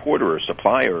your supporter or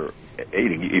supplier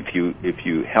aiding. If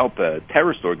you help a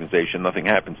terrorist organization, nothing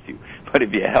happens to you. But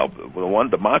if you help one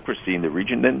democracy in the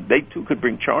region, then they too could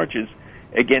bring charges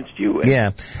against you.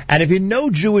 Yeah, and if you know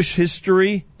Jewish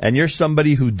history and you're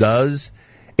somebody who does,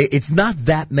 it's not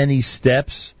that many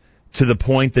steps to the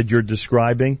point that you're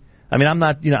describing. I mean, I'm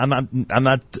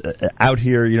not out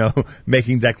here,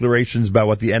 making declarations about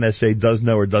what the NSA does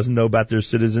know or doesn't know about their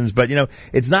citizens. But,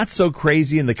 it's not so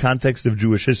crazy in the context of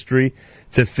Jewish history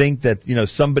to think that,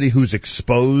 somebody who's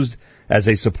exposed as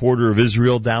a supporter of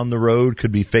Israel down the road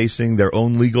could be facing their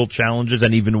own legal challenges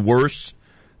and even worse,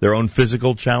 their own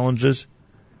physical challenges.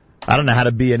 I don't know how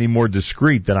to be any more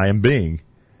discreet than I am being.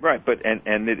 Right, but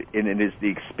and it is the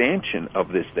expansion of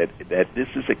this that this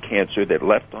is a cancer that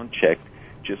left unchecked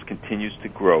just continues to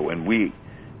grow, and we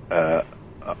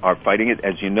are fighting it.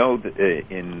 As you know,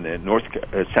 in North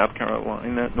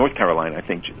Carolina, I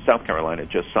think South Carolina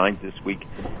just signed this week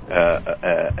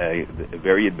a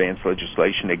very advanced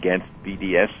legislation against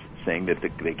BDS, saying that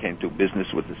they can't do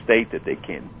business with the state, that they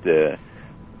can't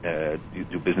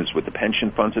do business with the pension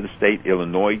funds of the state.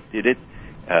 Illinois did it.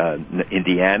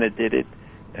 Indiana did it.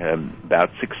 About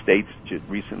 6 states just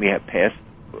recently have passed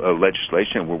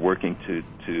legislation. We're working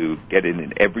to get it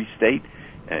in every state,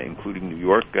 including New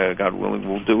York. God willing,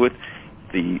 we'll do it.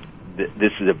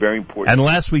 This is a very important. And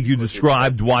last week you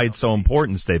described why it's so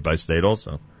important, state by state.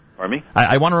 Also, pardon me.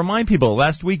 I want to remind people.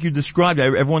 Last week you described.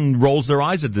 Everyone rolls their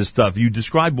eyes at this stuff. You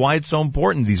described why it's so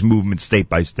important, these movements, state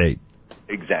by state.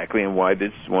 Exactly, and why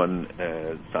this one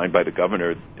signed by the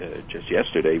governor just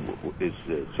yesterday is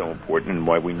so important, and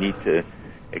why we need to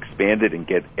expand it and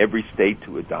get every state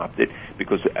to adopt it,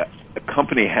 because a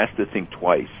company has to think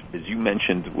twice, as you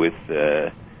mentioned with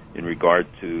in regard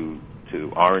to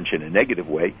to orange in a negative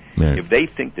way. Right. If they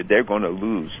think that they're going to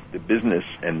lose the business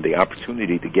and the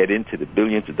opportunity to get into the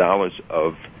billions of dollars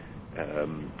of the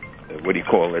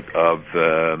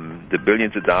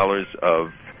billions of dollars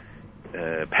of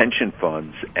pension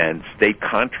funds and state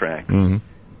contracts,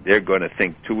 they're going to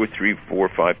think 2 or 3, 4 or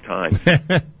 5 times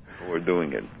before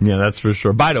doing it. Yeah, that's for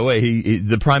sure. By the way,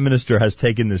 the Prime Minister has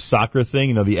taken this soccer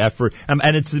thing, the effort,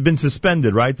 and it's been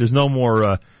suspended, right? There's no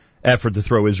more effort to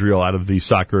throw Israel out of the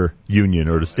soccer union.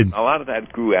 A lot of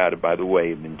that grew out of, by the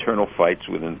way, internal fights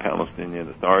within the Palestinian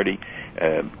Authority.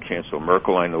 Chancellor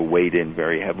Merkel, I know, weighed in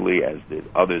very heavily, as did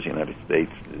others, United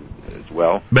States as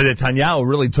well. But Netanyahu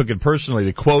really took it personally.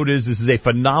 The quote is, "This is a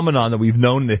phenomenon that we've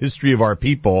known in the history of our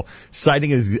people,"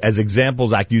 citing as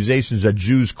examples accusations that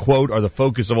Jews, quote, "are the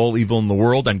focus of all evil in the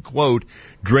world," and, quote,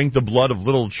 "drink the blood of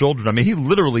little children." I mean, he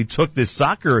literally took this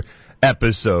soccer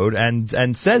episode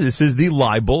and said this is the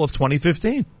libel of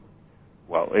 2015.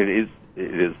 Well, it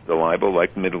is the libel,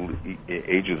 like Middle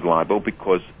Ages libel,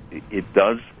 because it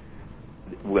does.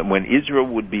 When Israel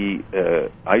would be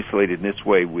isolated in this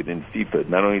way within FIFA,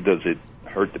 not only does it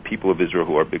hurt the people of Israel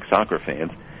who are big soccer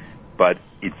fans, but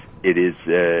it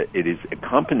is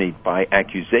accompanied by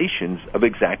accusations of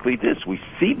exactly this. We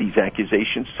see these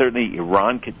accusations. Certainly,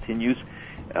 Iran continues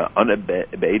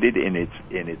unabated in its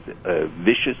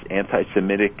vicious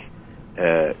anti-Semitic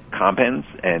comments,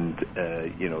 and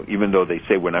even though they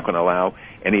say we're not going to allow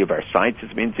any of our scientists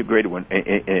to be interrogated,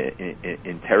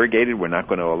 we're not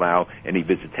going to allow any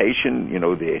visitation,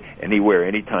 anywhere,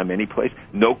 anytime, any place,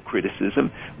 no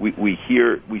criticism. We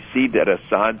see that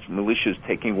Assad's militias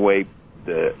taking away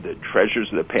the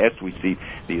treasures of the past. We see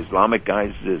the Islamic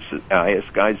guys, the IS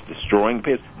guys, destroying the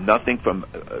past. Nothing from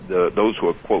those who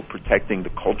are, quote, protecting the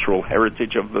cultural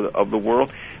heritage of the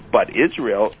world. But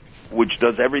Israel, which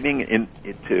does everything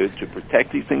to protect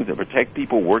these things and protect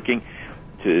people, working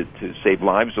to save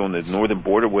lives on the northern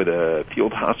border with a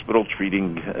field hospital,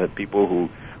 treating people who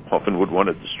often would want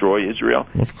to destroy Israel.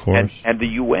 Of course. And the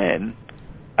UN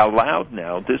allowed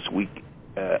now this week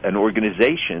an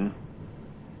organization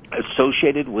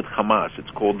associated with Hamas. It's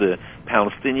called the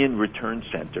Palestinian Return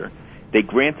Center. They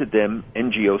granted them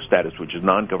NGO status, which is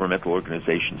non-governmental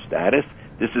organization status.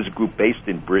 This is a group based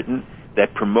in Britain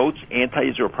that promotes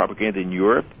anti-Israel propaganda in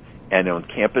Europe and on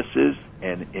campuses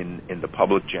and in the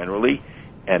public generally.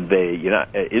 And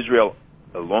Israel,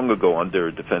 long ago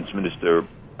under Defense Minister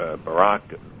Barak,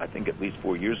 I think at least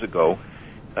 4 years ago,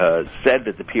 said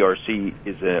that the PRC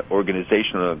is an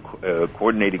organizational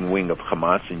coordinating wing of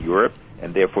Hamas in Europe,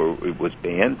 and therefore it was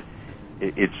banned.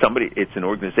 It's an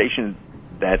organization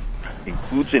that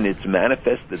includes in its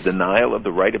manifest the denial of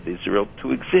the right of Israel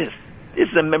to exist. This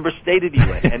is a member state of the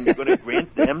UN, and you're going to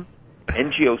grant them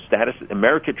NGO status.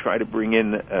 America tried to bring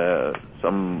in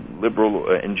some liberal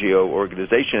NGO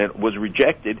organization, and it was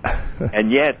rejected.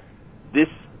 And yet, this,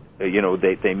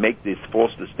 they make this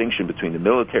false distinction between the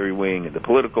military wing and the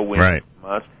political wing. Right. Of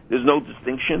Hamas. There's no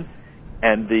distinction,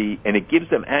 and it gives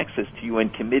them access to UN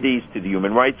committees, to the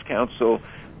Human Rights Council,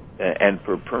 and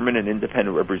for permanent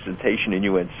independent representation in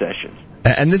UN sessions.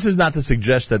 And this is not to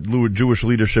suggest that Jewish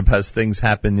leadership has things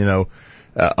happen,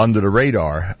 under the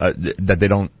radar that they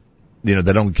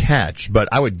don't catch. But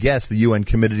I would guess the UN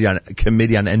Committee on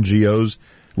NGOs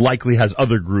likely has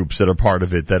other groups that are part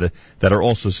of it that are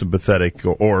also sympathetic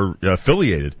or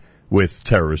affiliated with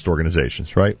terrorist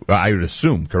organizations, right? I would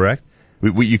assume, correct?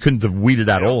 You couldn't have weeded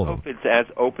out all of them. I don't know if it's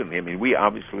as openly. I mean, we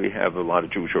obviously have a lot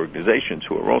of Jewish organizations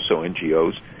who are also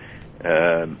NGOs,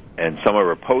 and some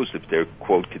are opposed if they're,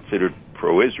 quote, considered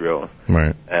pro-Israel.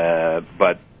 Right.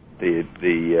 But this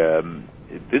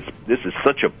is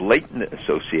such a blatant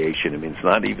association. I mean, it's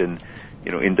not even,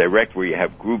 indirect, where you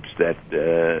have groups that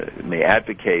may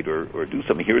advocate or do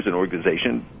something. Here's an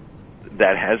organization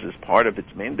that has as part of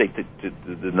its mandate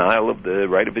the denial of the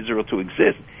right of Israel to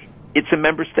exist. It's a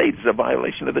member state. It's a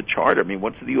violation of the Charter. I mean,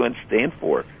 what does the UN stand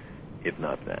for, if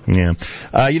not that? Yeah.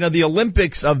 The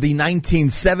Olympics of the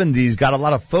 1970s got a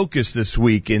lot of focus this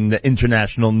week in the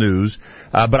international news,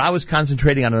 but I was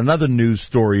concentrating on another news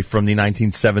story from the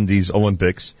 1970s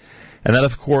Olympics, and that,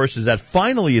 of course, is that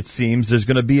finally, it seems, there's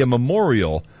going to be a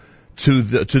memorial to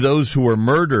those who were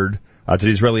murdered, to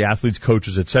the Israeli athletes,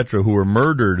 coaches, etc., who were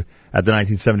murdered at the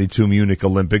 1972 Munich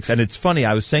Olympics. And it's funny,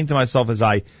 I was saying to myself as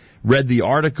I read the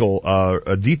article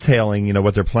detailing,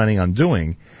 what they're planning on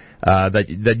doing,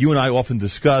 that you and I often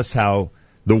discuss how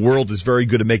the world is very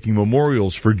good at making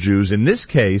memorials for Jews. In this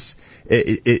case,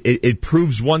 it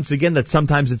proves once again that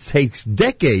sometimes it takes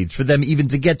decades for them even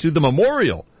to get to the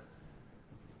memorial.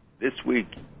 This week,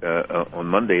 on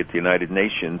Monday at the United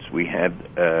Nations, we had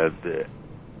an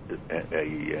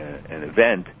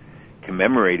event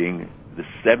commemorating the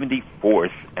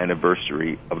 74th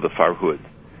anniversary of the Farhud.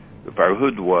 The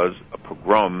Farhud was a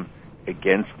pogrom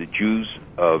against the Jews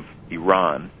of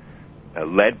Iran,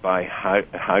 led by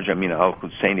Haj Amin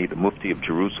al-Husseini, the Mufti of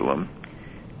Jerusalem.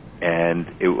 And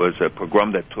it was a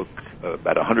pogrom that took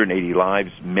about 180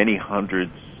 lives, many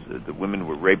hundreds. The women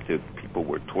were raped, the people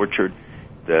were tortured.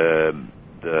 The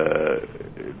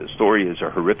story is a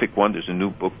horrific one. There's a new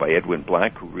book by Edwin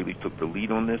Black who really took the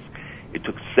lead on this. It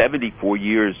took 74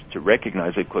 years to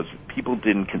recognize it because people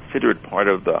didn't consider it part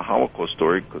of the Holocaust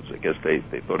story because I guess they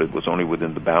thought it was only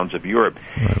within the bounds of Europe.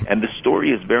 Right. And the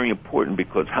story is very important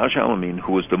because Haj al-Amin,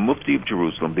 who was the Mufti of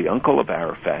Jerusalem, the uncle of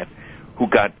Arafat, who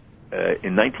got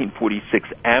in 1946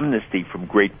 amnesty from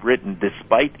Great Britain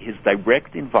despite his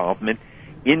direct involvement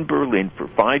in Berlin for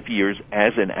 5 years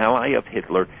as an ally of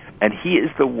Hitler, and he is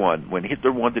the one, when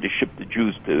Hitler wanted to ship the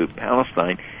Jews to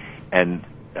Palestine, and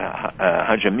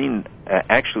Haj Amin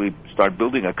actually started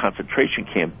building a concentration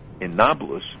camp in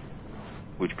Nablus,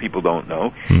 which people don't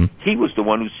know. He was the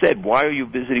one who said, "Why are you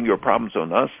visiting your problems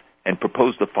on us?" and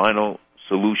proposed the final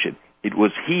solution. It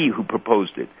was he who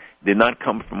proposed it. It did not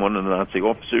come from one of the Nazi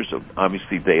officers, so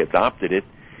obviously they adopted it.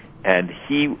 And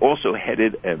he also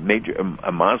headed a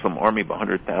Muslim army of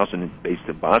 100,000 based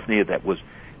in Bosnia that was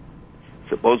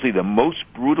supposedly the most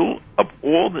brutal of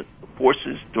all the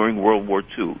forces during World War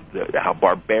II. How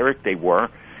barbaric they were.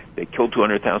 They killed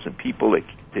 200,000 people. They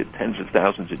did tens of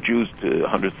thousands of Jews to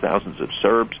hundreds of thousands of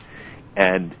Serbs.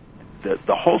 And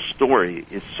the whole story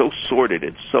is so sordid.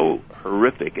 It's so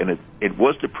horrific. And it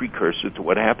was the precursor to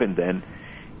what happened then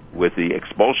with the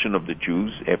expulsion of the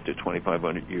Jews after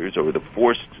 2,500 years, or the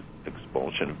forced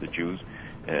expulsion of the Jews,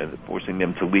 forcing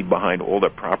them to leave behind all their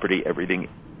property, everything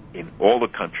in all the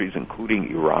countries, including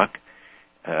Iraq.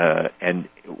 And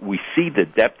we see the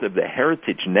depth of the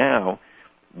heritage now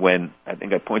when I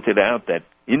think I pointed out that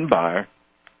Inbar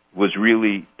was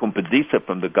really Pumpadisa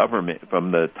from the government,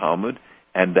 from the Talmud,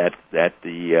 and that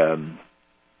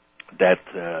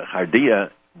Hardia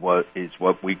is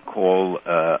what we call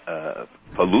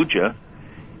Fallujah.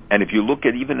 And if you look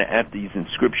at these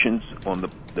inscriptions on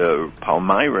the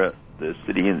Palmyra, the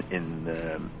city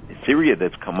in Syria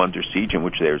that's come under siege, in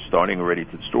which they're starting already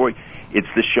to destroy, it's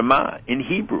the Shema in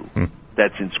Hebrew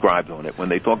that's inscribed on it when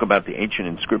they talk about the ancient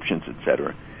inscriptions,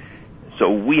 etc.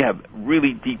 So we have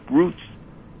really deep roots.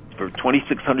 For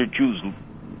 2,600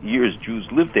 years, Jews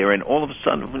lived there, and all of a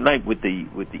sudden, overnight, with the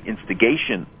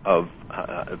instigation of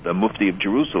the Mufti of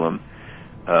Jerusalem,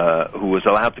 who was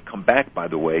allowed to come back, by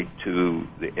the way,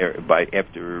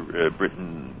 after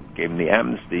Britain gave him the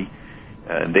amnesty,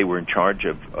 and they were in charge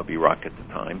of Iraq at the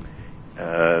time,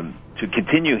 to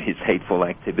continue his hateful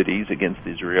activities against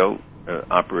Israel,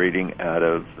 operating out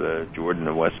of Jordan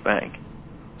and West Bank.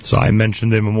 So I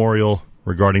mentioned a memorial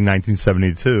regarding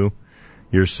 1972.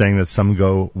 You're saying that some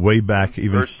go way back,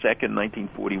 even 2nd,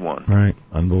 1941. Right,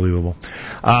 unbelievable.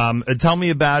 Tell me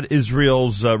about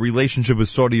Israel's relationship with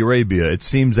Saudi Arabia. It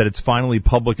seems that it's finally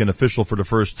public and official for the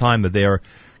first time that they are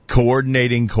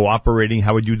coordinating, cooperating.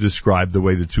 How would you describe the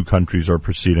way the two countries are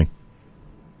proceeding?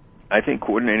 I think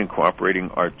coordinating and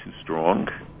cooperating are too strong.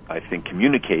 I think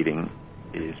communicating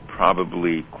is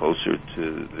probably closer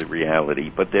to the reality.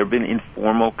 But there have been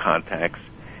informal contacts,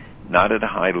 not at a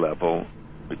high level,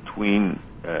 between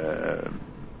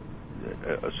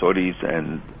Saudis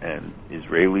and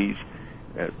Israelis,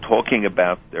 talking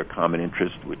about their common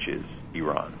interest, which is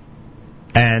Iran.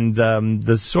 And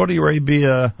the Saudi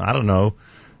Arabia, I don't know,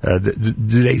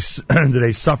 do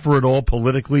they suffer at all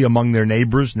politically among their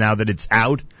neighbors now that it's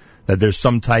out, that there's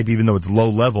some type, even though it's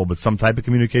low level, but some type of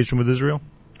communication with Israel?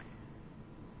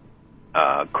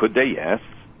 Could they? Yes.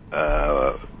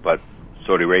 But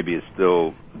Saudi Arabia is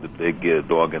still the big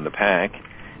dog in the pack,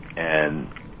 and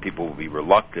people will be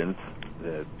reluctant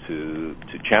to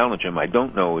challenge him. I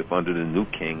don't know if under the new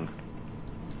king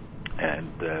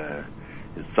and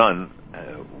his son,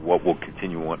 what will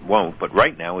continue, what won't. But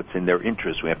right now, it's in their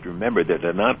interest. We have to remember that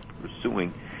they're not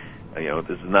pursuing.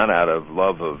 This is not out of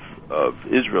love of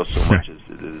Israel so much as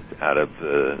it is out of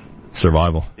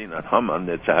survival. Not Haman.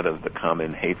 It's out of the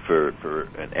common hate for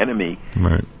an enemy.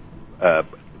 Right.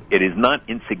 It is not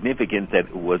insignificant that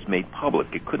it was made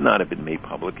public. It could not have been made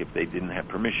public if they didn't have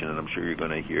permission, and I'm sure you're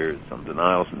going to hear some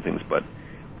denials and things, but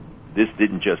this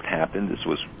didn't just happen. This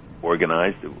was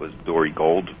organized. It was Dori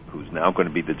Gold, who's now going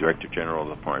to be the Director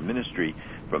General of the Foreign Ministry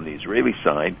from the Israeli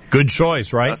side. Good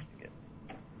choice, right?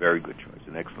 Very good choice.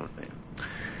 An excellent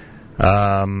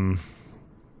name.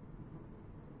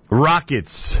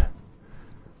 Rockets.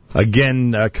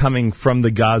 Again, coming from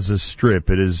the Gaza Strip.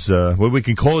 It is, we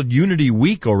can call it Unity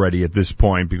Week already at this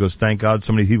point, because thank God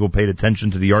so many people paid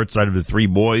attention to the art side of the three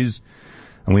boys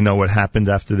And we know what happened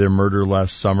after their murder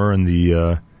last summer and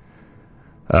the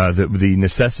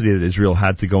necessity that Israel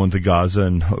had to go into Gaza,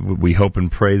 and we hope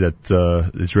and pray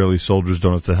that Israeli soldiers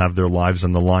don't have to have their lives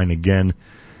on the line again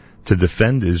to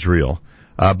defend Israel.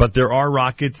 But there are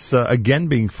rockets again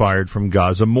being fired from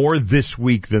Gaza, more this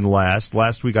week than last.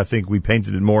 Last week I think we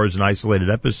painted it more as an isolated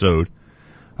episode.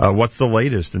 What's the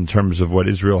latest in terms of what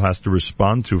Israel has to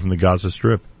respond to from the Gaza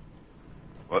Strip?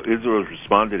 Well, Israel has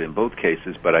responded in both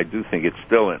cases, but I do think it's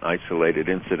still an isolated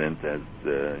incident, as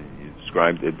you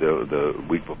described it the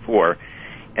week before.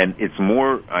 And it's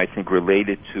more, I think,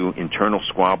 related to internal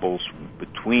squabbles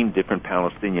between different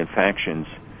Palestinian factions,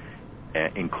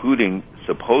 including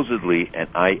supposedly an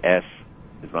IS,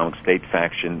 Islamic State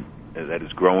faction, that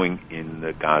is growing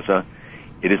in Gaza.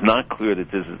 It is not clear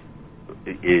that this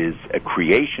is a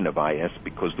creation of IS,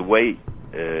 because the way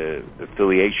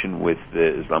affiliation with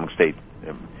the Islamic State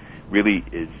really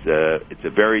is it's a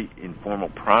very informal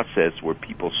process where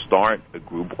people start a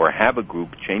group or have a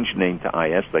group, change the name to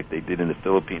IS like they did in the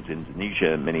Philippines,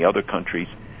 Indonesia, and many other countries,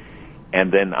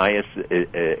 and then IS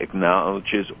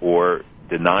acknowledges or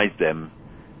denies them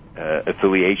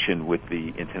affiliation with the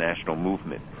international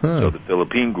movement. So the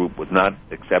Philippine group was not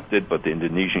accepted, but the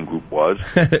Indonesian group was.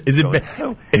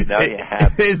 Now you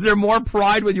have. Is there more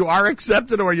pride when you are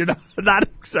accepted or you're not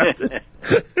accepted?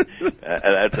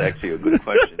 That's actually a good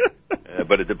question.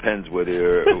 But it depends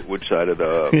which side of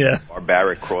the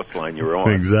barbaric cross line you're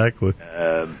on. Exactly.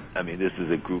 I mean, this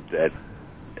is a group that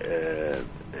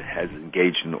has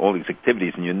engaged in all these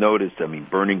activities, and you notice, I mean,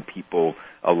 burning people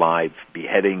alive,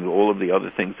 beheading, all of the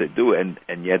other things they do,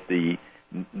 and yet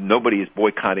nobody is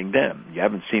boycotting them. You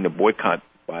haven't seen a boycott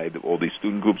by all these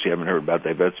student groups. You haven't heard about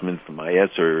divestment from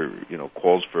IS or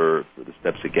calls for the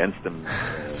steps against them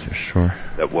sure.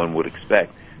 that one would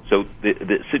expect. So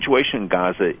the situation in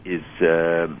Gaza is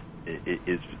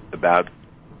about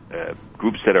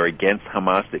groups that are against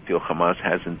Hamas. They feel Hamas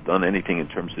hasn't done anything in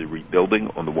terms of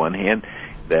rebuilding, on the one hand,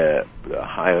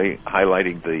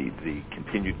 highlighting the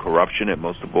continued corruption, and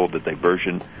most of all the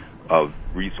diversion of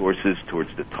resources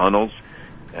towards the tunnels,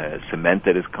 cement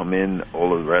that has come in,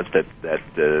 all of the rest,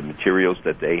 that materials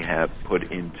that they have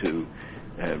put into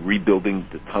rebuilding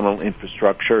the tunnel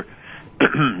infrastructure,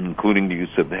 including the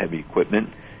use of the heavy equipment.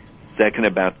 Second,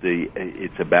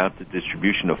 it's about the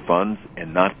distribution of funds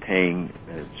and not paying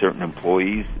certain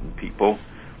employees and people.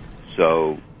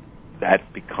 So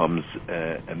that becomes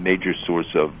a major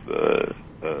source of the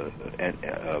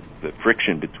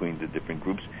friction between the different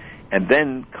groups. And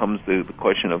then comes the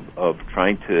question of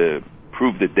trying to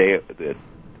prove that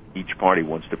each party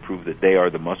wants to prove that they are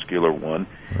the muscular one,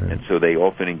 right. And so they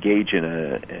often engage in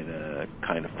a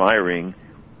kind of firing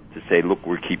to say, look,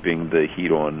 we're keeping the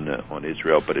heat on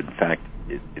Israel, but in fact,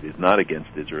 it is not against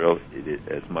Israel. It is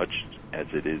as much as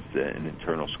it is an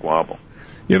internal squabble.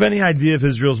 You have any idea if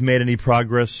Israel's made any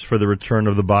progress for the return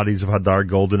of the bodies of Hadar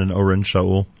Golden and Oren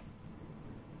Shaul?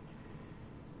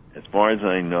 As far as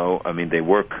I know, I mean, they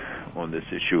work on this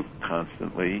issue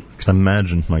constantly. I can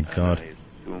imagine, my God. I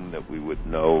assume that we would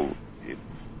know if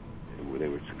they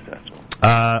were successful.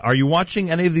 Are you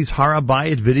watching any of these Har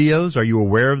HaBayit videos? Are you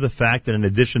aware of the fact that in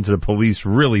addition to the police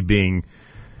really being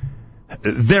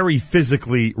very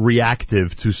physically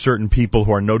reactive to certain people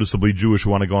who are noticeably Jewish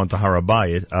who want to go onto Har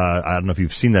HaBayit, I don't know if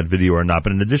you've seen that video or not,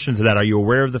 but in addition to that, are you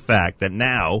aware of the fact that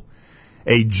now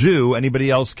a Jew, anybody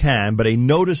else can, but a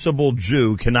noticeable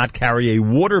Jew cannot carry a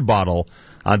water bottle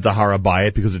onto Har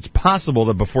HaBayit because it's possible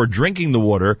that before drinking the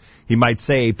water, he might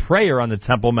say a prayer on the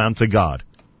Temple Mount to God?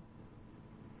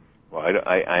 Well,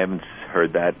 I haven't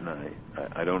heard that, and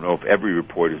I don't know if every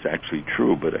report is actually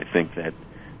true, but I think that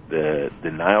the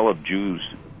denial of Jews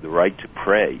the right to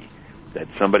pray, that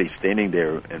somebody standing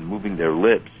there and moving their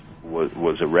lips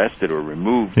was arrested or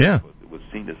removed, was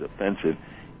seen as offensive,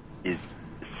 is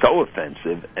so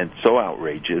offensive and so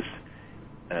outrageous,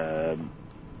 and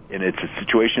it's a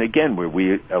situation, again, where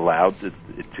we allowed it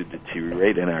to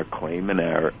deteriorate, and our claim and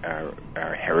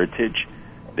our heritage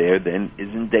there then is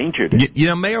endangered.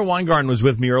 Meyer Weingarten was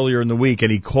with me earlier in the week, and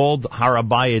he called Har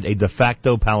HaBayit a de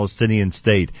facto Palestinian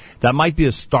state. That might be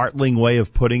a startling way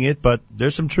of putting it, but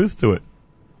there's some truth to it.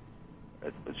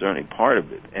 That's certainly part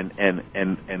of it.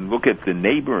 And look at the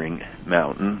neighboring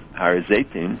mountain, Har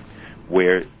HaZeitim,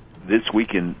 where this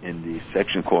week in the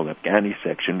section called Afghani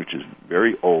section, which is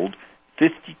very old,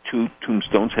 52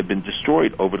 tombstones have been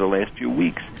destroyed over the last few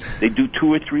weeks. They do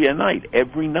 2 or 3 a night,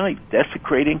 every night,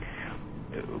 desecrating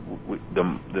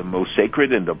the most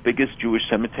sacred and the biggest Jewish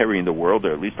cemetery in the world.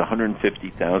 There are at least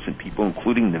 150,000 people,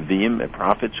 including Nevi'im and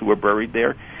prophets, who are buried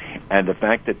there. And the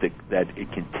fact that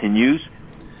it continues,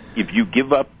 if you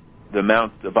give up the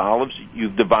amount of olives,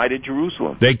 you've divided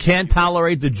Jerusalem. They can't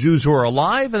tolerate the Jews who are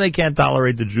alive, and they can't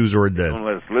tolerate the Jews who are dead. They don't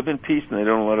let us live in peace, and they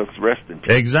don't let us rest in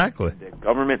peace. Exactly. The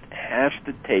government has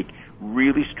to take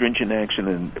really stringent action,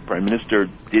 and the Prime Minister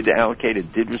did allocate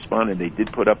and did respond, and they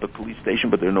did put up a police station,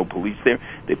 but there are no police there.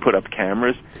 They put up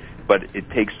cameras, but it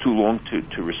takes too long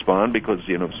to respond because,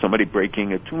 somebody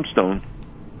breaking a tombstone,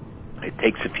 it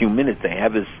takes a few minutes. They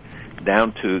have this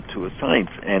down to a science,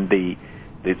 and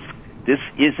this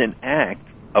is an act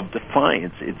of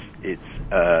defiance. It's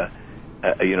a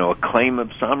claim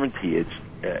of sovereignty. It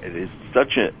is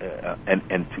such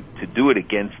and to do it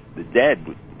against the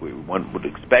dead, one would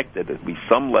expect that there'd be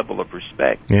some level of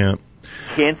respect. Yeah,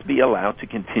 can't be allowed to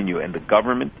continue, and the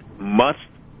government must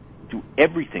do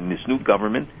everything. This new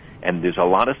government, and there's a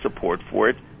lot of support for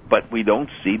it, but we don't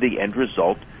see the end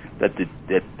result that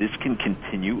this can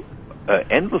continue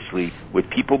endlessly with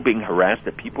people being harassed,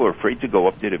 that people are afraid to go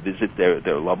up there to visit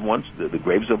their loved ones, the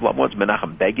graves of loved ones.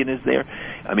 Menachem Begin is there.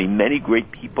 I mean, many great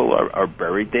people are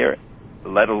buried there,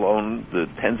 let alone the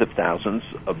tens of thousands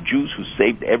of Jews who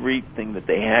saved everything that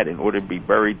they had in order to be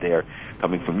buried there,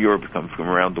 coming from Europe, coming from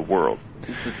around the world.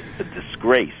 This is a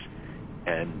disgrace.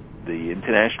 And the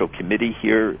international committee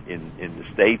here in the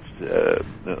States,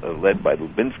 led by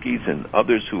Lubinskis and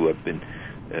others who have been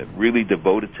really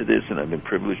devoted to this, and I've been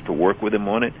privileged to work with them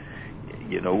on it,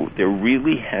 there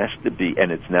really has to be,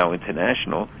 and it's now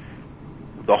international,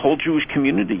 the whole Jewish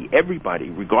community, everybody,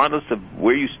 regardless of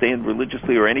where you stand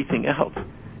religiously or anything else,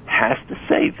 has to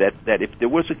say that if there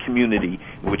was a community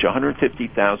in which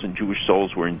 150,000 Jewish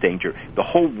souls were in danger, the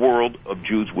whole world of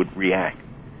Jews would react.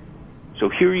 So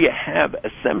here you have a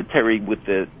cemetery with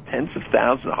the tens of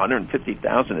thousands,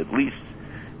 150,000 at least,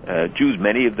 Jews,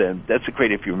 many of them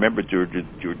desecrated. If you remember the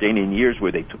Jordanian years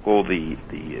where they took all the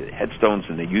headstones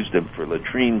and they used them for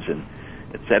latrines and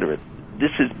etc.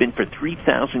 This has been for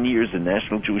 3,000 years the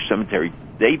National Jewish Cemetery.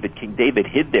 King David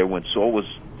hid there when Saul was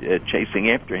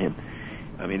chasing after him.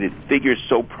 I mean, it figures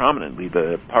so prominently.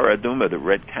 The Paraduma, the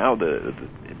red cow, the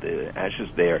ashes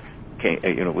there,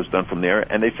 was done from there.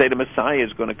 And they say the Messiah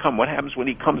is going to come. What happens when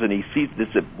he comes and he sees this?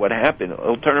 What happened?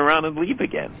 He'll turn around and leave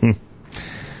again.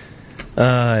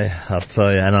 I'll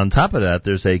tell you. And on top of that,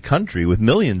 there's a country with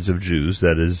millions of Jews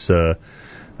that is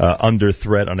under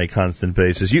threat on a constant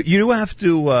basis. You have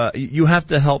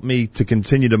to help me to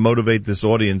continue to motivate this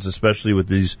audience, especially with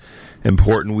these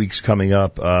important weeks coming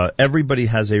up. Everybody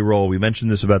has a role. We mentioned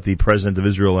this about the president of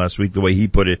Israel last week, the way he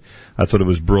put it. I thought it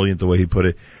was brilliant the way he put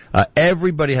it.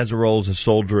 Everybody has a role as a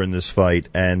soldier in this fight,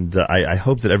 and I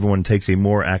hope that everyone takes a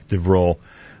more active role.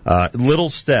 Little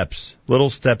steps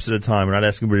at a time. We're not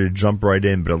asking everybody to jump right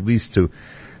in, but at least to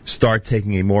start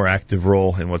taking a more active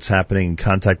role in what's happening,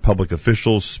 contact public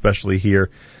officials, especially here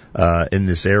in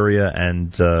this area,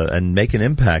 and make an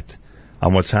impact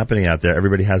on what's happening out there.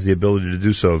 Everybody has the ability to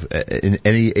do so in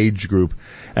any age group.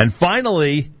 And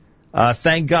finally,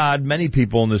 thank God, many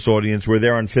people in this audience were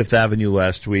there on Fifth Avenue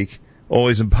last week.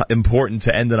 Always important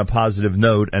to end on a positive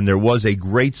note, and there was a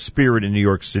great spirit in New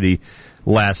York City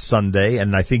last Sunday,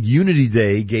 and I think Unity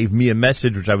Day gave me a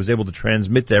message which I was able to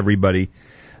transmit to everybody.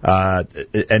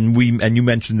 And you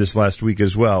mentioned this last week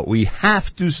as well. We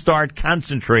have to start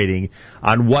concentrating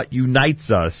on what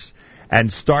unites us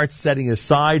and start setting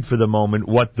aside for the moment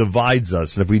what divides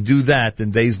us. And if we do that,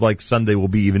 then days like Sunday will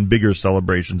be even bigger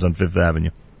celebrations on Fifth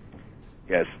Avenue.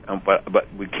 Yes,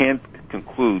 but we can't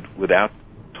conclude without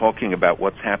talking about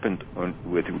what's happened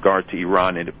with regard to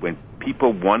Iran. And when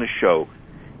people want to show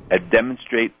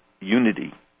demonstrate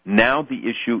unity, now the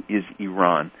issue is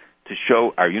Iran. To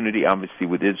show our unity, obviously,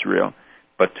 with Israel,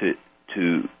 but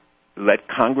to let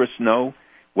Congress know,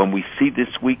 when we see this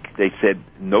week, they said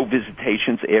no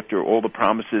visitations after all the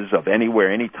promises of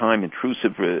anywhere, anytime,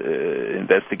 intrusive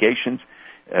investigations.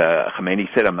 Khamenei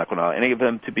said, I'm not going to allow any of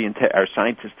them to be, our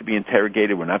scientists to be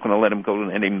interrogated. We're not going to let them go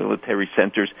to any military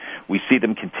centers. We see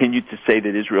them continue to say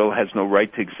that Israel has no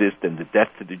right to exist and the death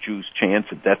to the Jews chance,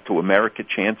 the death to America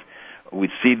chance. We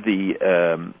see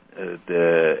the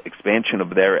expansion of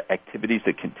their activities,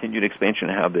 the continued expansion,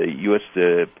 how the U.S.,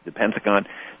 the Pentagon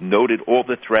noted all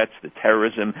the threats, the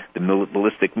terrorism, the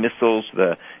ballistic missiles,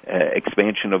 the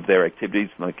expansion of their activities,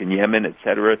 like in Yemen,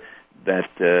 etc., that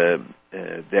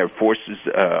their forces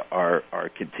are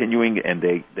continuing, and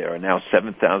there are now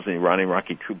 7,000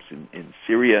 Iranian-Iraqi troops in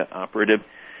Syria operative.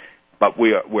 But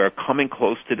we're coming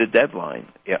close to the deadline.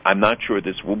 I'm not sure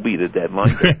this will be the deadline,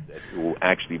 that it will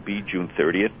actually be June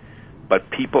 30th. But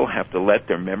people have to let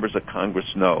their members of Congress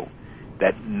know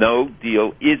that no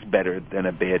deal is better than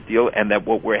a bad deal, and that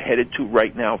what we're headed to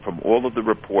right now from all of the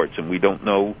reports, and we don't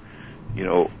know,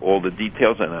 all the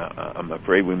details, and I'm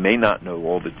afraid we may not know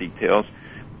all the details,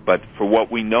 But for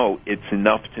what we know, it's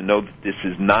enough to know that this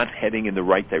is not heading in the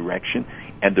right direction,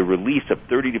 and the release of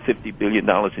 $30 to $50 billion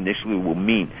initially will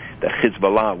mean that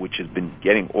Hezbollah, which has been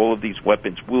getting all of these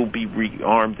weapons, will be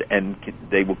rearmed, and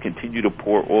they will continue to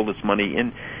pour all this money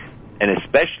in. And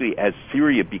especially as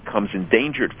Syria becomes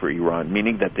endangered for Iran,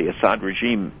 meaning that the Assad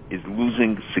regime is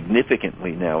losing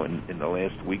significantly now in the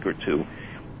last week or two,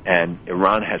 and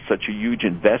Iran has such a huge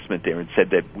investment there and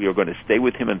said that we are going to stay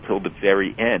with him until the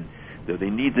very end. So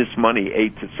they need this money,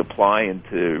 aid to supply and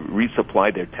to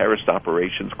resupply their terrorist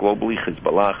operations globally,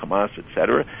 Hezbollah, Hamas,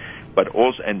 etc., but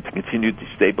also and to continue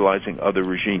destabilizing other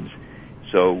regimes.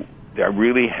 So there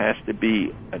really has to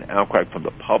be an outcry from the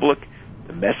public,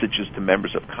 the messages to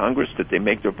members of Congress that they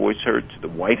make their voice heard, to the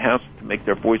White House to make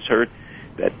their voice heard,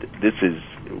 that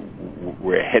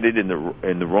we're headed in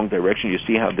the wrong direction. You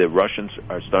see how the Russians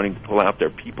are starting to pull out their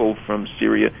people from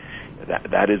Syria.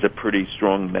 That is a pretty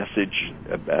strong message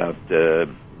about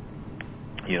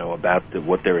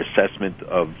what their assessment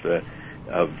of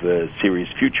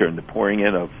Syria's future, and the pouring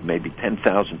in of maybe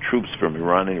 10,000 troops from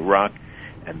Iran and Iraq,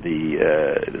 and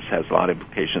this has a lot of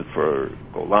implications for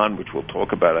Golan, which we'll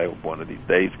talk about, I hope, one of these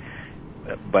days.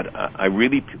 But I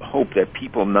really hope that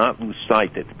people not lose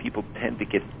sight that people tend to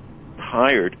get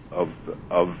tired of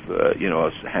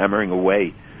us hammering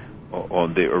away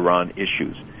on the Iran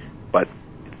issues, but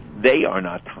they are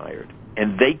not tired,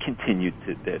 and they continue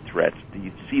to their threats.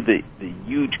 You see the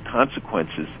huge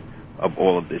consequences of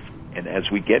all of this, and as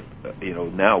we get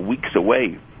now weeks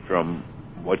away from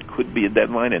what could be a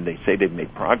deadline, and they say they've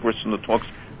made progress in the talks,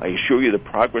 I assure you the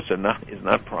progress is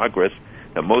not progress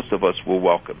that most of us will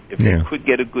welcome. If they could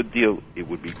get a good deal, it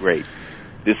would be great.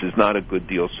 This is not a good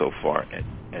deal so far,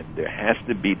 and there has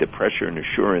to be the pressure and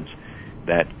assurance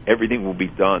that everything will be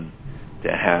done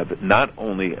to have not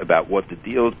only about what the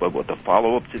deal is, but what the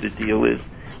follow-up to the deal is,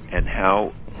 and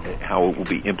how it will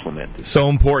be implemented. So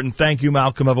important. Thank you,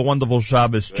 Malcolm. Have a wonderful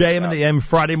Shabbos. JM in the AM,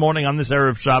 Friday morning on this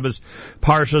Erev Shabbos.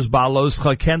 Parshas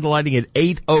Ba'aloscha, candlelighting at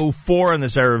 8:04 on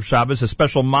this Erev Shabbos. A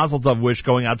special Mazel Tov wish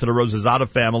going out to the Rosazada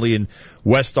family in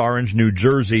West Orange, New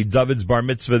Jersey. David's bar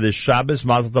mitzvah this Shabbos.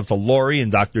 Mazel Tov to Lori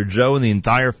and Dr. Joe and the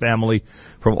entire family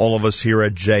from all of us here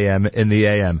at JM in the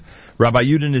AM. Rabbi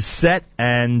Yudin is set,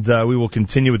 and we will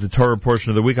continue with the Torah portion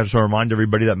of the week. I just want to remind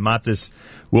everybody that Matis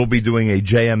will be doing a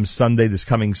JM Sunday this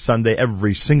coming Sunday.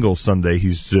 Every single Sunday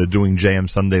he's doing JM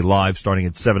Sunday live starting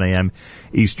at 7 a.m.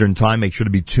 Eastern Time. Make sure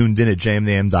to be tuned in at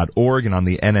jmam.org and on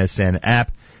the NSN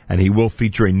app. And he will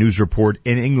feature a news report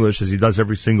in English, as he does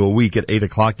every single week at 8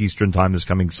 o'clock Eastern Time this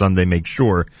coming Sunday. Make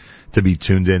sure to be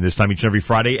tuned in this time each and every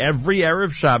Friday. Every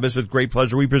Erev Shabbos, with great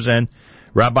pleasure, we present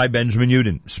Rabbi Benjamin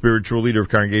Yudin, spiritual leader of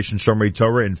Congregation Shomrei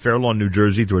Torah in Fair Lawn, New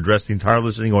Jersey, to address the entire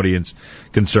listening audience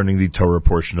concerning the Torah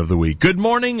portion of the week. Good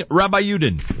morning, Rabbi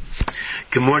Yudin.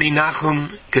 Good morning,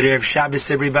 Nachum. Good Erev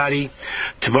Shabbos, everybody.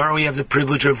 Tomorrow we have the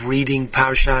privilege of reading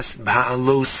Parshas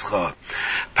Ba'aloscha.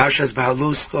 Parshas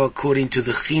Ba'aloscha, according to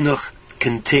the Chinuch,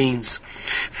 contains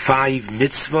 5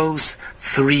 mitzvos,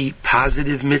 3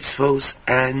 positive mitzvos,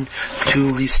 and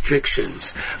 2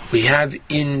 restrictions. We have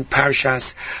in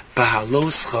Parshas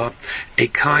Ba'aloscha a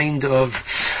kind of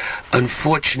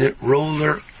unfortunate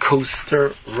roller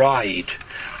coaster ride.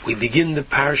 We begin the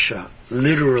Parsha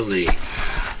literally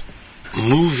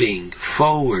moving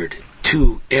forward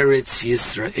to Eretz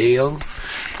Yisrael.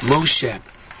 Moshe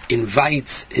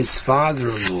invites his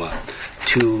father-in-law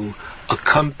to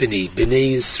accompany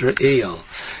Bnei Yisrael,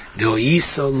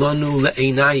 V'oyisa lanu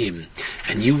le'einayim,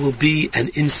 and you will be an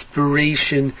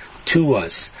inspiration to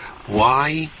us.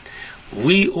 Why?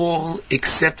 We all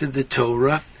accepted the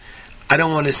Torah. I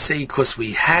don't want to say because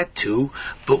we had to,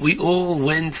 but we all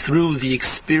went through the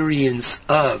experience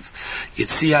of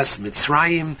Yetzias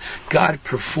Mitzrayim. God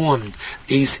performed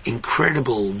these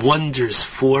incredible wonders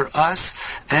for us,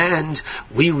 and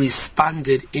we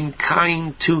responded in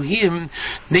kind to Him,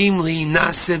 namely,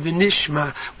 Naseh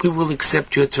v'nishma, we will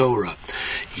accept your Torah.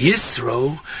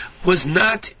 Yisro was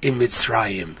not in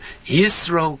Mitzrayim.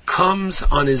 Yisro comes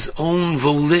on his own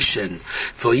volition.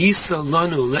 V'yisa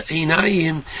lanu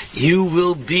le'einayim, you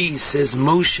will be, says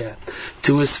Moshe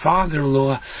to his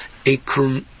father-in-law, a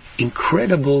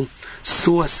incredible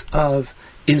source of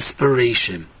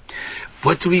inspiration.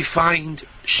 What do we find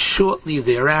shortly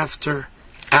thereafter?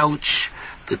 Ouch!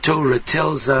 The Torah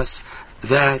tells us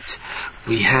that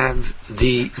we have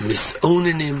the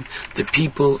misonanim, the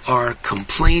people are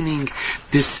complaining.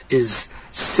 This is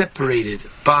separated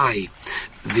by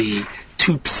the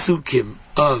 2 psukim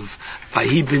of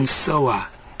Vayibin Soa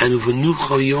and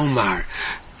Uvenucho Yomar,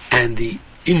 and the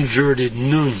inverted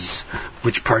nuns,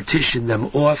 which partition them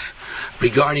off,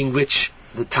 regarding which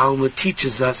the Talmud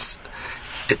teaches us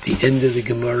at the end of the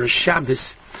Gemara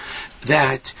Shabbos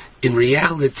that in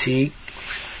reality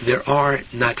there are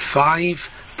not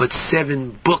 5 but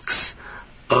 7 books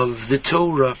of the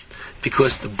Torah,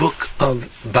 because the book of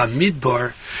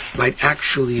Bamidbar might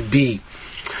actually be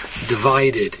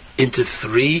divided into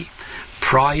 3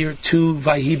 prior to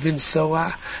Vayhi ben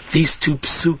Soah, these 2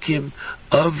 psukim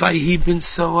of Vayhi ben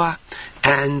Soah,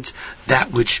 and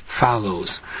that which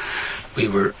follows. We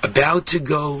were about to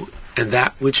go, and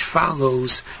that which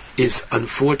follows is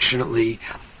unfortunately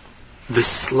the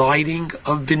sliding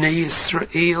of Bnei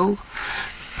Israel.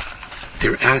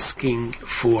 They're asking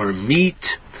for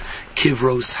meat,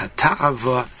 kivros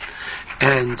hata'ava,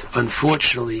 and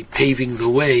unfortunately paving the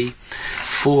way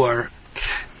for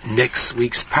next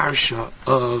week's parsha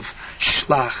of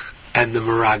Shlach and the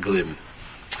Meraglim.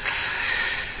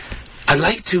 I'd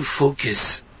like to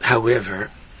focus, however,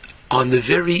 on the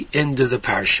very end of the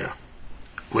parsha,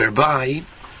 whereby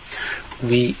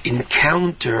we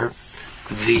encounter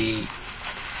the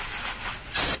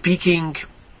speaking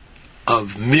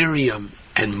of Miriam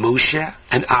and Moshe,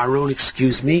 and Aaron,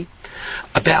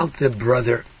 about the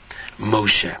brother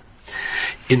Moshe.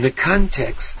 In the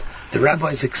context, the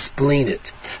rabbis explain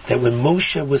it, that when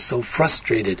Moshe was so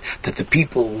frustrated that the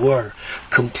people were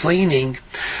complaining,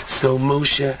 so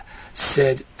Moshe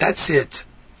said, that's it,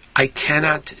 I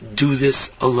cannot do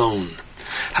this alone.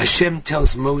 Hashem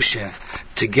tells Moshe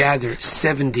to gather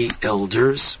 70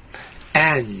 elders,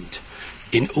 and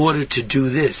in order to do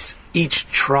this, each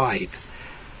tribe,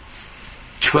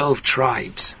 12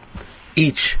 tribes,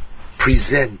 each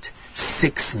present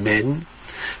 6 men,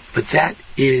 but that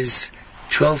is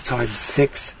 12 times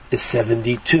 6 is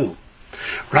 72.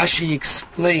 Rashi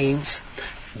explains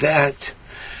that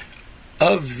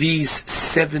of these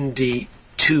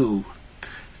 72,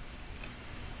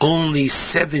 only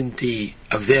 70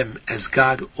 of them, as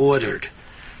God ordered,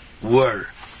 were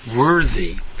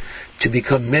worthy to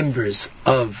become members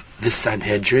of the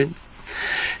Sanhedrin,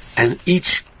 and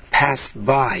each passed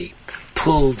by,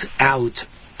 pulled out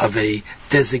of a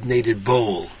designated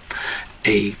bowl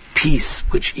a piece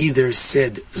which either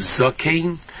said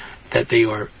Zokain, that they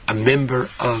are a member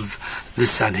of the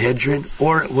Sanhedrin,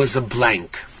 or it was a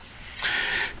blank.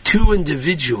 2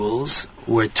 individuals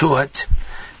were taught,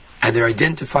 and they're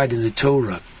identified in the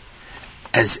Torah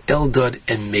as Eldad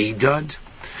and Medad,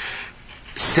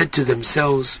 said to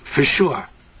themselves, for sure,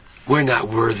 we're not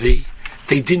worthy.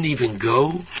 They didn't even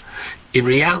go. In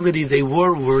reality, they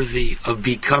were worthy of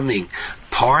becoming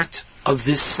part of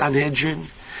this Sanhedrin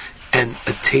and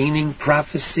attaining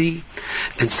prophecy.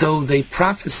 And so they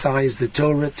prophesied, the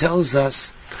Torah tells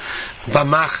us,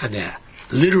 B'machaneh,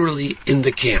 literally in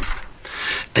the camp.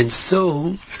 And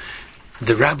so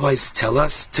the rabbis tell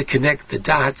us to connect the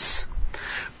dots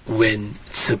when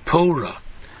Tzipporah,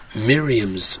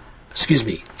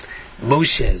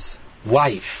 Moshe's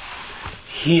wife,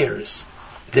 hears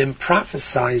them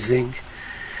prophesizing,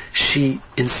 she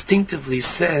instinctively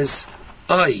says,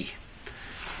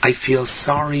 I feel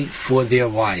sorry for their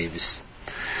wives.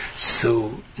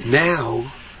 So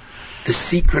now the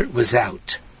secret was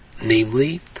out,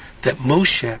 namely that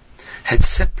Moshe had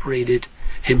separated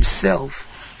himself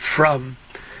from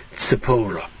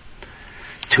Tzipporah.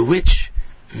 To which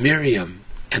Miriam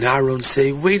and Aaron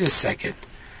say, wait a second,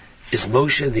 is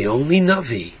Moshe the only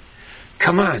Navi?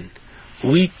 Come on,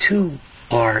 we too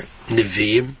are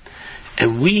Nevi'im,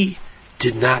 and we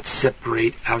did not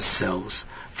separate ourselves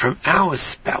from our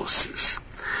spouses.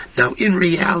 Now, in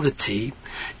reality,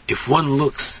 if one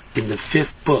looks in the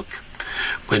 5th book,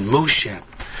 when Moshe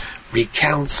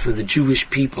recounts for the Jewish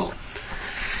people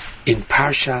in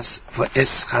Parshas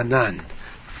Va'eschanan,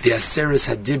 the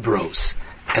Aseres Hadibros,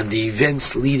 and the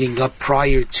events leading up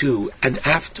prior to and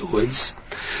afterwards,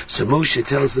 so Moshe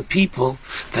tells the people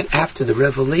that after the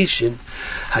revelation,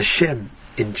 Hashem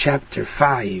in chapter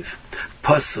 5,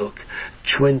 Pasuk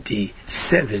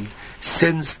 27,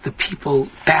 sends the people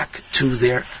back to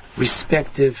their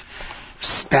respective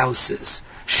spouses.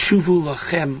 Shuvu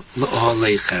lachem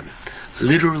la'alechem.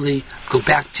 Literally, go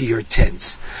back to your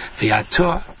tents.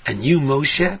 V'yata, and you,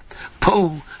 Moshe,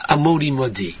 po amodi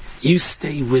modi. You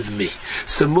stay with me.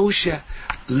 So Moshe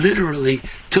literally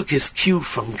took his cue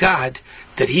from God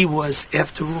that he was,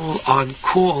 after all, on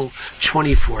call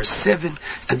 24/7,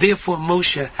 and therefore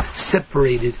Moshe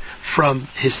separated from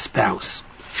his spouse.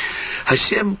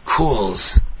 Hashem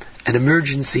calls an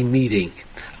emergency meeting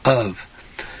of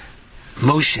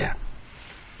Moshe,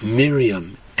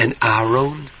 Miriam, and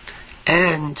Aaron,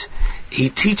 and he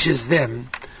teaches them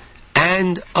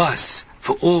and us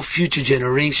for all future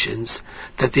generations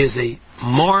that there's a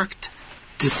marked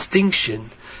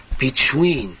distinction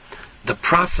between the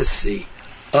prophecy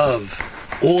of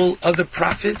all other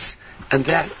prophets and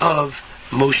that of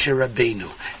Moshe Rabbeinu.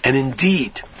 And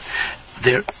indeed,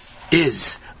 there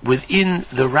is within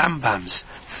the Rambam's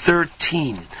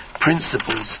 13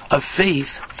 principles of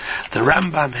faith, the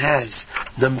Rambam has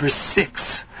number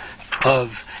 6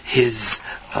 of his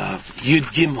Yud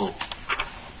Gimel,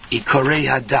 Ikorei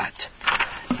Hadat.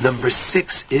 Number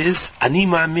 6 is Ani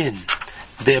Ma'amin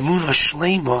Be'emunah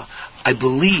Shleima. I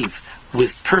believe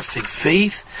with perfect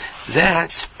faith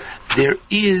that there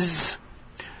is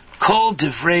Kol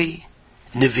Divrei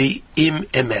Nevi'im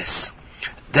Emes,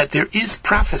 that there is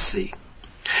prophecy.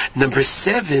 Number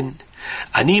 7,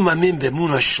 Ani Ma'amin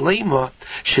Be'emunah Shleima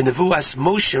Shenevuas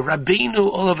Moshe Rabbeinu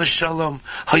Olav Shalom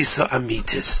Haisa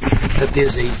Amitis, that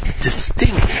there's a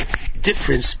distinct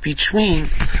difference between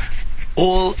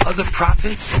all other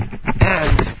prophets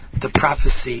and the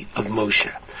prophecy of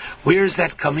Moshe. Where is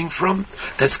that coming from?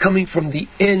 That's coming from the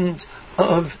end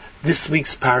of this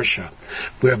week's parsha,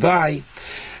 whereby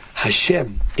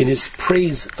Hashem, in his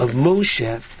praise of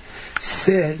Moshe,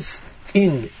 says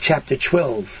in chapter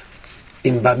 12,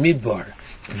 in Bamidbar,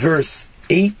 verse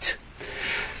 8,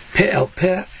 Pe'el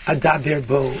pe' adaber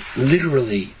bo,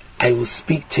 literally, I will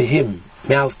speak to him,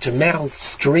 mouth to mouth,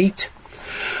 straight,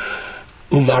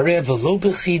 Umareh v'lo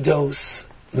b'chidos,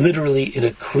 literally in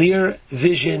a clear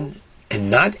vision and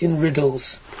not in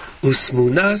riddles.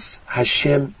 Usmunas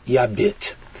Hashem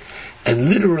yabit, and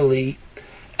literally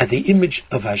at the image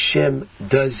of Hashem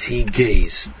does he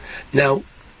gaze. Now,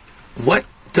 what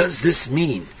does this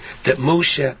mean? That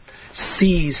Moshe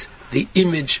sees the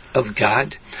image of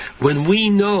God, when we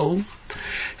know,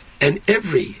 and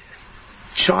every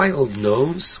child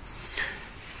knows,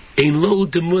 Ein lo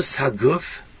demus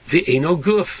haguf v'eino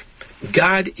guf.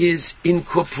 God is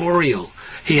incorporeal.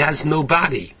 He has no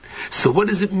body. So what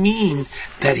does it mean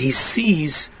that he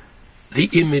sees the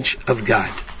image of God?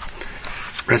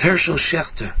 Rav Hershel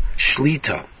Shechter,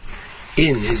 Shlita,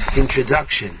 in his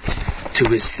introduction to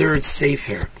his third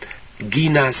Sefer,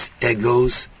 Ginas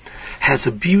Egos, has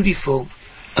a beautiful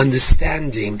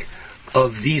understanding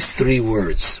of these 3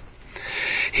 words.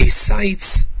 He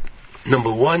cites,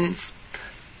 number 1,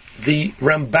 the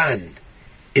Ramban.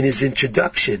 In his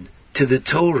introduction to the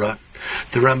Torah,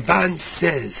 the Ramban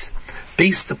says,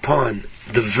 based upon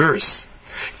the verse,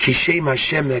 Kishem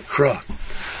Hashem Ekra,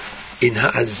 in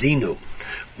Ha'azinu,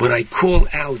 when I call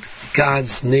out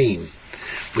God's name,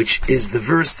 which is the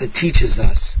verse that teaches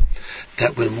us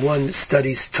that when one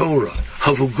studies Torah,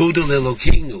 Havu Godel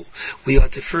Elokeinu, we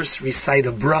ought to first recite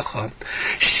a bracha.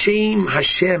 Shem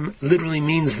Hashem literally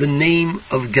means the name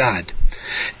of God.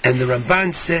 And the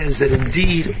Ramban says that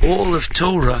indeed all of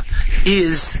Torah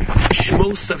is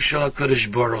Shmosav Shel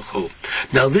HaKadosh Baruch Hu.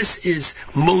 Now this is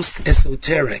most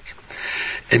esoteric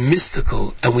and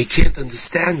mystical, and we can't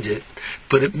understand it,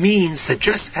 but it means that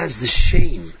just as the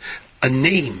Shem, a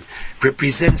name,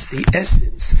 represents the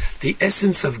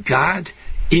essence of God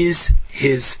is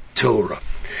His Torah.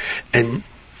 And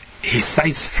he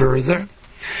cites further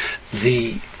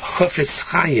the Chafetz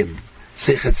Chaim,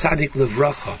 Zecher Tzadik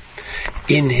Levracha,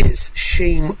 in his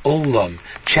Shem Olam,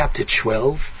 chapter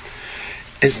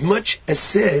 12, as much as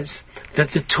says that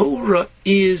the Torah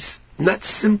is not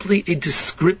simply a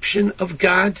description of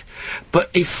God, but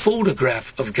a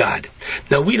photograph of God.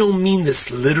 Now, we don't mean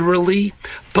this literally,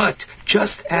 but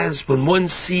just as when one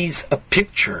sees a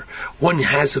picture, one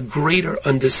has a greater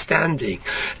understanding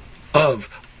of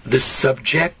the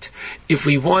subject. If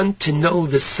we want to know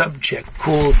the subject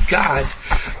called God,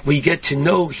 we get to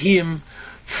know Him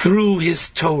through His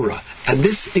Torah. And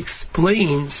this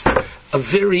explains a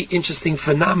very interesting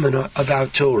phenomena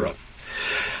about Torah.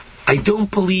 I don't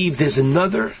believe there's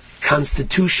another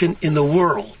constitution in the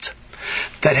world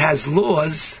that has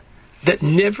laws that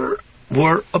never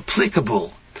were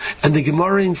applicable. And the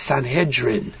Gemara in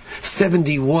Sanhedrin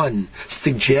 71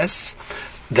 suggests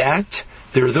that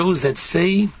there are those that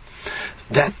say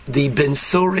that the Ben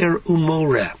Sorer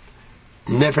Umoreh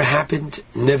never happened,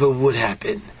 never would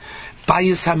happen.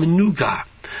 Bayis HaMenuga,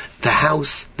 the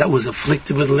house that was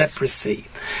afflicted with leprosy,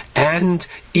 and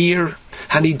Ir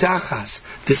Hanidachas,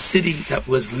 the city that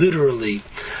was literally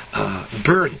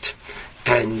burnt,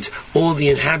 and all the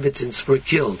inhabitants were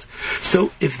killed.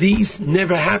 So if these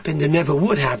never happened and never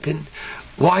would happen,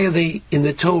 why are they in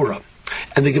the Torah?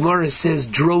 And the Gemara says,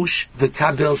 Drosh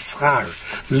v'kabel schar,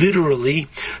 literally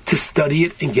to study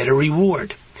it and get a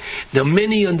reward. Now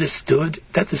many understood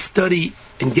that the study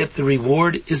and get the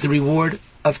reward is the reward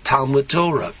of Talmud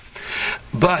Torah.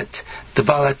 But the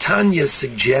Baal HaTanya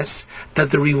suggests that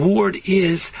the reward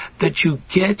is that you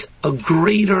get a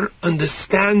greater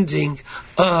understanding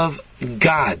of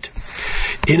God.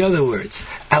 In other words,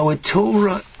 our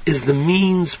Torah is the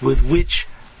means with which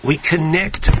we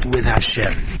connect with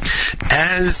Hashem.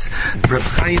 As Reb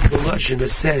Chaim Volozhiner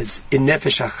says in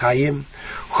Nefesh HaChaim,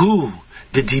 who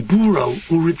the diburo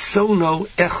uritzono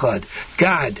echad,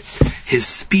 God, His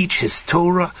speech, His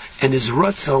Torah, and His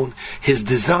ratzon, His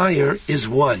desire is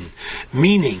one.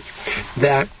 Meaning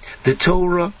that the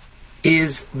Torah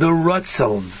is the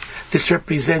ratzon. This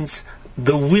represents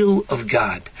the will of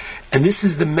God. And this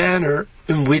is the manner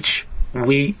in which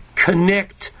we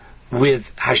connect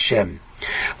with Hashem.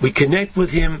 We connect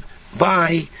with Him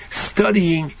by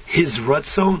studying His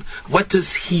ratzon. What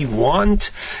does He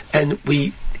want? And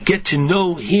we get to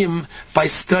know Him by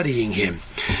studying Him.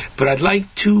 But I'd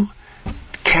like to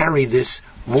carry this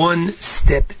one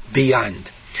step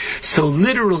beyond. So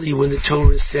literally when the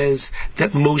Torah says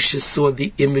that Moshe saw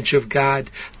the image of God,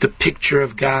 the picture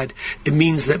of God, it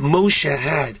means that Moshe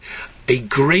had a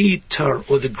greater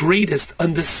or the greatest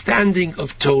understanding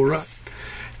of Torah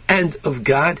and of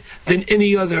God than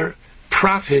any other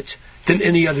prophet, than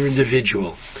any other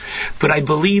individual. But I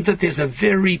believe that there's a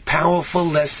very powerful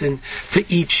lesson for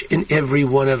each and every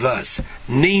one of us.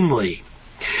 Namely,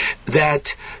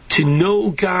 that to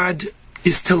know God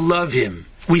is to love Him.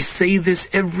 We say this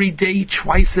every day,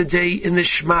 twice a day in the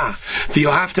Shema. You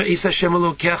are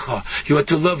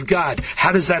to love God.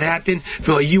 How does that happen?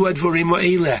 Through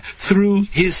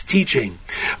His teaching.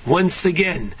 Once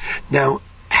again, now,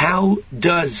 how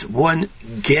does one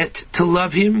get to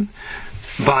love Him?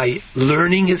 By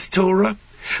learning His Torah.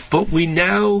 But we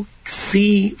now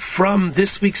see from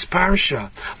this week's parsha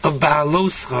of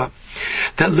Baaloscha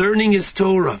that learning His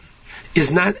Torah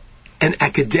is not an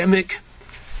academic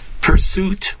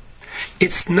pursuit.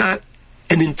 It's not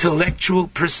an intellectual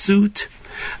pursuit.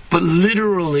 But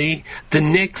literally, the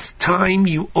next time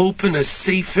you open a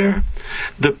sefer,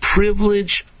 the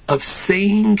privilege of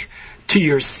saying to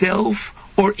yourself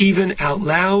or even out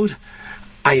loud,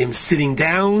 I am sitting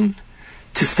down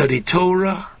to study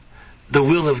Torah, the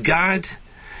will of God,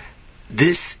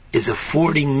 this is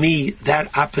affording me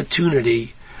that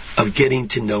opportunity of getting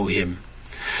to know Him.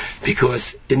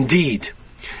 Because indeed,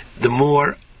 the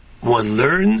more one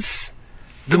learns,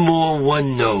 the more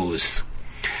one knows.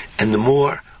 And the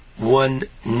more one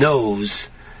knows,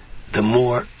 the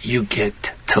more you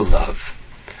get to love.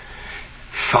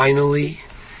 Finally,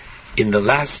 in the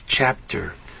last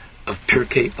chapter of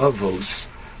Pirkei Avos,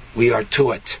 we are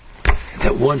taught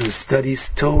that one who studies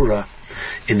Torah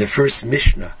in the first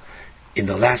Mishnah, in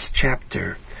the last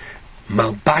chapter,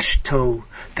 Malbashto,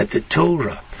 that the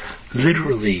Torah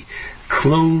literally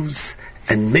clothes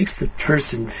and makes the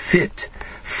person fit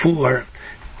for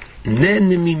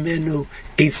Nenimimenu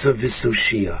Eitzav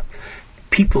V'Soshia.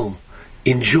 People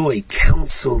enjoy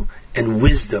counsel and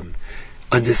wisdom,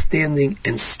 understanding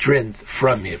and strength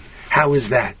from him. How is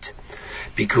that?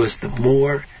 Because the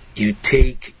more you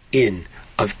take in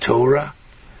of Torah,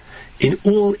 in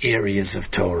all areas of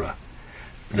Torah,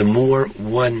 the more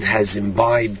one has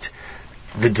imbibed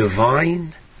the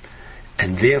divine,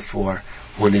 and therefore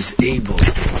one is able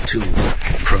to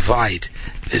provide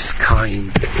this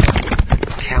kind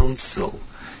of counsel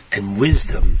and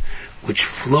wisdom which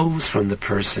flows from the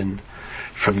person,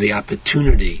 from the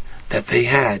opportunity that they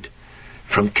had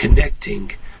from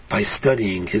connecting by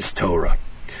studying his Torah.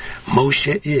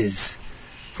 Moshe is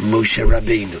Moshe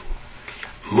Rabbeinu.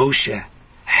 Moshe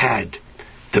had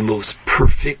the most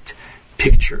perfect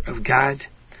picture of God,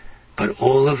 but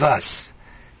all of us,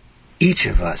 each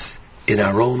of us, in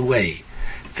our own way,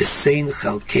 v'sein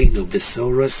chalkeinu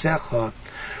b'sorasecha,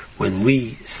 when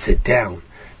we sit down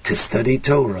to study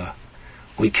Torah,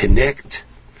 we connect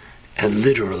and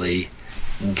literally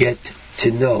get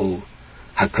to know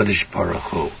HaKadosh Baruch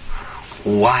Hu.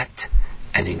 What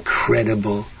an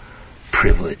incredible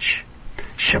privilege.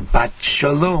 Shabbat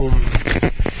Shalom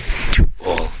to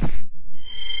all.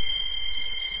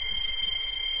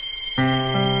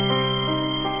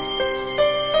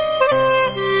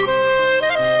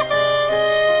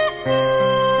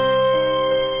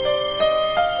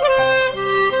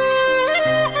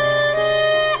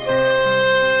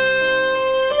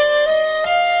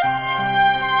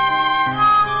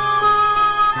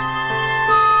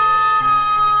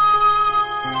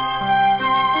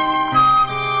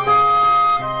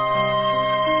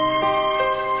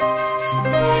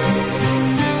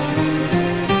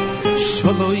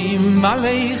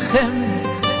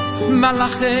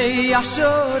 Malachei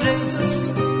Ashores,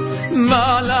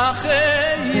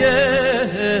 Malachei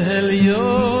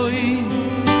Elyoy,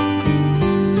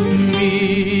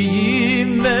 Mi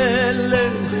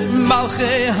Melech,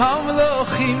 Malchei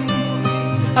Hamlochim,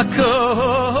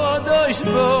 HaKadosh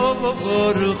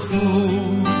Baruch Hu,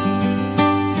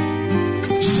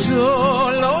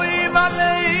 Shalom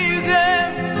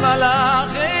Aleichem,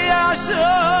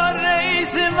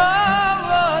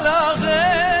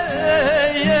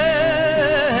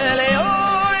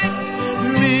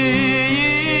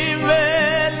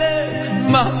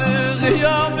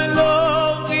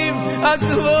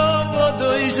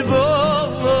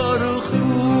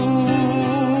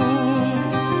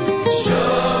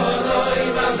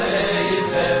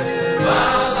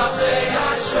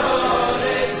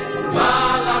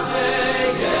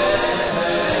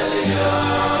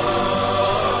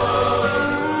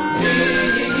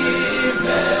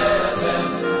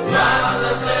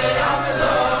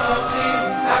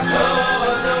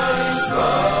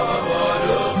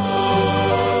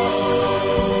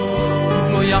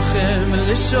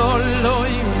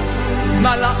 Shalom,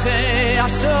 Malachei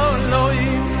Shalom,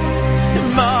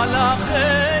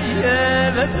 Malachei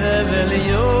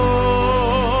Elyon,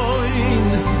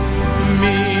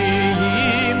 Mi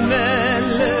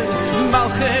Melech,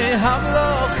 Malchei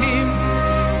Hamlochim,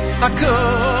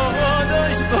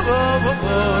 HaKadosh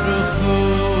Baruch Hu,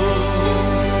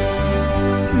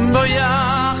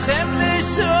 Boyachem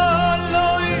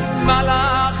L'Shalom,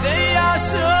 Malachei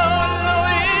Shalom.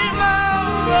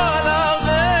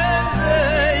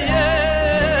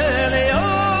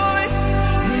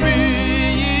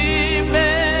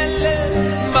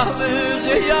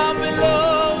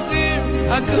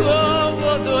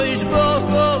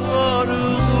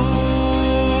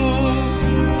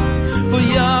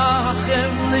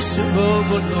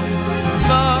 Shalom,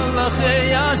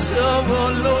 Malachei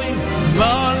Shalom,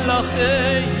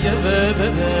 Malachei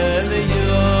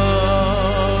Elyon,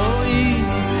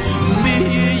 Mi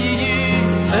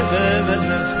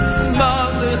Melech,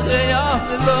 Malachei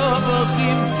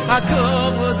Hamlochim,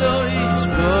 HaKadosh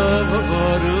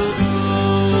Baruch Hu.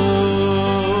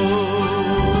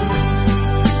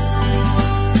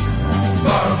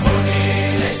 Barfuni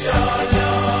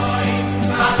Shalom,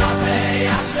 Malachei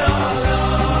Shalom.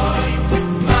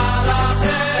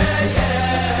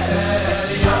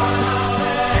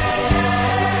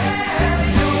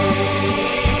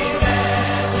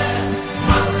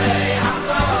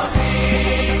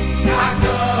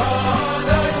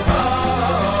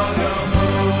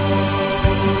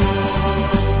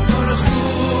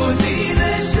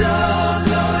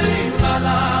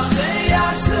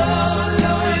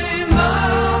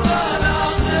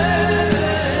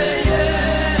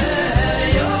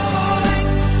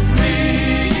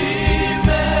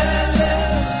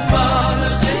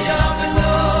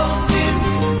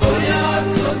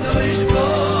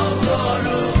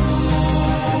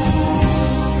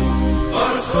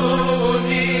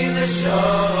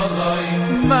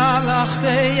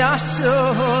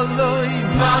 Shalom,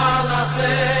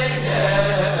 Malachei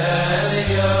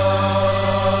Elyon,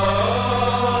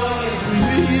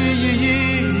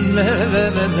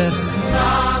 Melech,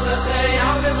 Malachei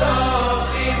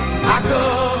Hamlochim,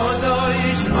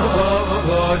 HaKadosh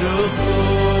Baruch Hu.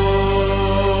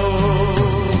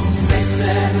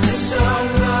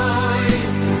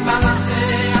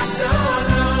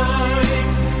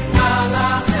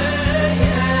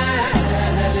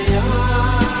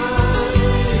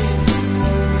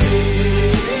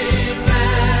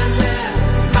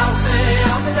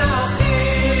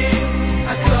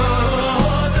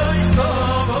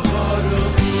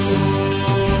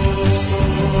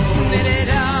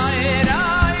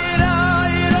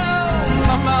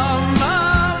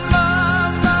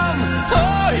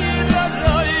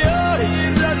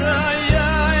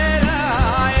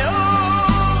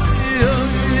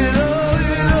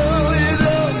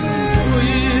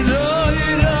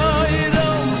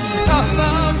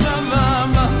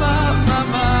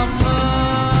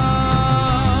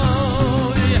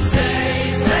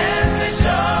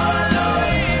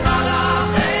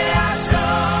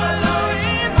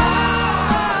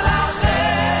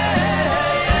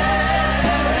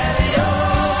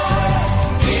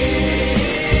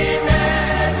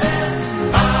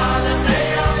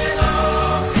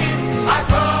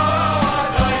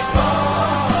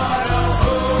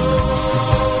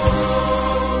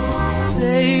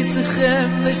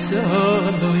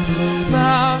 Shalom,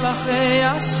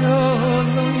 Malachei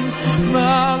Shalom,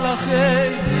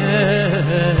 Malachei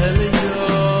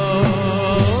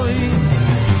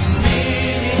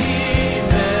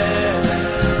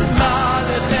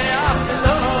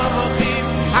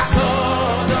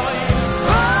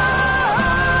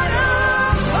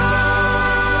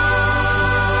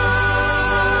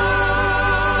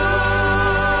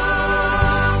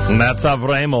That's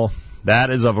Avram. That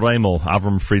is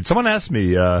Avram Fried. Someone asked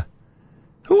me,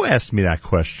 who asked me that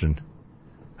question?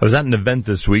 I was at an event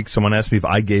this week. Someone asked me if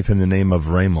I gave him the name of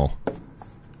Ramel,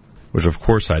 which of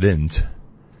course I didn't.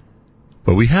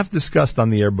 But we have discussed on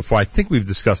the air before, I think we've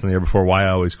discussed on the air before why I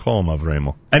always call him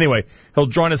Avram. Anyway, he'll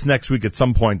join us next week at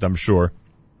some point, I'm sure.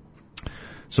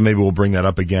 So maybe we'll bring that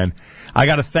up again. I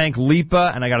got to thank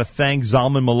Lipa and I got to thank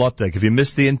Zalman Molotek. If you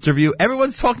missed the interview,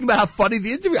 everyone's talking about how funny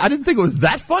the interview. I didn't think it was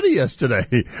that funny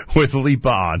yesterday with Lipa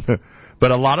on.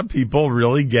 But a lot of people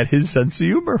really get his sense of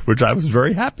humor, which I was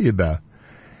very happy about.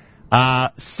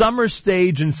 Summer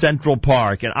Stage in Central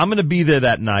Park, and I'm going to be there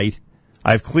that night.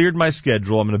 I've cleared my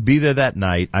schedule. I'm going to be there that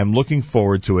night. I'm looking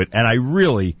forward to it. And I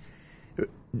really,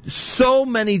 so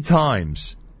many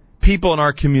times, people in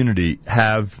our community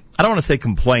have, I don't want to say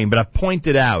complained, but have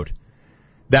pointed out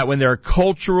that when there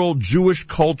are Jewish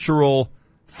cultural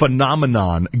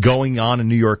phenomenon going on in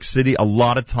New York City, a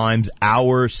lot of times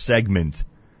our segment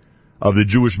of the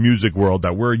Jewish music world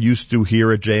that we're used to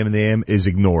here at JM and the AM is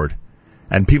ignored.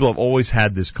 And people have always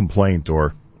had this complaint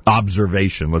or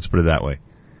observation, let's put it that way.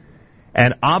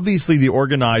 And obviously the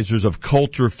organizers of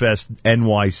Culture Fest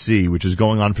NYC, which is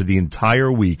going on for the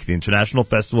entire week, the International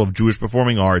Festival of Jewish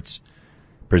Performing Arts,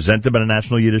 presented by the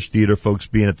National Yiddish Theater, folks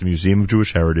being at the Museum of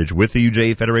Jewish Heritage with the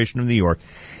UJA Federation of New York,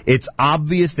 it's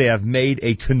obvious they have made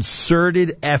a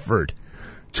concerted effort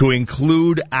to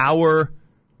include our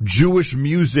Jewish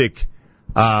music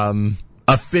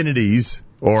affinities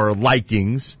or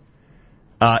likings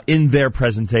in their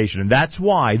presentation. And that's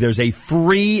why there's a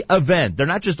free event. They're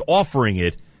not just offering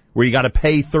it where you got to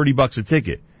pay $30 a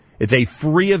ticket. It's a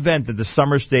free event at the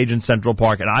Summer Stage in Central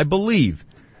Park. And I believe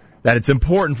that it's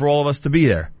important for all of us to be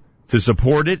there, to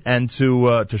support it and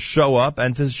to show up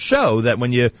and to show that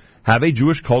when you have a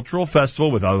Jewish cultural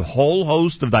festival with a whole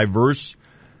host of diverse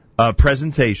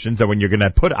presentations, that when you're going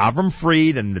to put Avram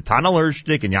Fried and Natana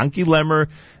Lershtik and Yanki Lemmer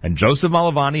and Joseph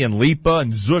Malavani and Lipa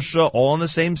and Zusha all on the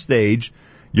same stage,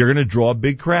 you're going to draw a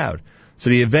big crowd. So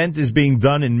the event is being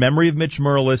done in memory of Mitch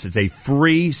Merlis. It's a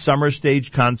free Summer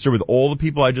Stage concert with all the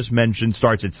people I just mentioned.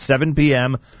 Starts at 7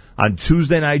 p.m. on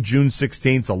Tuesday night, June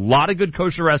 16th. A lot of good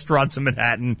kosher restaurants in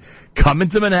Manhattan. Come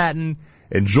into Manhattan,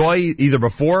 enjoy either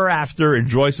before or after,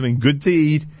 enjoy something good to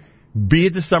eat. Be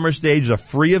at the Summer Stage, a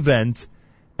free event,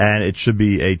 and it should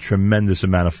be a tremendous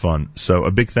amount of fun. So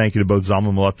a big thank you to both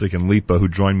Zalman Molotek and Lipa who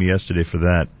joined me yesterday for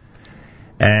that.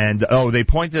 And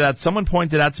someone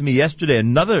pointed out to me yesterday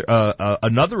another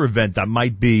event that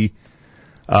might be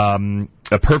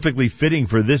perfectly fitting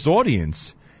for this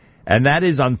audience. And that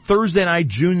is on Thursday night,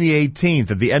 June the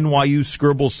 18th at the NYU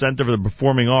Skirball Center for the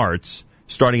Performing Arts,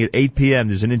 starting at 8 p.m.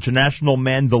 There's an international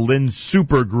mandolin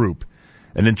supergroup.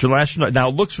 Now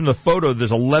it looks from the photo,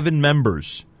 there's 11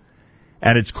 members.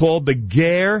 And it's called the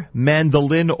Ger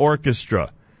Mandolin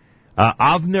Orchestra.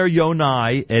 Avner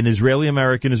Yonai, an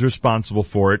Israeli-American, is responsible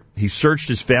for it. He searched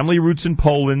his family roots in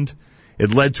Poland.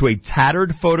 It led to a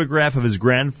tattered photograph of his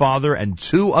grandfather and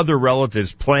two other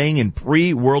relatives playing in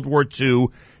pre-World War II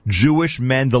Jewish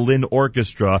mandolin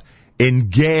orchestra in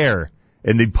Ger,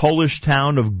 in the Polish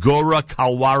town of Gora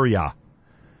Kalwaria.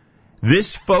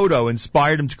 This photo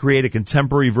inspired him to create a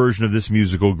contemporary version of this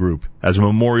musical group as a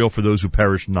memorial for those who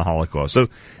perished in the Holocaust. So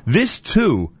this,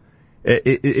 too,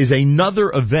 is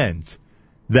another event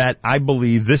that I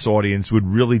believe this audience would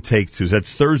really take to. So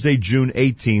that's Thursday, June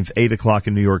 18th, 8 o'clock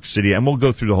in New York City. And we'll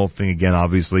go through the whole thing again,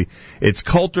 obviously. It's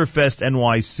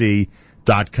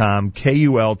culturefestnyc.com,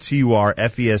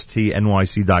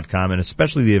 KULTURFESTNYC.com, and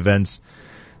especially the events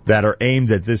that are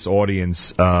aimed at this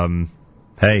audience.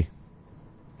 Hey,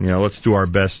 let's do our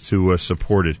best to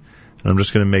support it. And I'm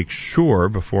just going to make sure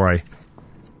before I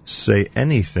say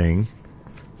anything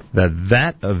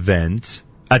that event,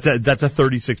 that's a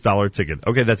 $36 ticket.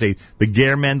 Okay, the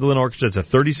Ger Mandolin Orchestra, it's a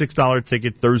 $36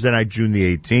 ticket, Thursday night, June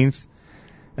the 18th.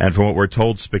 And from what we're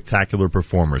told, spectacular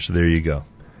performers. So there you go.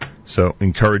 So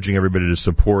encouraging everybody to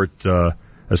support,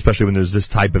 especially when there's this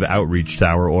type of outreach to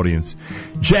our audience.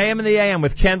 JM and the AM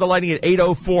with candlelighting at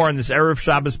 8:04 on this Erev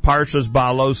Shabbos Parshas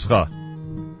Ba'aloscha.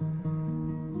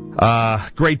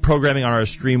 Great programming on our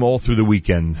stream all through the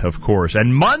weekend, of course.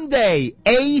 And Monday,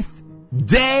 8th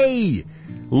day,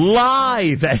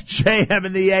 live at JM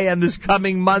and the AM this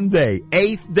coming Monday.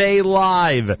 8th day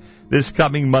live this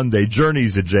coming Monday.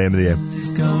 Journeys at JM and the AM.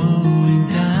 It's going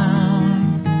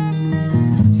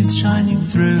down. It's shining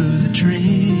through the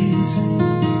trees.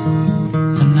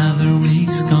 Another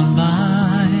week's gone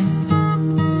by.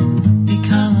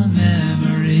 Become a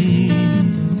memory.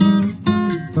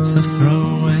 So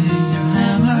throw away your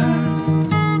hammer.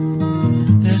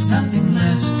 There's nothing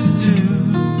left to do.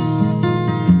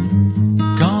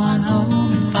 Go on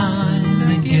home and find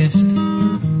the gift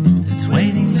that's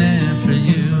waiting there for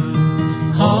you.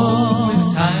 Oh,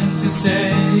 it's time to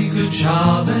say good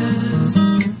Shabbos,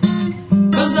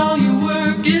 'cause all your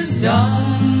work is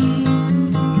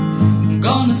done.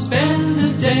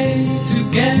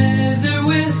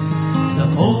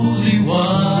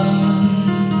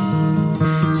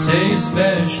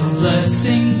 special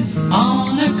blessing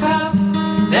on a cup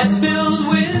that's filled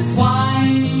with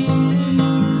wine.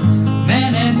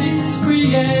 Man and his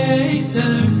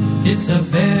creator, it's a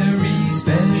very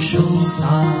special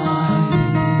sign.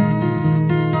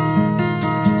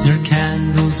 Your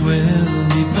candles will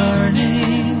be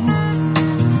burning,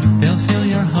 they'll fill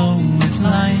your home with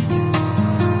light,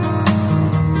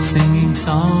 singing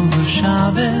songs of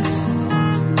Shabbos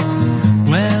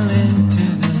well into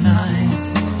the night.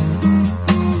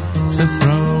 So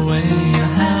throw away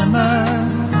your hammer,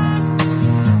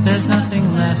 there's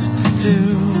nothing left to do.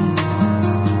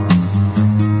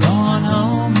 Go on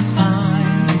home and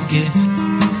find a gift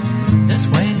that's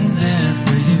waiting there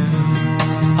for you.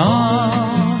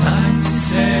 Oh, it's time to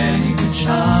say good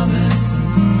Shabbos,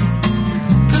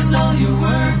 'cause all your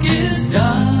work is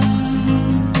done.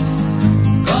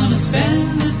 Gonna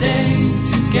spend the day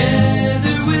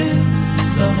together with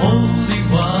the Holy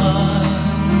One.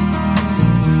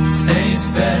 Say a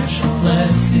special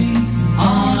blessing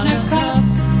on a cup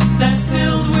that's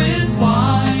filled with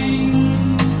wine.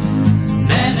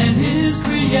 Man and his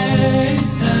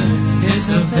creator is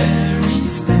a very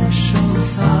special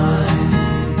sign.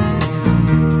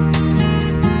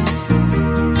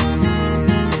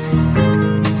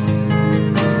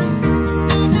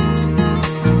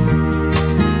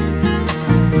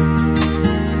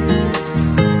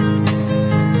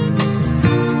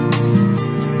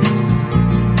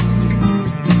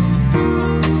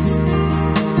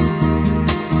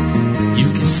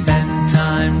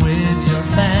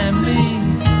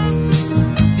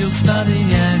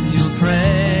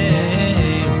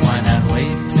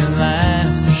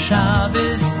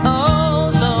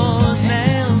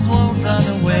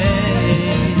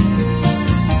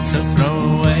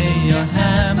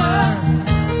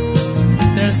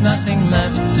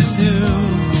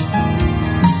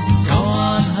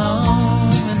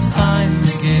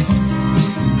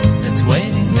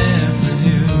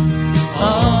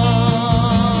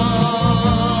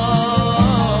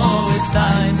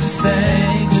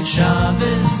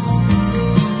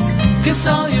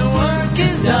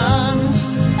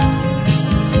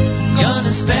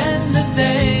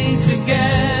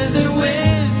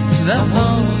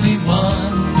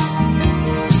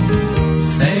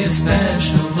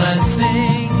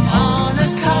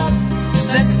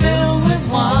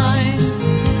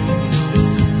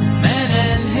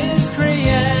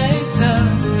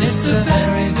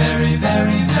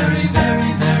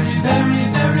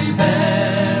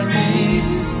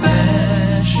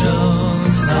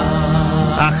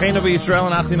 Israel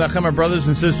and our brothers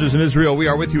and sisters in Israel, we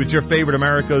are with you. It's your favorite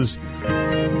America's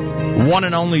one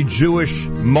and only Jewish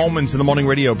Moments in the Morning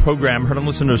radio program. Heard and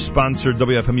listeners sponsored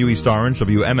WFMU East Orange,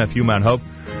 WMFU Mount Hope,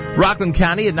 Rockland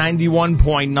County at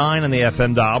 91.9 on the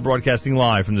FM dial, broadcasting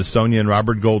live from the Sonia and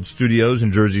Robert Gold studios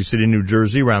in Jersey City, New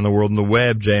Jersey, around the world on the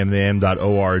web,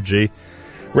 jmnam.org.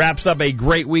 Wraps up a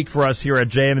great week for us here at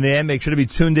JM&M. Make sure to be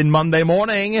tuned in Monday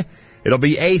morning. It'll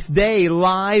be 8th day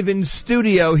live in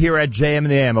studio here at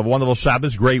JM&M. A wonderful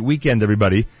Shabbos, great weekend,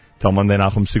 everybody. Till Monday,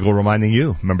 Nachum Segal reminding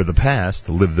you, remember the past,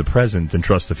 live the present, and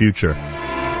trust the future.